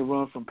 You can't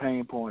run from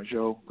pain points,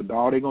 yo, because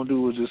all they're going to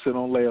do is just sit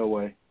on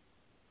layaway.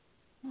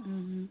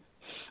 Mm-hmm.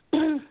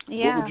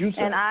 Yeah. What would you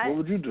say? And what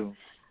would you do?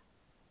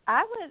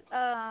 I would,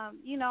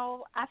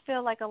 I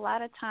feel like a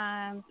lot of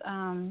times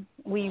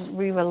we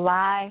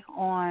rely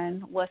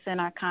on what's in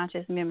our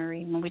conscious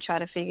memory when we try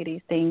to figure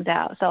these things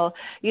out. So,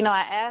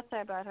 I asked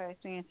her about her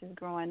experiences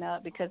growing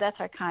up because that's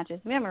her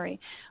conscious memory.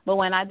 But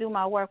when I do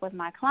my work with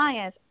my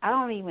clients, I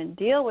don't even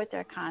deal with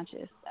their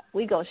conscious.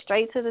 We go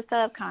straight to the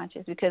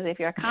subconscious because if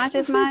your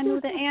conscious mind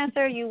knew the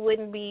answer, you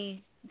wouldn't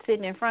be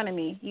sitting in front of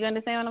me. You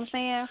understand what I'm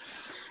saying?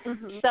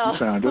 Mm-hmm. So You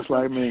sound just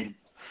like me.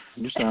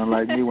 You sound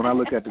like me when I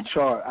look at the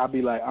chart. I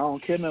be like, I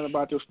don't care nothing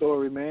about your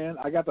story, man.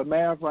 I got the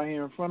math right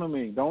here in front of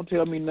me. Don't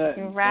tell me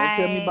nothing. Right,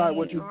 don't tell me about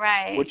what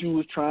you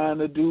was trying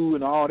to do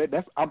and all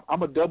that.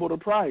 I'm a double the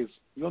price.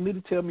 You don't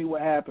need to tell me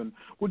what happened.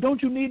 Well,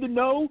 don't you need to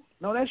know?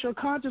 No, that's your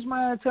conscious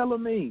mind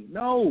telling me.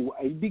 No,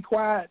 be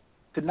quiet.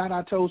 Tonight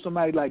I told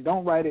somebody, like,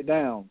 don't write it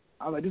down.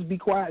 I was like, just be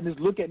quiet and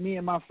just look at me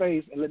in my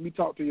face and let me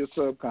talk to your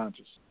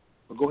subconscious.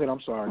 But go ahead,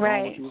 I'm sorry.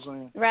 Right. What you were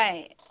saying?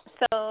 Right.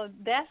 So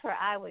that's where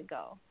I would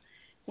go.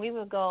 We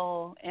would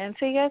go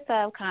into your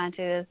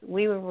subconscious,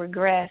 we would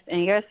regress,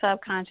 and your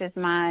subconscious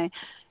mind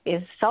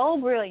is so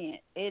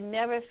brilliant, it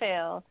never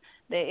fails,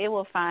 that it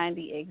will find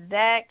the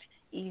exact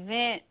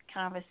event,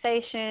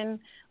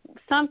 conversation,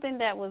 something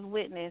that was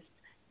witnessed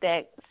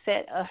that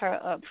set her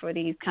up for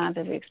these kinds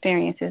of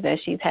experiences that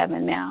she's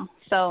having now.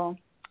 So,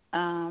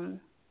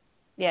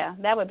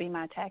 that would be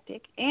my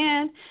tactic.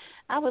 And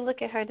I would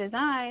look at her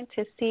design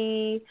to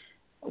see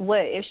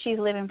if she's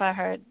living by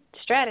her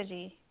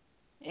strategy.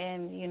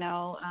 And,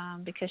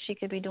 because she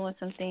could be doing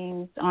some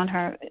things on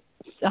her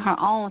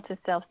own to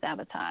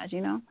self-sabotage,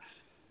 I'm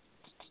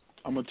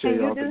going to tell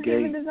you off the gate. Do you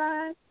do human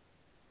design?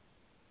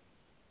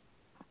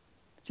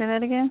 Say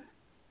that again?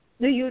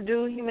 Do you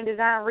do human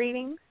design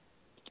readings?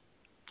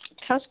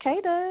 Coach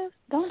K does,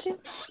 don't you?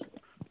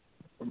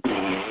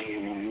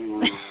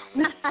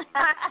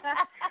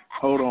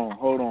 Hold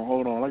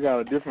on. I got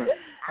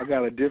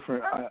a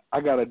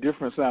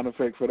different sound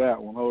effect for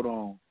that one. Hold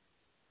on.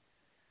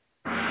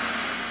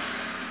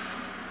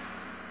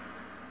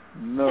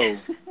 No,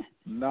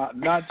 not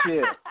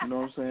yet. You know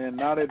what I'm saying?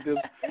 Not at this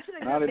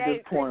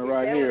point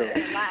right here.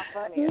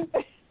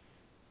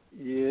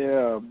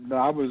 Yeah, no,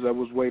 I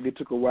was waiting. It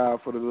took a while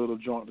for the little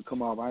joint to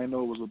come off. I didn't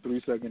know it was a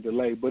 3-second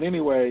delay. But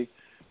anyway,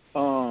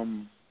 I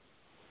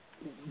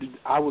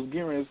was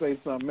getting ready to say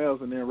something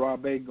else, and then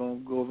Rob Bate gonna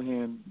go over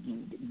here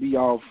and be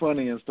all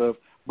funny and stuff.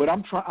 But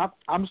I'm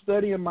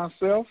studying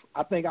myself.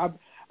 I think I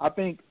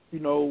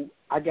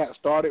got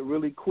started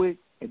really quick.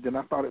 And then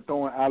I started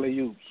throwing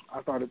alley-oops. I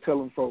started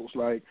telling folks,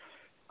 like,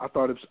 I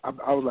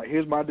was like,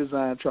 here's my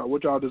design chart.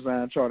 What y'all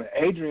design chart? And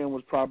Adrian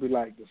was probably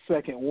like the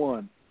second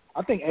one.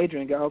 I think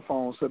Adrian got her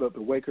phone set up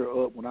to wake her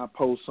up when I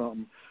post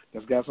something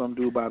that's got something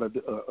to do about a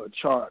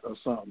chart or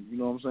something. You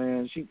know what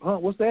I'm saying?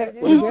 What's that?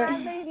 What is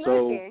that?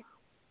 So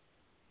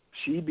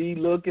she be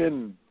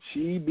looking.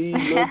 She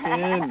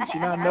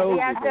not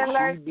nosy.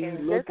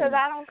 Just because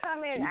I don't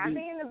come in, I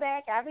be in the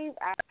back. I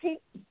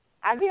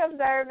be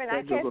observing.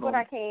 I catch what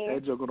I can.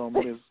 That joker don't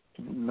miss.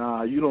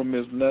 Nah, you don't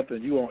miss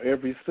nothing. You on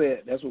every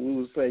set. That's what we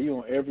would say. You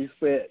on every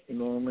set. You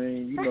know what I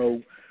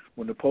mean?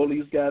 When the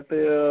police got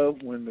there,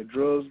 when the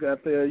drugs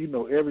got there,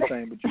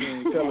 everything, but you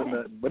ain't telling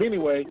nothing. But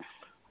anyway,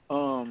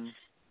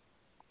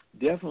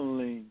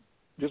 definitely,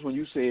 just when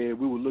you said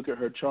we would look at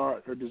her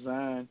chart, her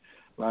design,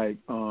 like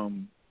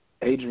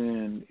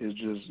Adrian is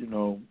just,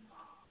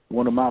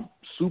 one of my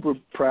super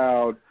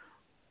proud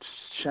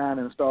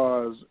shining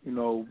stars,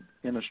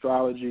 in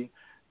astrology,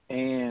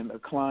 and a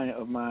client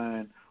of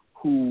mine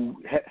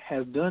who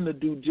has done the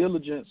due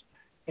diligence,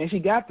 and she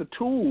got the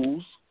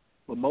tools,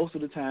 but most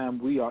of the time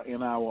we are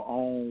in our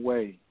own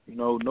way.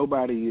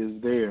 Nobody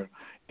is there.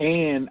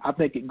 And I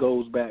think it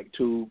goes back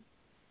to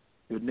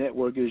your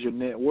network is your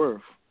net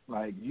worth.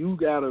 Like, you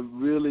got to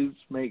really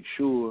make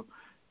sure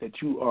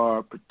that you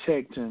are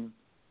protecting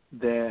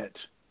that,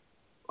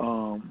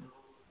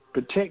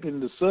 protecting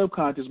the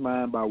subconscious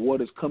mind by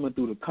what is coming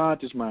through the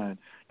conscious mind.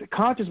 The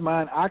conscious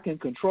mind I can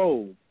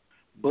control,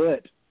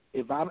 but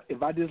if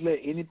I just let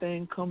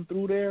anything come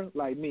through there,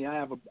 like me,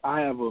 I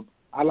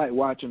like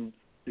watching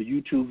the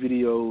YouTube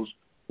videos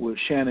with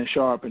Shannon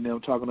Sharp and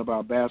them talking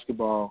about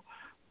basketball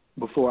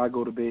before I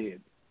go to bed.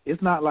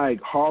 It's not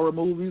like horror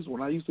movies.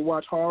 When I used to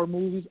watch horror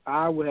movies,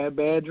 I would have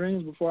bad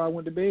dreams before I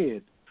went to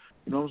bed.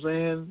 You know what I'm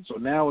saying? So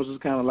now it's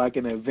just kind of like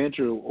an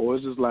adventure, or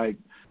it's just like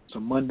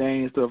some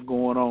mundane stuff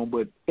going on.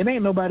 But it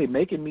ain't nobody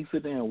making me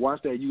sit there and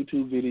watch that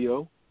YouTube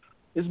video.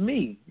 It's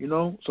me,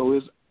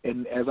 So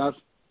and as I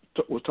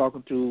was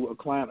talking to a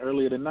client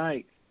earlier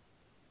tonight,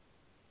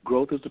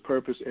 growth is the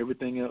purpose,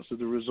 everything else is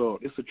the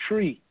result. It's a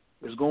tree.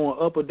 It's going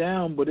up or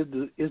down, but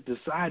it's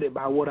decided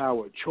by what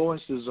our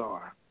choices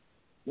are.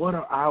 What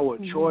are our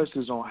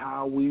choices on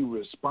how we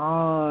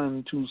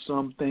respond to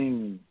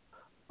something,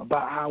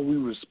 about how we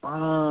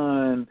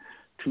respond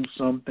to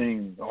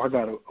something? I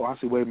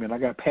say, wait a minute, I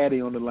got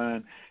Patty on the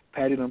line.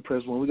 Patty done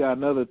pressed one. We got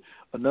another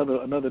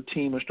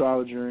team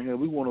astrologer in here.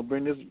 We want to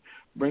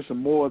bring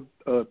some more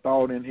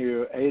thought in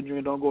here.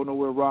 Adrian, don't go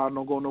nowhere. Rob,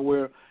 don't go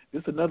nowhere.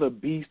 There's another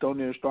beast on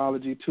the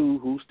astrology too,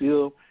 who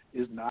still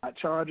is not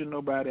charging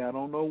nobody. I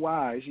don't know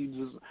why. She's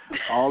just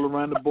all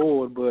around the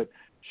board, but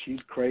she's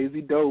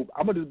crazy dope.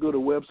 I'm going to just go to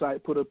the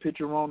website, put a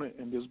picture on it,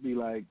 and just be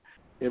like,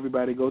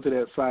 everybody go to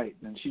that site.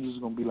 And she's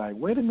just going to be like,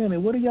 wait a minute,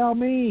 what do y'all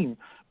mean?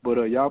 But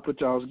y'all put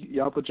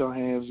your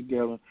hands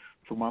together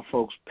for my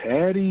folks.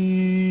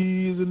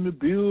 Patty's in the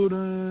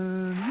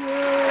building.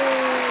 Yay!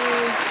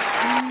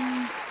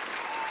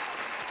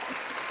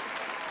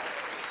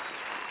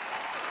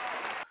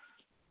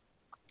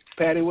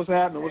 Patty, what's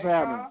happening? What's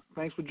happening?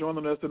 Thanks for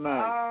joining us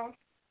tonight.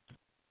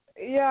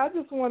 Yeah, I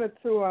just wanted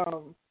to,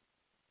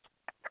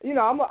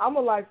 I'm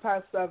a life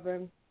past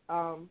 7.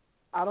 I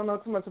don't know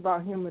too much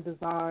about human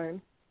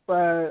design,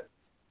 but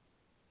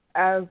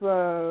as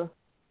a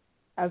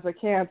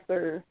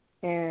Cancer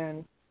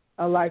and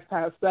a life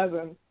past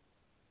 7,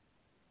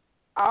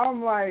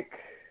 I'm like,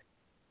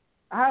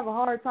 I have a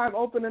hard time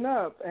opening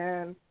up.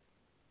 And,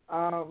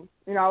 I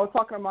was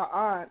talking to my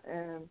aunt,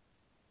 and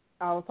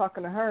I was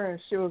talking to her, and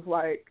she was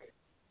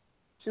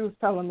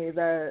telling me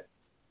that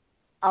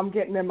I'm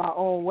getting in my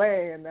own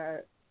way, and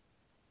that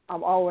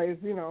I'm always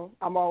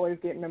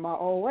getting in my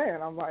own way.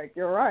 And I'm like,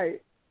 you're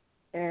right.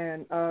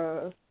 And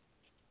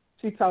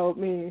she told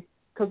me,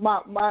 because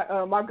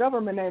my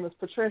government name is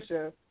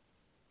Patricia,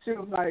 she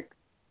was like,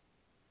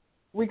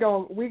 we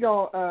gonna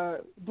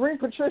bring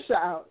Patricia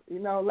out,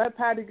 let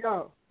Patty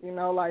go,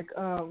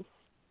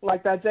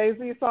 like that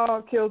Jay-Z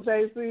song, Kill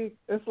Jay-Z.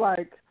 It's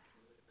like,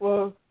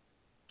 well,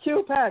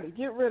 kill Patty,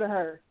 get rid of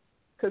her,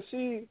 because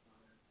she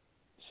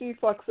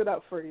fucks it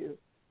up for you.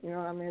 You know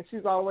what I mean?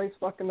 She's always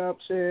fucking up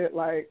shit.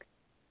 Like,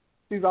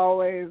 she's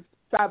always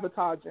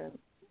sabotaging.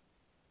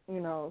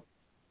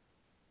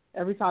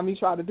 Every time you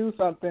try to do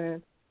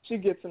something, she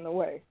gets in the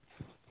way.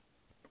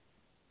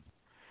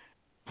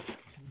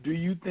 Do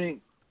you think,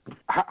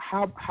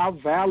 how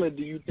valid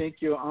do you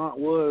think your aunt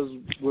was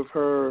with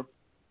her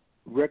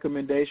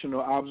recommendation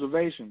or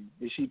observation?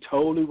 Is she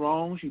totally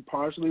wrong? She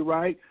partially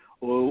right?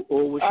 Or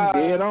was she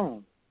dead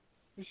on?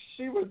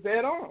 She was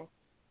dead on.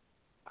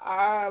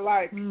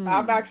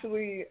 I've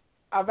actually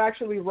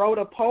wrote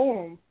a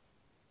poem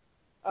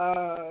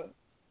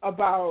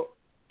about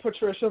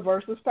Patricia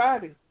versus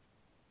Patty,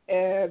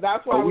 and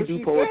that's why we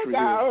do poetry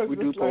here. We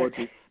do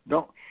poetry.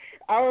 Don't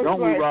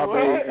we, Rob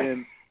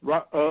and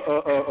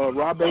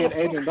Rob and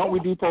Adrian? Don't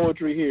we do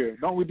poetry here?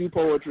 Don't we do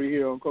poetry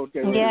here on Coach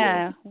K?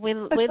 Yeah, we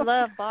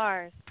love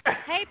bars.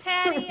 Hey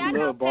Patty, I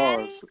know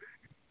bars. Patty.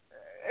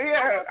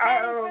 Yeah,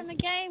 from the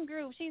game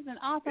group. She's an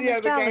awesome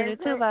astrologer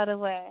too, by the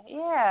way.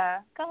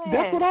 Yeah, go ahead.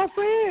 That's what I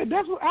said.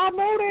 That's what I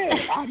know.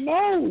 That I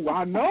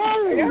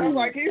know. Yeah, I'm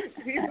like he's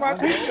my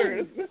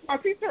teacher. This is my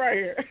teacher right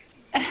here.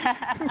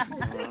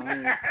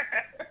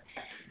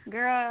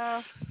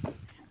 Girl,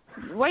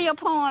 where your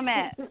poem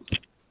at?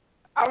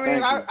 I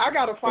mean, I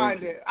gotta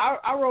find it.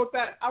 I wrote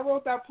that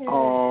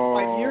poem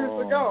like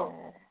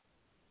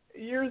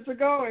years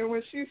ago, and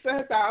when she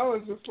said that, I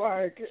was just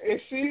like,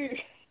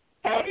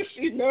 how does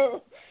she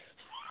know?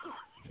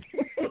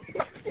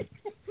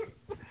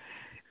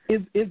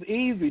 It's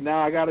easy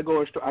now. I get to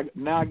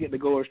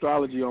go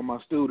astrology on my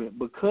student,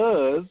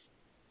 because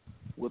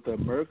with a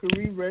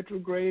Mercury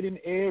retrograde in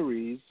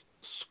Aries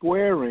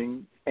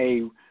squaring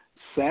a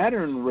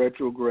Saturn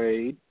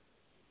retrograde,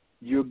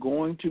 your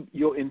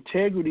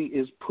integrity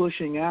is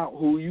pushing out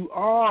who you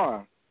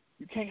are.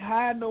 You can't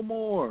hide no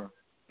more.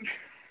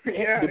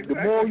 Yeah, the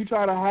more you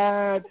try to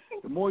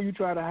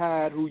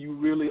hide who you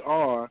really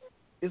are,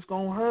 it's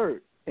gonna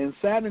hurt. And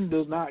Saturn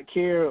does not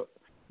care.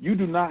 You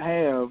do not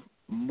have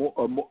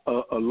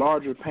a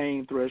larger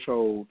pain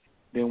threshold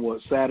than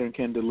what Saturn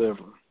can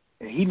deliver.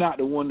 And he's not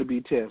the one to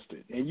be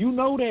tested. And you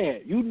know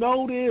that. You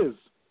know this.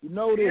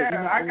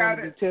 Yeah, I got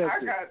it.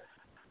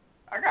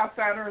 I got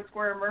Saturn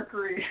square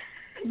Mercury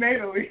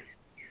natally.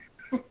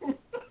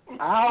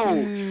 Ouch.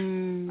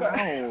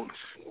 You're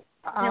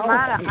mine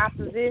are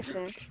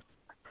opposition.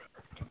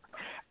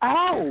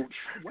 Ouch.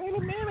 Wait a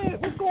minute.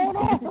 What's going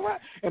on?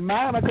 And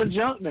mine are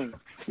conjuncting.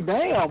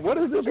 Damn, what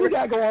is this we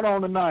got going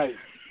on tonight?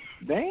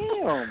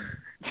 Damn.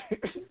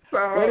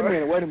 Wait a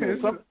minute. Wait a minute.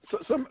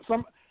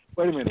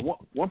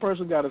 One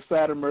person got a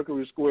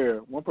Saturn-Mercury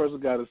square. One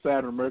person got a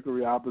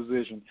Saturn-Mercury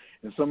opposition.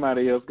 And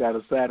somebody else got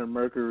a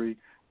Saturn-Mercury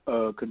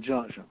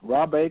conjunction.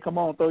 Rob A., come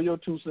on, throw your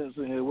 2 cents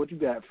in here. What you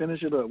got?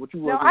 Finish it up. What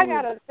you working with? No,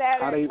 I got a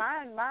Saturn.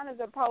 Mine is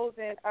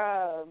opposing.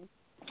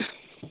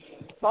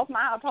 Both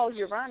mine oppose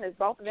Uranus.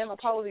 Both of them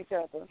oppose each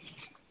other.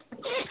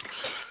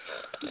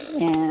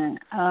 And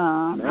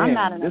I'm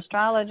not an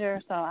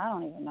astrologer, so I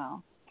don't even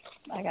know.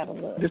 I gotta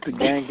look. This the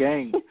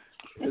gang.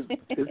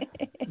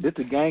 This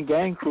the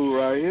gang crew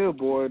right here,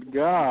 boy.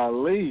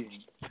 Golly.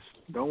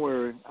 Don't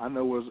worry. I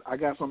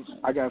got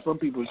some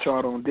people's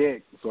chart on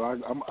deck, so I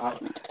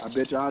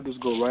bet you I'll just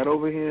go right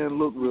over here and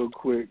look real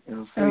quick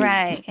and see.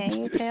 Right. Can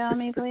you tell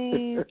me,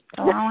 please,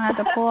 so I don't have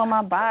to pull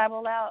my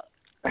Bible out?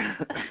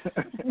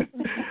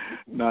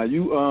 Now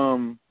you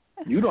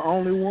the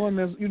only one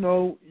that's you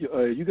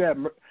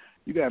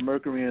got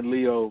Mercury in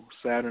Leo,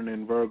 Saturn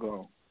in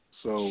Virgo,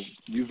 So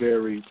you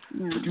very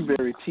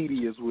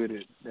tedious with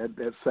it.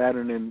 That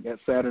Saturn in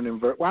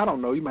well, I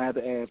don't know. You might have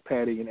to ask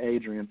Patty and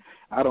Adrian.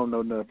 I don't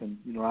know nothing.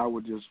 I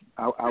would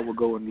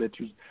go and let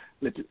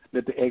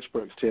the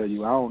experts tell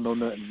you. I don't know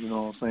nothing. You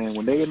know what I'm saying?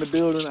 When they in the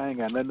building, I ain't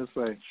got nothing to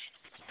say.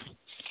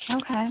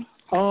 Okay.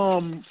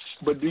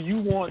 But do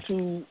you want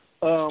to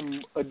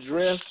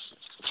address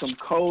some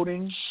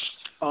coding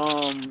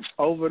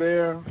over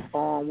there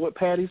on what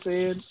Patty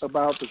said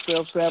about the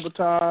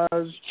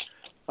self-sabotage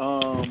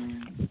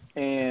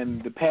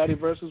and the Patty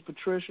versus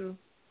Patricia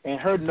and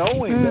her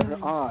knowing that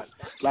her aunt,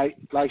 like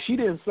she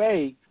didn't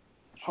say,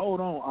 hold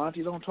on,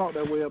 Auntie, don't talk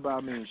that way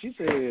about me. She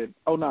said,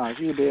 oh, no,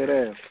 she a dead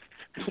ass.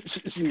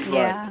 She's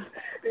right.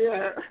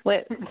 Yeah.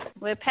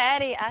 With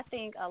Patty, I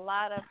think a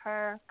lot of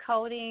her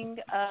coding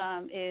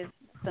is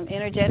some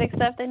energetic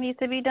stuff that needs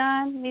to be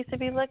done, needs to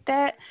be looked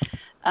at.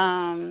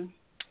 I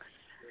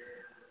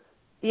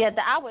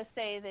would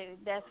say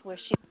that's where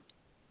she.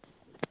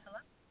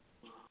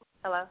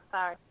 Hello.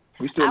 Sorry.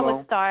 We still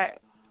on?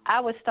 I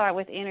would start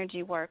with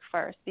energy work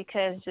first,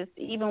 because just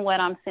even what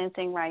I'm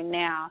sensing right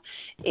now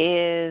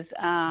is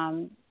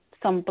some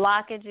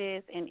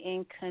blockages and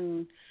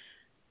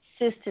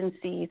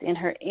inconsistencies in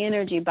her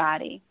energy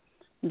body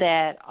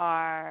that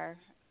are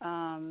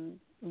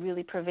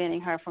really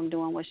preventing her from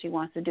doing what she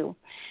wants to do.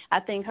 I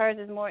think hers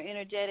is more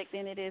energetic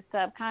than it is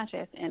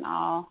subconscious, in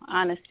all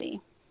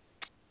honesty.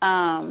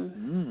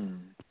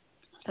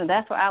 So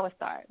that's where I would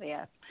start.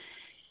 Yes.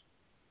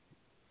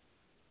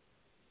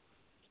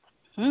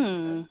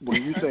 When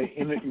you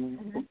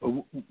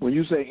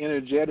say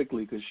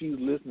energetically, because she's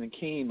listening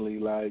keenly,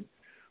 like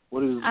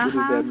what does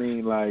that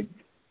mean? Like,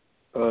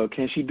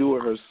 can she do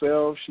it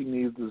herself? She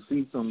needs to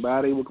see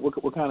somebody.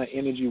 What kind of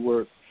energy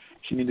work?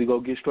 She need to go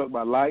get struck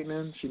by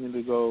lightning. She need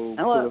to go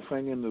put her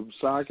finger in the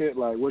socket.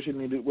 Like, what she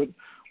need? What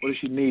does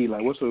she need?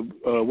 Like, what's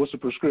the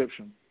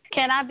prescription?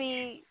 Can I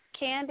be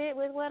candid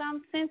with what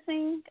I'm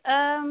sensing?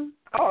 Yeah.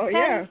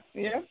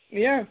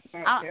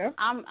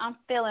 I'm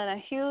feeling a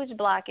huge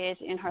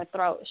blockage in her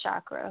throat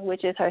chakra,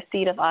 which is her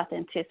seat of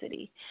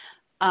authenticity.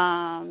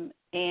 And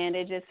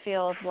it just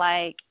feels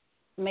like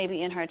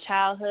maybe in her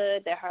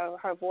childhood that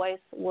her voice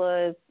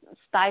was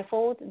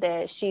stifled,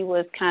 that she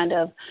was kind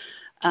of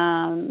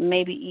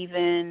maybe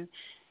even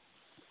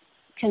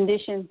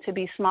conditioned to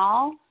be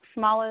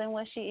smaller than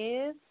what she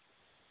is,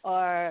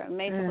 or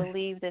made to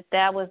believe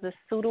that was the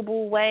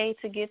suitable way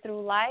to get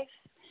through life.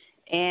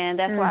 And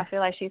that's why I feel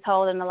like she's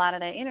holding a lot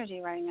of that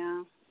energy right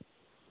now.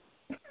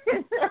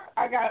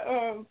 I got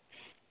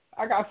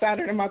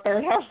Saturn in my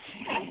third house.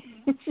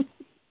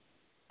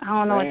 I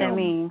don't know what that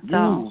means.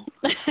 So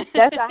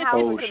that's a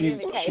house of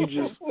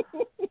communication.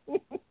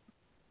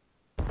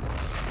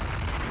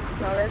 So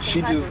there's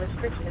some type of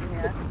restriction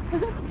here.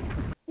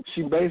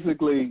 She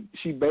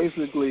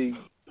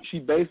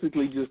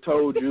basically just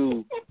told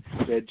you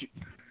that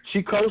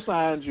she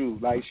co-signed you.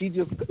 Like, she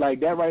just, like,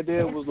 that right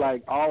there was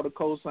like all the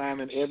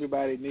co-signing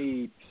everybody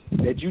need,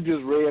 that you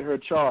just read her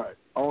chart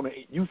on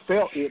it. You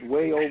felt it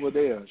way over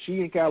there.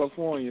 She in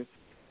California,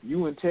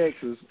 you in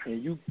Texas,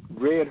 and you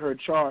read her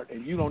chart,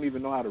 and you don't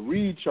even know how to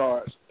read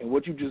charts. And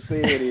what you just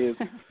said is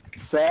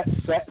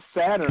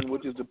Saturn,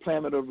 which is the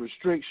planet of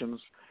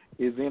restrictions,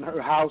 is in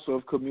her house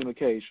of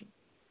communication.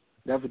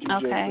 That's what you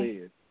just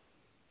said.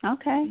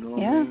 Okay. You know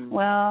yeah. I mean?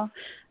 Well,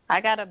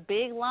 I got a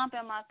big lump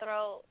in my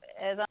throat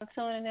as I'm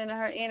tuning into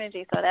her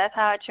energy, so that's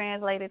how it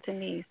translated to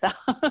me. So.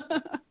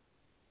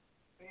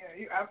 Yeah,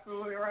 you're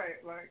absolutely right.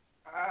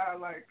 I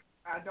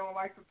don't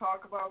like to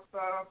talk about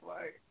stuff.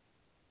 Like,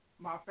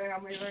 my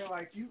family, they're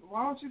like,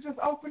 why don't you just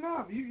open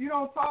up? You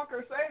don't talk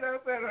or say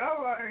that. And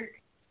I'm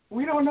like,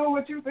 we don't know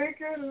what you're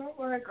thinking. And I'm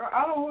like,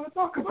 I don't want to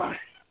talk about it.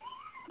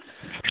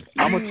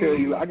 I'm gonna tell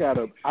you, I got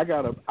a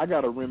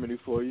remedy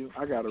for you.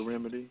 I got a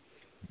remedy.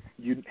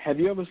 Have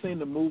you ever seen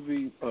the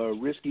movie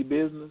Risky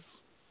Business?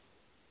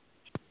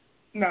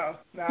 No,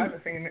 I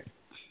haven't seen it.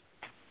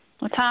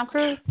 With Tom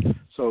Cruise?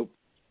 So,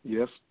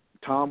 yes,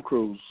 Tom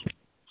Cruise.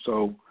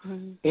 So,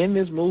 in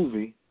this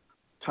movie,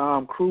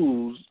 Tom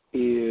Cruise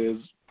is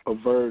a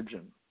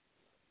virgin.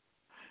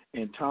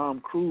 And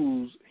Tom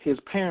Cruise, his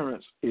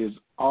parents is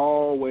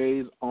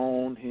always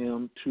on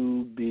him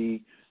to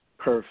be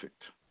perfect,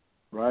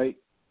 right?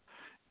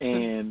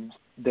 And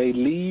they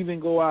leave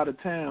and go out of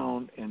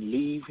town and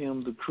leave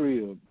him the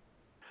crib.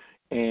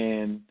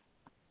 And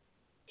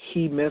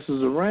he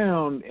messes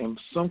around, and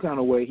some kind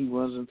of way he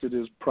runs into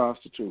this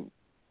prostitute.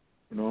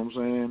 You know what I'm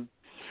saying?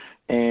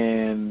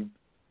 And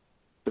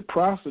the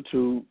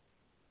prostitute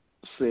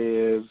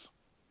says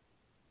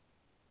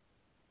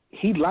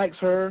he likes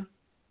her,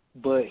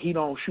 but he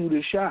don't shoot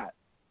his shot.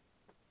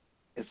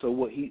 And so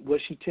what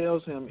she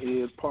tells him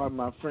is, pardon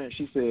my French,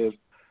 she says,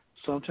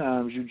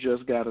 sometimes you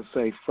just got to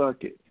say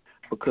fuck it,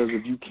 because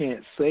if you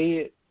can't say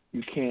it,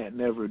 you can't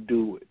never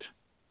do it.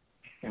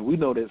 And we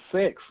know that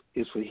sex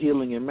is for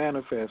healing and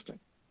manifesting.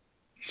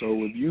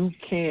 So if you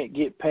can't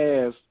get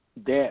past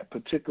that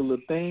particular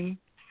thing,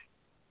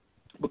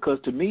 because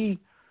to me,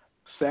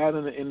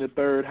 Saturn in the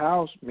third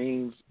house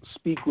means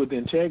speak with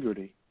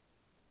integrity.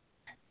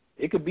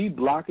 It could be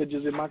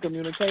blockages in my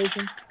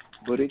communication,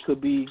 but it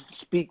could be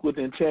speak with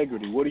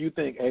integrity. What do you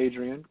think,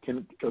 Adrian?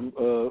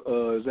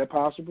 Is that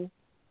possible?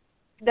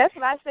 That's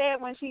what I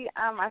said when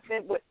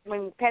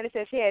when Patty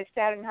said she had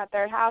Saturn in her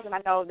third house, and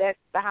I know that's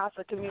the house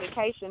of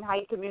communication, how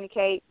you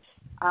communicate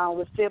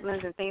with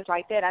siblings and things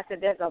like that. I said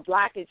there's a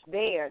blockage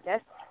there.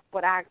 That's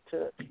what I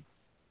took.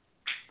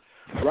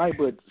 Right,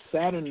 but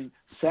Saturn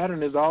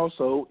is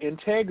also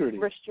integrity.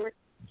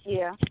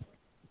 Yeah.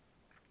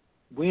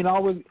 We ain't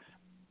always.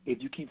 If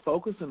you keep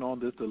focusing on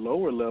this, the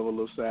lower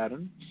level of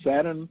Saturn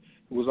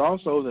was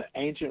also the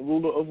ancient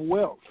ruler of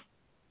wealth.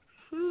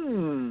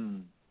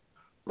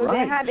 So right.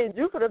 then how did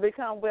Jupiter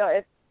become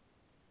wealth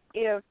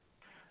if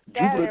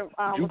Saturn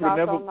was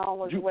also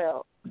known as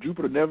wealth?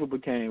 Jupiter never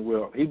became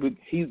wealth.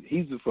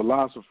 He's a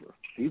philosopher.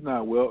 He's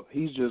not wealth.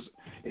 He's just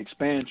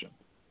expansion.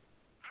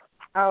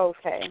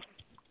 Okay.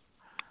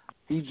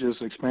 He's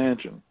just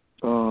expansion.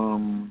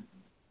 Hold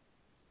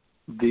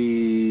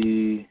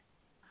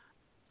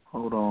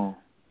on.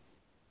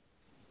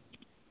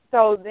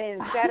 So then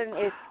Saturn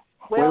is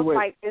wealth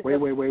like this. Wait.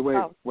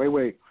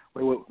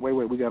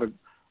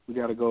 We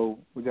gotta go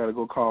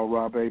call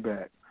Rob A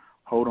back.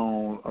 Hold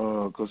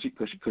on, cause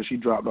she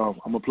dropped off.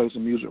 I'm gonna play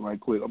some music right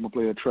quick. I'm gonna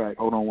play a track.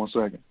 Hold on 1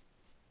 second.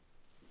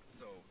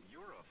 So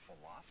you're a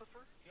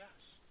philosopher? Yes.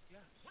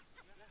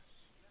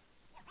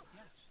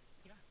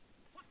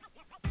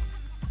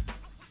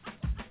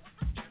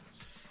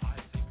 I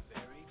think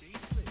very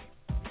deeply.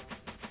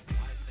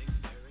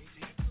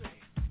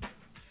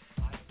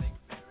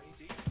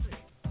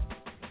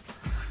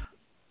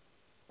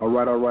 All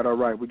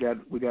right. We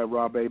got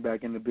Rob A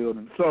back in the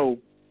building. So,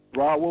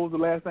 Rob, what was the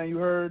last thing you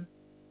heard?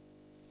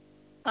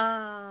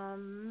 I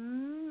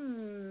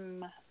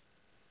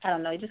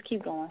don't know. Just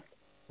keep going.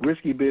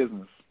 Risky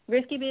business.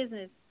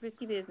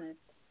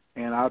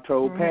 And I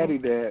told Patty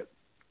that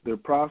the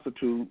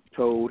prostitute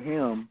told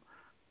him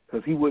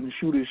because he wouldn't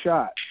shoot his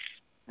shot.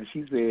 And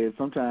she said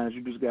sometimes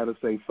you just got to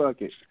say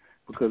fuck it,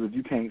 because if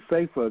you can't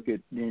say fuck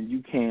it, then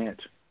you can't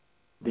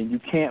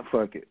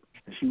fuck it.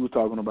 And she was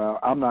talking about,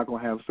 I'm not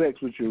going to have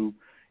sex with you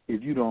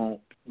if you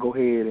don't go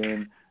ahead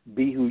and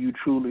be who you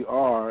truly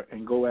are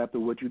and go after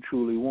what you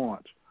truly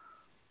want.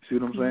 See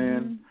what I'm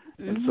saying?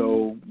 Mm-hmm. And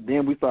so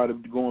then we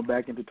started going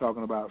back into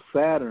talking about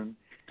Saturn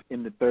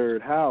in the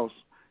third house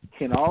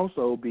can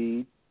also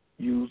be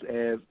used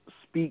as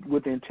speak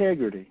with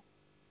integrity.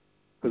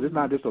 Because it's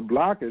not just a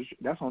blockage,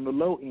 that's on the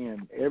low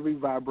end. Every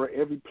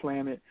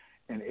planet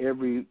and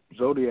every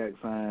zodiac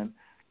sign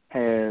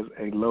has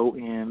a low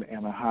end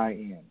and a high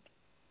end.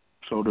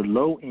 So the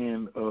low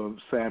end of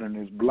Saturn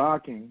is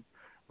blocking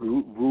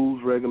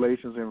rules,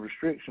 regulations, and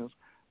restrictions,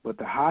 but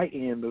the high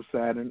end of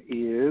Saturn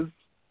is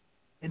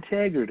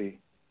integrity.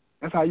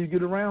 That's how you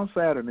get around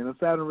Saturn. In a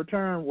Saturn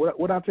return,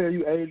 what I tell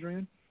you,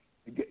 Adrian,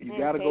 you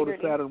got to go to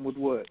Saturn with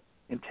what?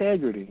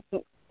 Integrity.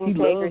 He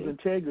loves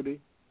integrity.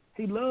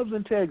 He loves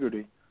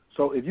integrity.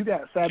 So if you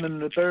got Saturn in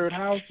the third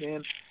house,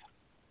 then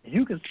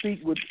you can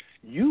speak with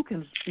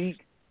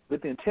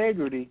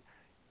integrity,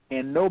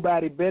 and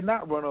nobody better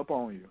not run up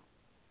on you.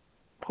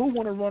 Who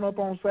want to run up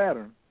on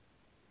Saturn?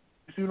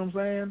 You see what I'm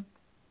saying?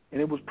 And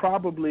it was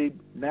probably,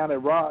 now that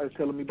Ra is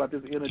telling me about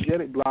this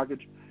energetic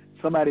blockage,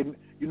 somebody,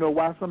 you know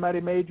why somebody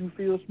made you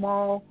feel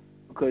small?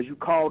 Because you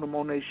called them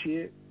on their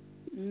shit.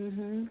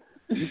 Mm-hmm.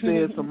 You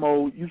said some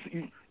more. You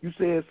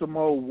said some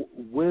more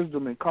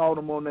wisdom and called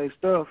them on their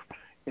stuff,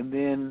 and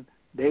then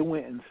they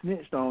went and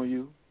snitched on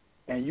you,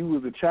 and you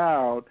was a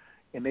child,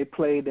 and they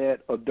played that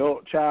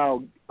adult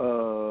child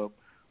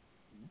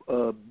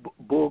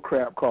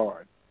bullcrap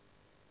card.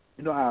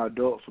 You know how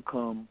adults will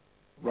come.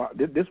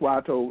 This is why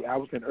I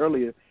was saying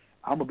earlier,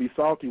 I'm gonna be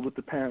salty with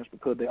the parents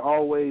because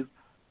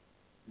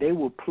they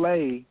will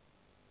play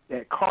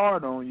that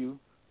card on you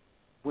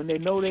when they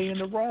know they're in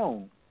the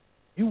wrong.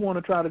 You want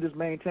to try to just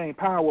maintain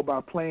power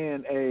by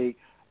playing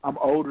I'm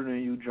older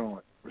than you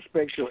joint.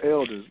 Respect your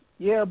elders.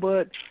 Yeah,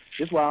 but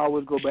that's why I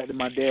always go back to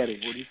my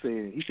daddy, what he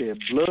said. He said,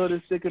 blood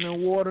is thicker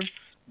than water,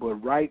 but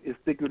right is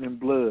thicker than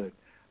blood.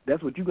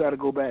 That's what you got to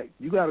go back.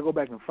 You got to go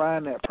back and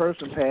find that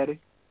person, Patty.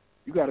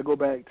 You got to go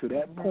back to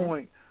that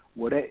point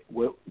where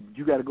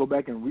you got to go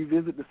back and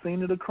revisit the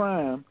scene of the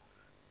crime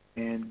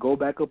and go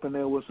back up in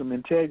there with some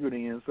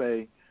integrity and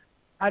say,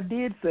 I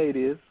did say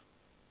this,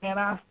 and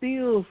I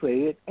still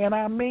say it, and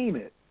I mean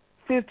it.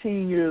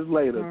 15 years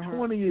later,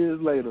 20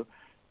 years later,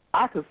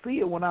 I could see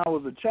it when I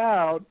was a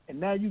child, and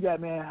now you got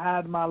me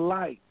hiding my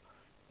light.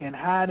 And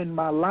hiding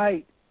my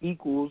light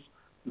equals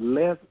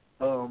less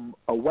a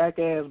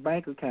whack-ass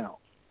bank account.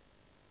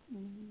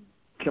 Mm-hmm.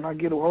 Can I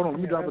get hold on, let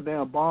me drop a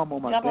damn bomb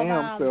on my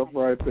damn self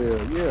right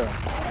there. Yeah.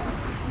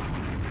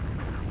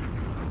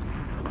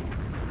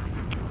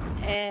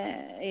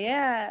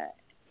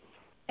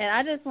 And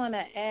I just want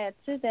to add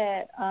to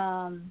that,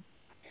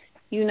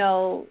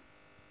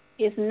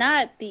 it's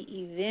not the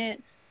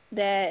events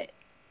that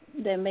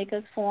make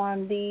us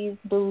form these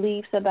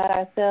beliefs about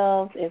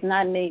ourselves. It's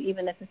not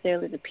even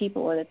necessarily the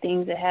people or the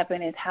things that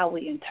happen. It's how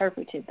we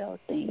interpreted those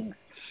things.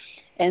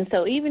 And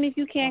so even if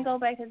you can't go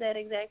back to that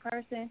exact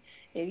person,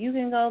 if you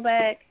can go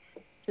back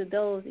to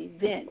those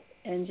events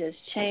and just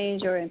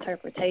change your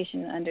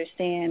interpretation and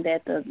understand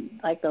that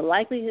the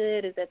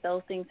likelihood is that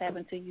those things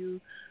happened to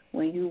you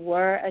when you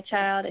were a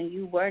child and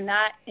you were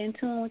not in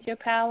tune with your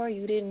power.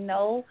 You didn't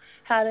know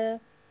how to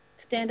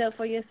stand up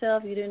for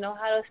yourself. You didn't know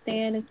how to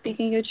stand and speak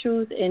in your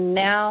truth, and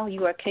now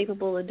you are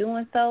capable of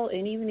doing so.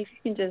 And even if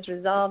you can just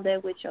resolve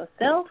that with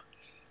yourself,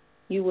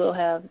 you will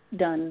have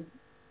done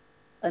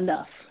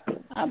enough,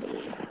 I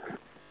believe.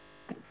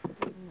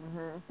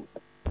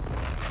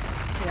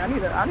 Yeah,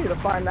 I need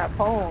to find that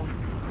poem.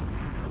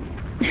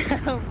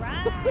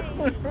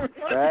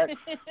 Right.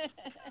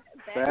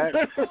 Facts.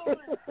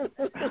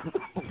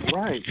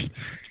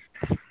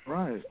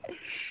 Right.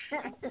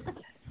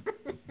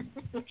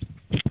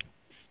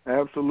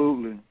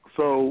 Absolutely.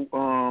 So,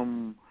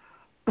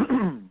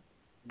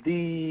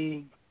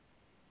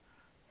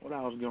 what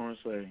I was going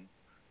to say,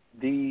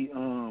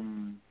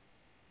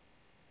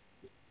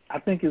 I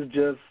think it's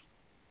just,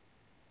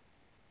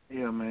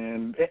 yeah,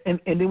 man. And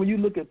then when you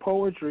look at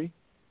poetry,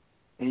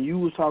 and you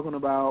was talking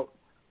about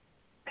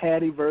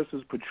Patty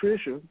versus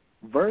Patricia,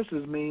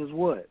 versus means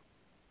what?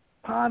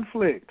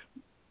 Conflict.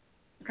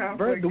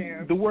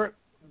 The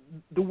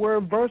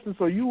word versus.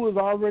 So you was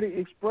already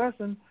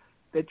expressing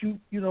that you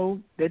know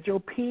that your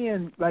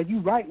pen, like you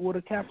write with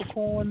a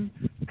Capricorn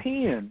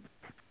pen.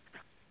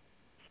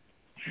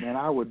 Man,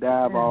 I would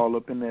dive all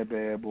up in that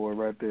bad boy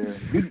right there.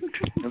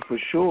 And for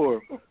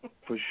sure,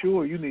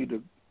 you need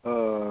to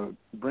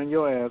bring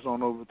your ass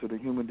on over to the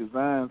human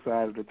design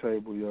side of the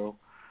table, yo.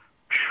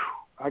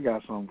 I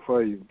got something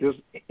for you. Just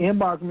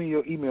inbox me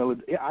your email.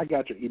 I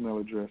got your email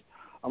address.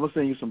 I'm going to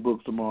send you some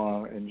books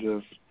tomorrow and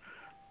just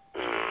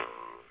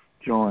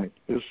joint.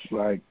 It's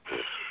like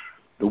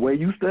the way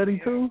you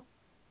study, too.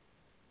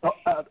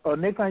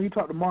 Next time you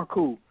talk to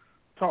Marku,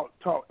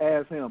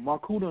 ask him.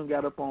 Marku done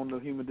got up on the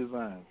human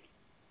design.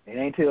 And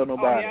ain't tell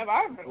nobody. Oh,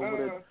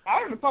 yeah,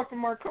 I haven't talked to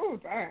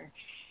Marku. Dang.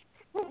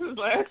 This is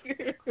last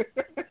year.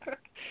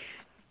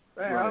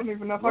 Dang, I don't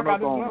even know if I got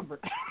his number.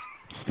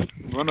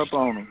 Run up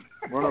on him.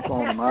 Run up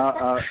on him.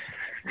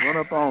 Run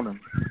up on him.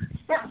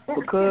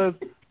 Because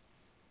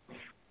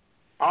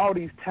all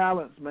these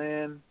talents,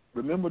 man,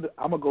 remember,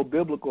 I'm going to go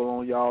biblical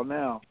on y'all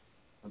now.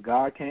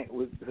 God can't,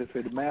 they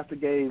said the master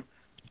gave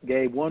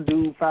one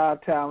dude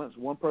 5 talents,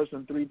 one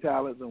person 3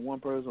 talents, and one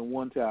person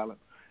 1 talent.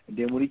 And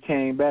then when he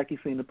came back, he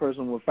seen the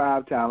person with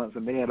 5 talents,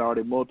 and they had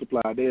already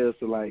multiplied theirs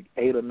to like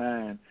 8 or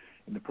 9.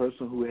 And the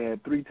person who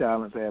had 3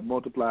 talents had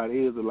multiplied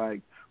his to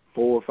like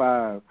 4 or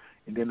 5.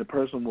 And then the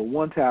person with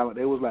 1 talent,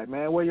 they was like,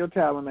 man, where your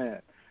talent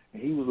at?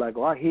 And he was like,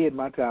 oh, I hid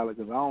my talent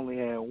because I only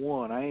had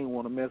 1. I ain't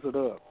want to mess it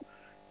up.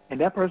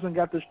 And that person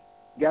got the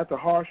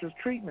harshest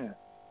treatment.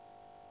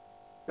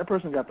 That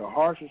person got the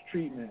harshest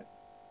treatment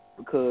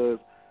because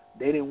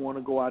they didn't want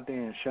to go out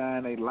there and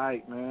shine a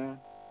light, man.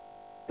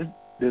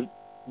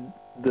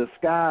 The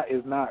sky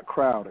is not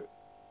crowded.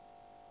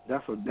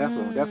 That's a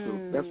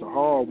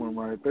hard one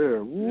right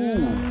there.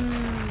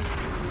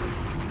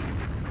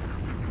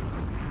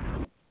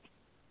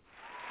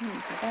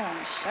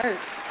 Shirt.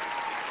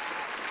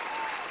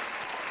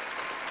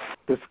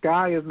 The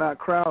sky is not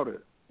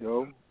crowded,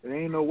 yo. There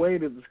ain't no way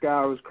that the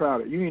sky is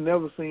crowded. You ain't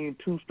never seen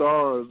 2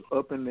 stars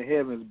up in the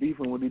heavens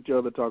beefing with each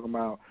other talking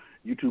about,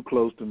 you too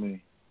close to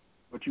me.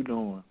 What you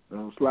doing?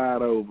 Don't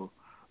slide over.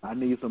 I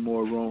need some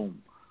more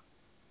room.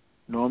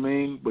 You know what I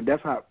mean? But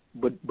that's how.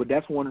 But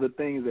that's one of the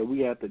things that we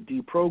have to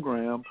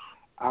deprogram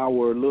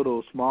our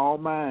little small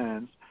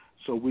minds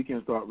so we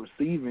can start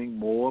receiving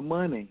more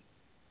money.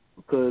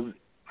 Because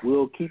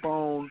we'll keep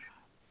on.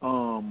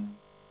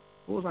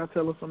 What was I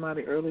telling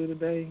somebody earlier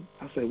today?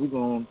 I said we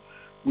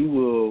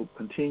will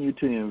continue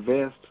to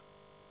invest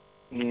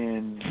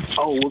in.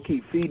 We'll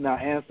keep feeding our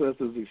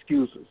ancestors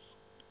excuses.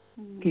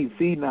 Keep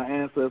feeding our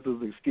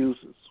ancestors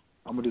excuses.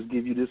 I'm gonna just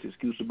give you this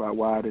excuse about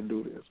why I didn't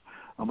do this.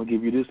 I'm gonna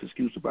give you this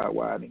excuse about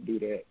why I didn't do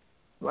that.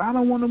 Well, I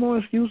don't want no more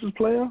excuses,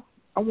 player.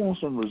 I want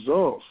some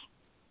results.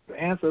 The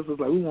ancestors,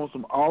 like, we want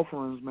some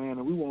offerings, man,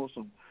 and we want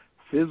some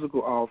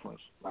physical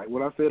offerings. Like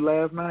what I said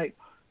last night,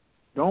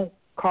 don't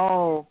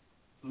call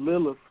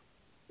Lilith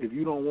if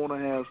you don't want to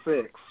have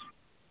sex.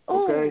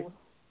 Okay? Ooh.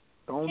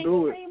 Don't Can do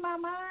you it. read my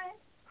mind?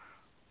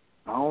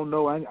 I don't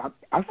know.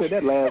 I said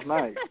that last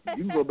night.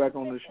 You can go back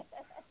on this.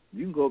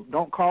 You can go.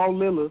 Don't call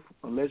Lilith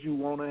unless you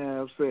want to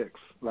have sex.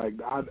 Like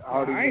I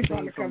already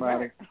seen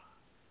somebody.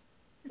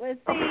 But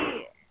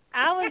see,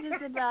 I was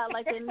just about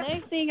like the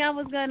next thing I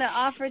was gonna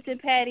offer to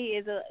Patty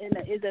is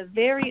a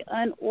very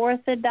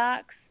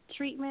unorthodox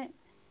treatment.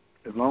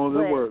 As long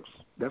as it works.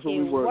 That's what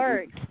we work.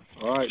 Works.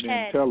 All right, Patty,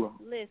 then tell her.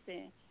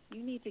 Listen,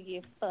 you need to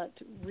get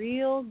fucked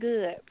real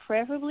good,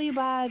 preferably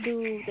by a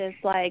dude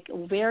that's like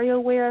very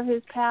aware of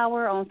his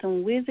power on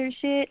some wizard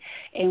shit.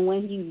 And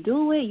when you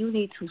do it, you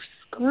need to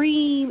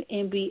scream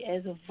and be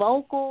as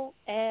vocal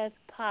as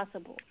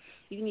possible.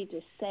 You need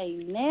to say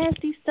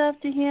nasty stuff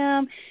to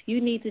him. You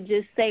need to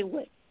just say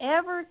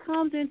whatever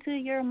comes into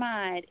your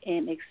mind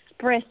and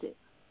express it,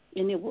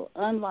 and it will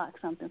unlock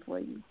something for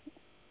you.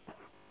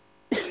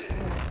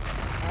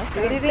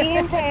 Get it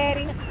in,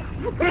 Patty.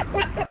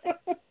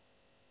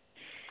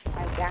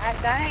 Like, God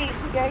dang,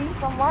 she gave you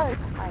some work.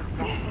 Like,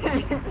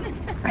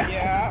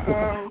 yeah.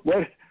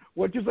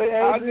 What you say,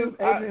 Adrian?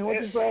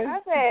 What you say? I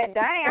said,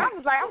 dang. I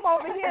was like, I'm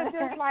over here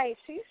just like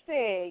she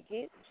said,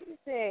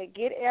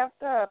 get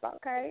effed up,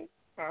 okay?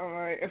 All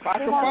right. If I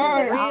can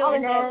find, all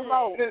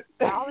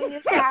in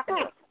your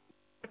chakra.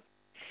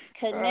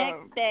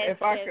 Connect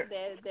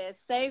that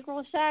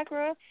sacral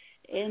chakra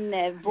in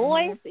that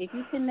voice. If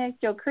you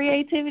connect your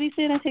creativity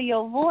center to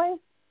your voice,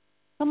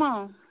 come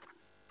on.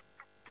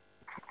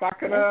 If I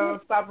could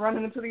stop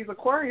running into these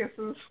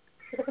Aquariuses,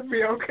 it'd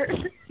be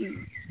okay.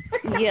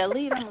 Yeah,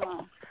 leave them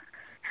alone.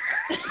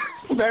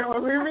 They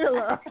won't leave me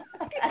alone.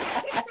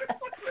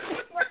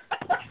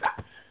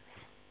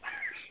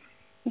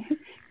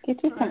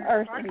 Get you some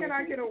earth. Why can't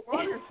I get a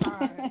water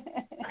sign?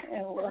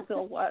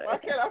 Why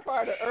can't I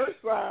find an earth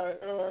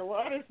sign or a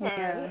water sign?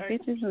 Yeah,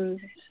 get you some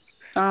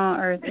strong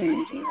earth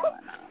energy.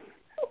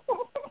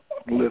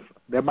 Listen,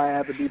 that might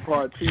have to be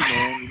part 2,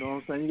 man. You know what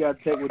I'm saying? You got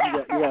to take what you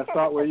got. You got to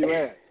start where you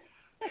at.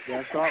 You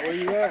got to start where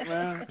you at,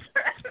 man.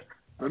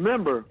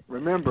 Remember,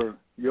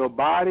 your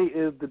body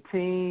is the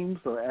team,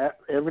 so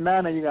every now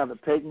and then you got to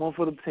take one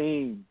for the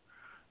team.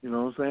 You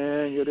know what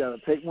I'm saying? You got to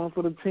take one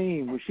for the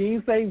team. But she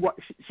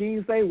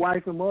didn't say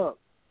wife him up.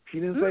 She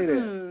didn't say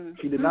that.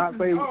 She did not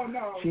say. Oh,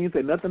 no. She didn't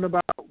say nothing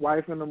about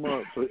wifing them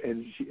up. So,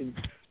 and you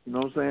know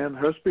what I'm saying?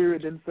 Her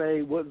spirit didn't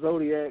say what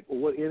zodiac or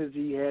what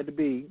energy he had to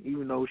be,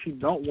 even though she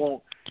don't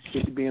want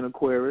it to be an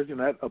Aquarius. You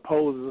know, that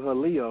opposes her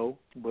Leo.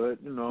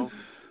 But you know,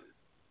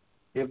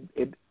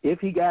 if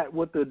he got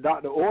what the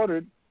doctor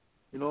ordered,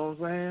 you know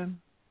what I'm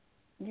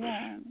saying?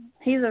 Yeah,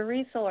 he's a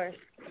resource.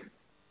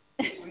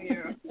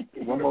 Yeah.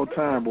 One more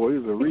time, boy.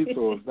 He's a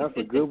resource. That's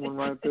a good one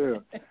right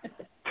there.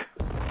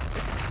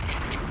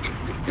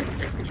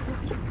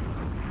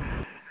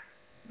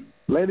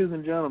 Ladies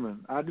and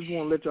gentlemen, I just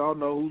want to let y'all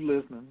know who's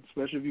listening,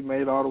 especially if you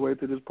made it all the way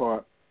to this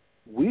part.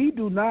 We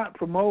do not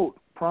promote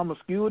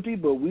promiscuity,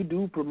 but we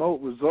do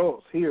promote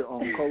results here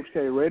on Coach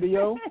K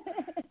Radio.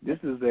 This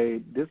is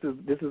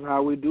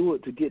how we do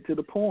it to get to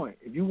the point.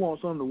 If you want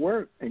something to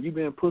work and you've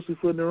been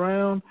pussyfooting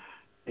around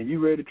and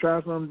you ready to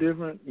try something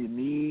different, you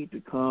need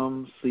to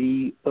come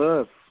see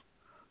us.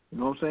 You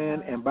know what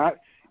I'm saying? And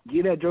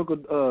get that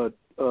joker.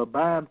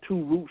 Buy him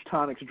 2 Roots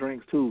Tonics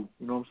drinks too.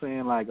 You know what I'm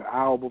saying? Like an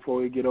hour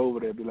before he get over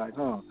there, be like,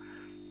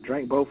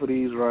 drink both of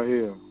these right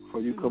here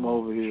before you come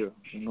over here.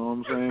 You know what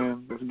I'm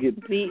saying? Let's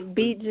get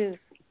beet juice.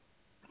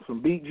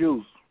 Some beet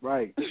juice,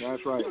 right?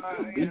 That's right.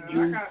 Some beet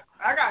juice.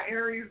 I got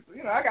Aries.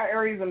 You know, I got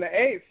Aries in the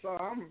 8th, so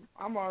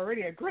I'm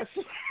already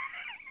aggressive.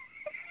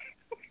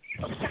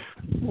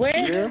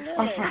 Where's your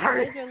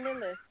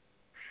Lilith?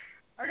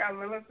 I got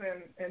Lilith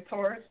in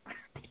Taurus.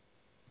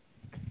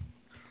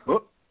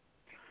 Oh.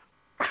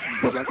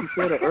 But like you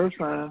said, an earth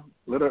sign.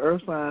 Let an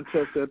earth sign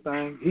test that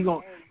thing.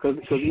 Because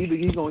either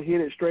he's gonna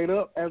hit it straight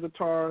up as a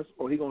Taurus,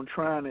 or he's gonna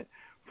try it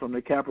from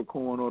the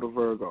Capricorn or the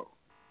Virgo.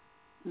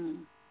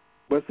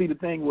 But see, the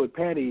thing with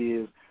Patty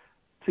is,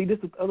 this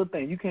is the other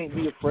thing. You can't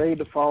be afraid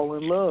to fall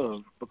in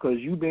love, because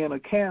you being a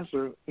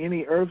Cancer,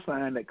 any earth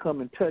sign that come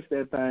and touch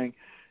that thing,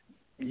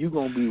 you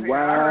gonna be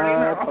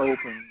wide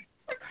open.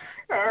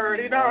 I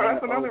already know.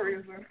 That's another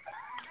reason.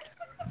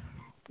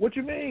 What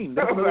you mean?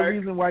 That's another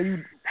reason why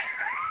you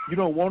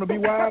don't want to be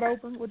wide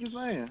open? What you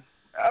saying?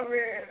 I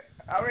mean,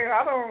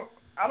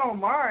 I don't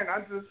mind.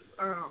 I just,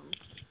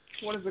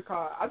 what is it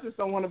called? I just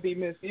don't want to be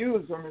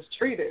misused or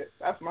mistreated.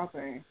 That's my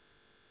thing.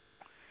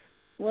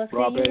 Well,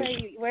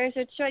 see, where's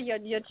your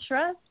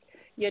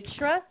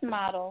trust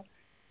model?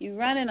 You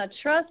running a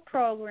trust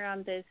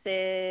program that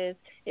says,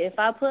 if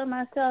I put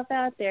myself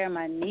out there,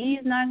 my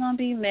needs not going to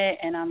be met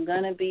and I'm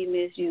going to be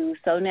misused.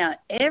 So now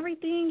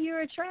everything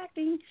you're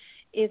attracting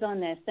is on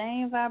that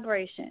same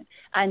vibration.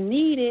 I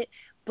need it,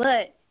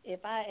 but if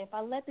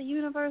I let the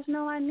universe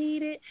know I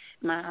need it,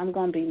 I'm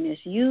going to be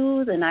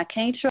misused and I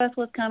can't trust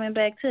what's coming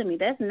back to me.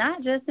 That's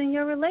not just in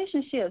your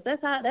relationships.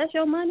 That's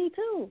your money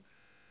too.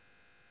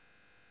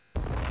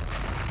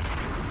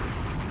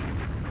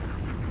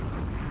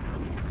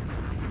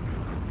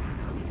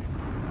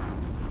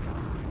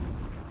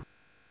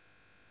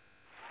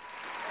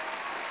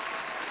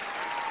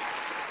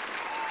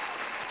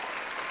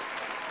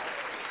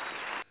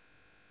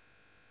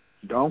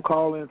 Don't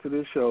call into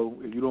this show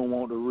if you don't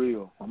want the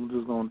real. I'm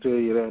just going to tell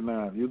you that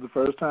now. If you're the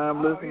first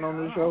time listening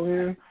on this show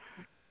here,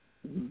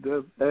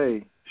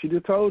 hey, she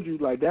just told you,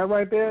 like that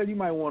right there, you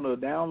might want to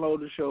download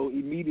the show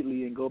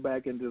immediately and go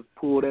back and just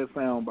pull that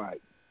sound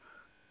bite.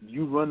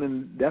 You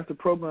running, that's the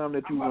program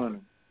that you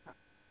running.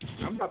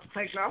 I'm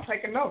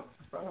taking notes.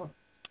 So.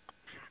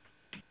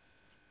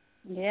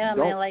 Yeah,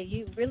 man, like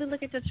you really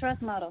look at your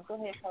trust model. Go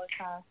ahead, Coach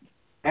Kyle.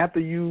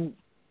 After you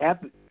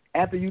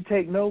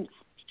take notes,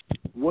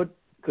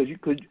 because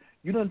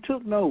you done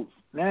took notes.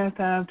 Now it's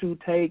time to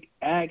take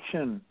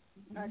action.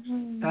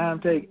 Time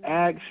to take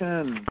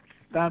action.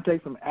 Time to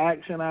take some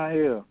action out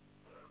here.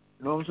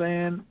 You know what I'm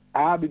saying?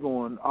 I'll be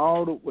going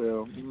I'll be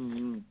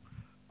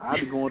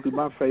going through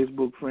my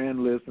Facebook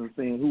friend list and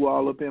seeing who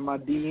all up in my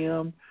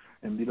DM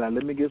and be like,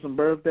 let me get some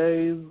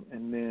birthdays,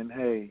 and then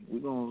hey, we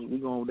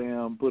gonna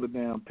damn put a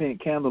damn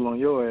pink candle on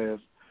your ass.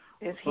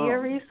 Is he a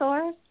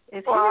resource?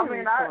 I was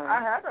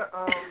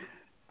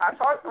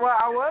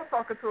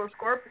talking to a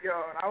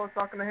Scorpio, and I was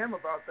talking to him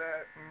about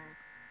that.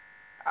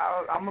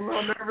 I'm a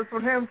little nervous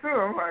with him too.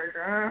 I'm like,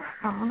 I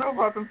don't know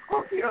about them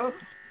Scorpios.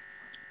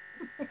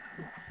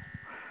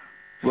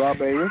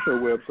 Rob A, what's your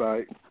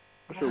website?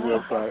 What's your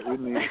website? We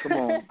need, come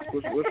on.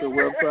 What's your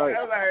website?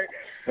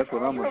 That's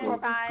what I'm going to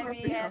do. Find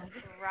me at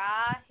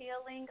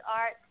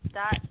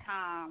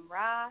rawhealingarts.com.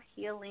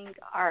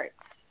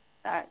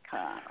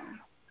 Rawhealingarts.com.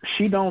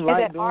 She don't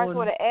like doing... arts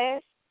with an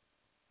S?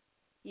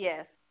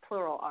 Yes,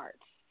 plural arts.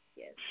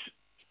 Yes.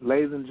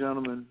 Ladies and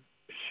gentlemen,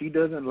 she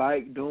doesn't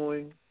like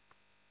doing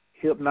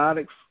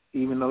hypnotics,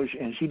 even though,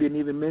 and she didn't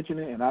even mention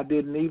it, and I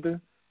didn't either.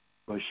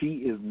 But she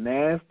is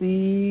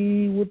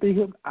nasty with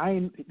the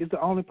it's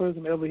the only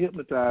person that ever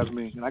hypnotized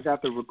me, and I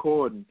got the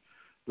recording,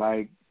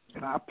 and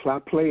I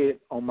play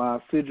it on my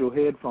Sigil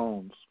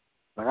headphones.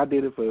 Like I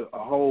did it for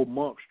a whole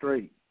month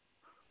straight.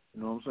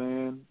 You know what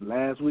I'm saying?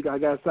 Last week I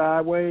got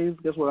sideways.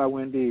 Guess what I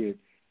went and did?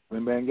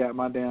 Went back and got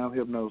my damn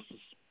hypnosis.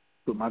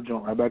 Put my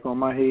joint right back on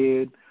my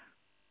head.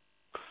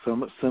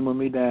 Simmer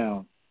me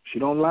down. She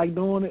don't like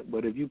doing it,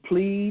 but if you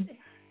plead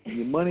and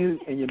your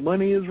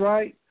money is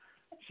right,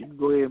 she can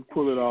go ahead and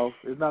pull it off.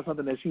 It's not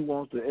something that she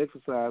wants to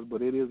exercise,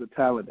 but it is a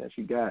talent that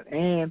she got.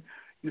 And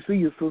you see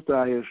your sister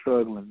out here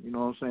struggling. You know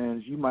what I'm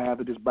saying? You might have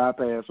to just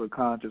bypass her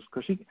conscience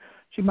because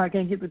she might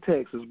can't get to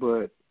Texas,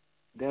 but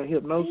that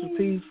hypnosis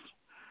piece.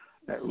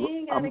 She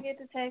ain't got to get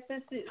to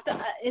Texas. So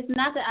it's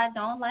not that I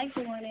don't like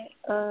doing it,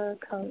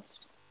 Coach.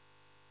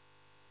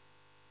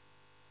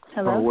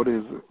 Hello? Oh, what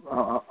is it?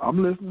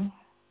 I'm listening.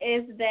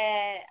 Is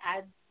that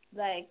I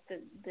like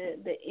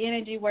the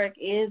energy work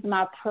is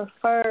my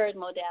preferred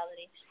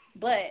modality,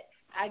 but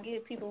I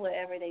give people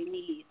whatever they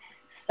need.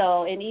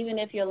 So, and even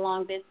if you're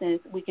long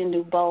distance, we can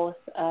do both.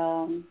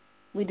 I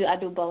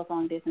do both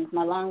long distance.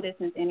 My long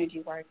distance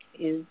energy work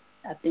is,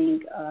 I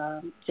think,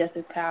 just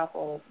as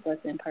powerful as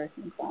what's in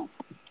person. So,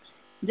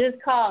 just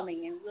call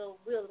me and we'll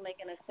make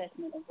an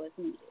assessment of what's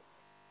needed.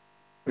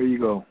 There you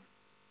go.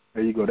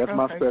 That's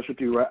my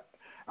specialty, right?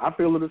 I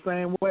feel it the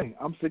same way.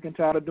 I'm sick and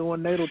tired of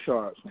doing natal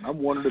charts. I'm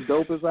one of the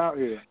dopest out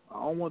here. I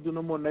don't want to do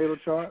no more natal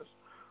charts.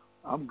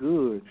 I'm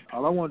good.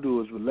 All I want to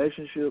do is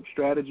relationship,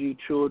 strategy,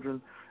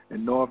 children,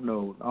 and North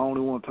Node. I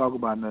only want to talk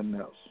about nothing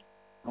else.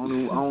 I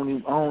don't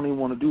even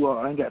want to do all.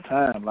 I ain't got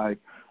time. Like,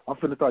 I'm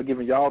finna start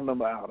giving y'all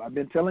number out. I've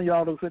been telling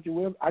y'all to set you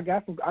with. I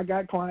got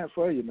clients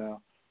for you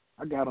now.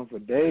 I got them for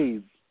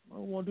days. I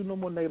don't want to do no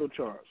more natal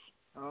charts.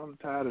 I'm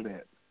tired of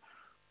that.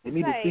 They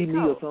need to see me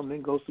or something,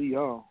 then go see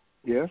y'all.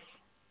 Yes?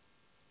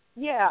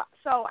 Yeah,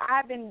 so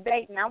I've been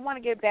dating. I want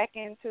to get back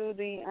into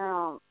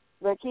the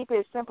keep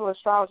it simple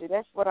astrology.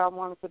 That's what I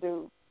wanted to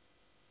do.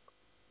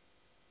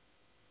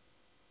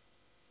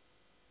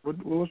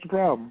 What's the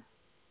problem?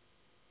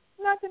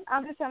 Nothing.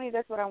 I'm just telling you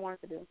that's what I wanted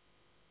to do.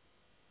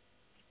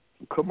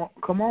 Come on.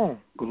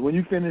 Because when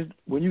you finish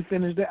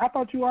that, I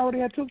thought you already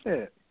had took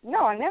that.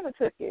 No, I never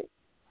took it.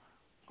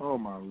 Oh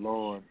my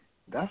Lord,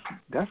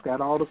 that's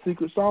got all the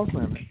secret sauce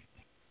in it.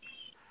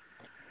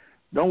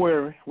 Don't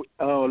worry.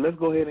 Let's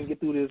go ahead and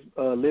get through this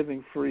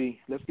living free.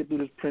 Let's get through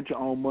this print your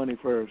own money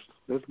first.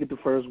 Let's get the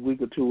first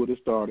week or two of this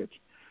started,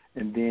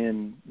 and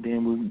then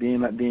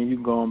you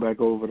can go on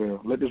back over there.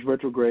 Let this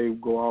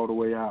retrograde go all the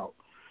way out,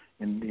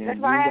 and then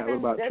that's why I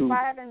haven't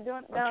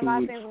done a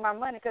lot of things with my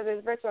money because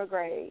it's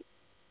retrograde.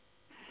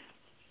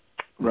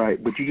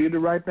 Right, but you did the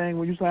right thing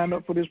when you signed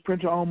up for this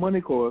print your own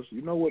money course.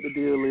 You know what the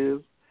deal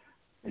is.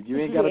 If you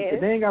ain't got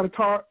it ain't got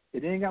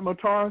no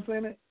Taurus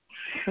in it.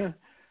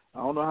 I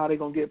don't know how they're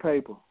going to get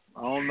paper.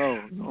 I don't know.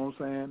 You know what I'm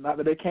saying? Not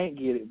that they can't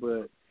get it,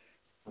 but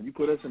when you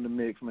put us in the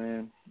mix,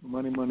 man,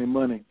 money, money,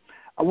 money.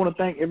 I want to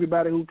thank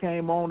everybody who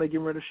came on. They're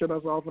getting ready to shut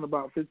us off in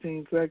about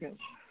 15 seconds.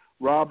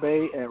 Rob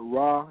A at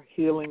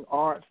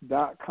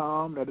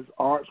rawhealingarts.com. That is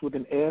arts with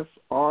an S,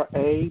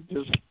 R-A,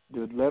 just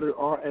the letter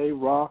R-A,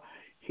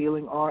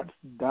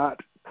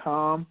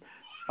 rawhealingarts.com.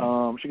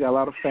 She got a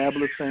lot of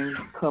fabulous things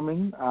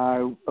coming.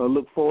 I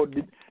look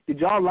forward. Did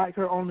y'all like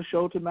her on the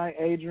show tonight,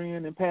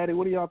 Adrian and Patty?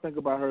 What do y'all think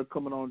about her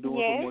coming on doing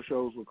some more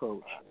shows with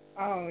Coach?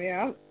 Oh,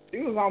 yeah. She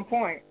was on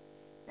point.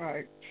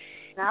 Right.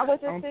 I was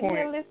just sitting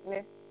here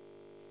listening.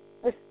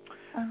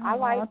 I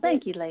like it.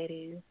 Thank you,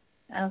 ladies.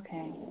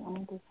 Okay. I'm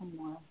going to do some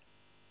more.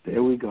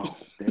 There we go.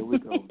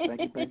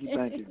 Thank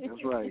you.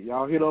 That's right.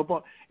 Y'all hit up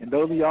on, and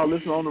those of y'all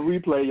listening on the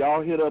replay,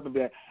 y'all hit up and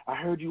be like, I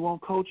heard you on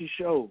Coach's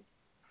show.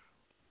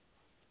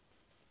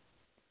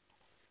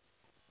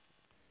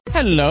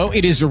 Hello,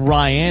 it is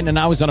Ryan, and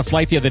I was on a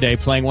flight the other day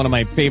playing one of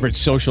my favorite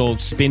social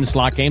spin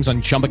slot games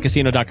on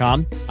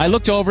ChumbaCasino.com. I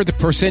looked over at the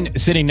person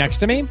sitting next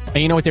to me, and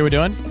you know what they were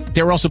doing?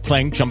 They were also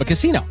playing Chumba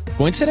Casino.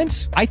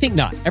 Coincidence? I think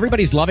not.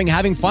 Everybody's loving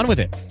having fun with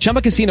it.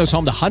 Chumba Casino is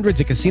home to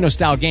hundreds of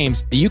casino-style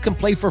games that you can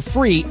play for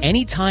free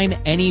anytime,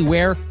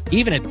 anywhere,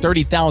 even at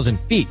 30,000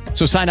 feet.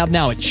 So sign up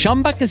now at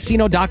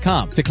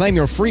ChumbaCasino.com to claim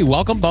your free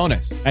welcome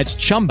bonus. That's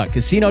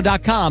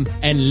ChumbaCasino.com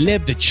and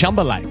live the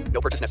Chumba life. No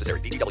purchase necessary.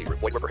 VGW.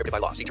 Void where prohibited by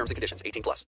law. See terms and conditions. 18+.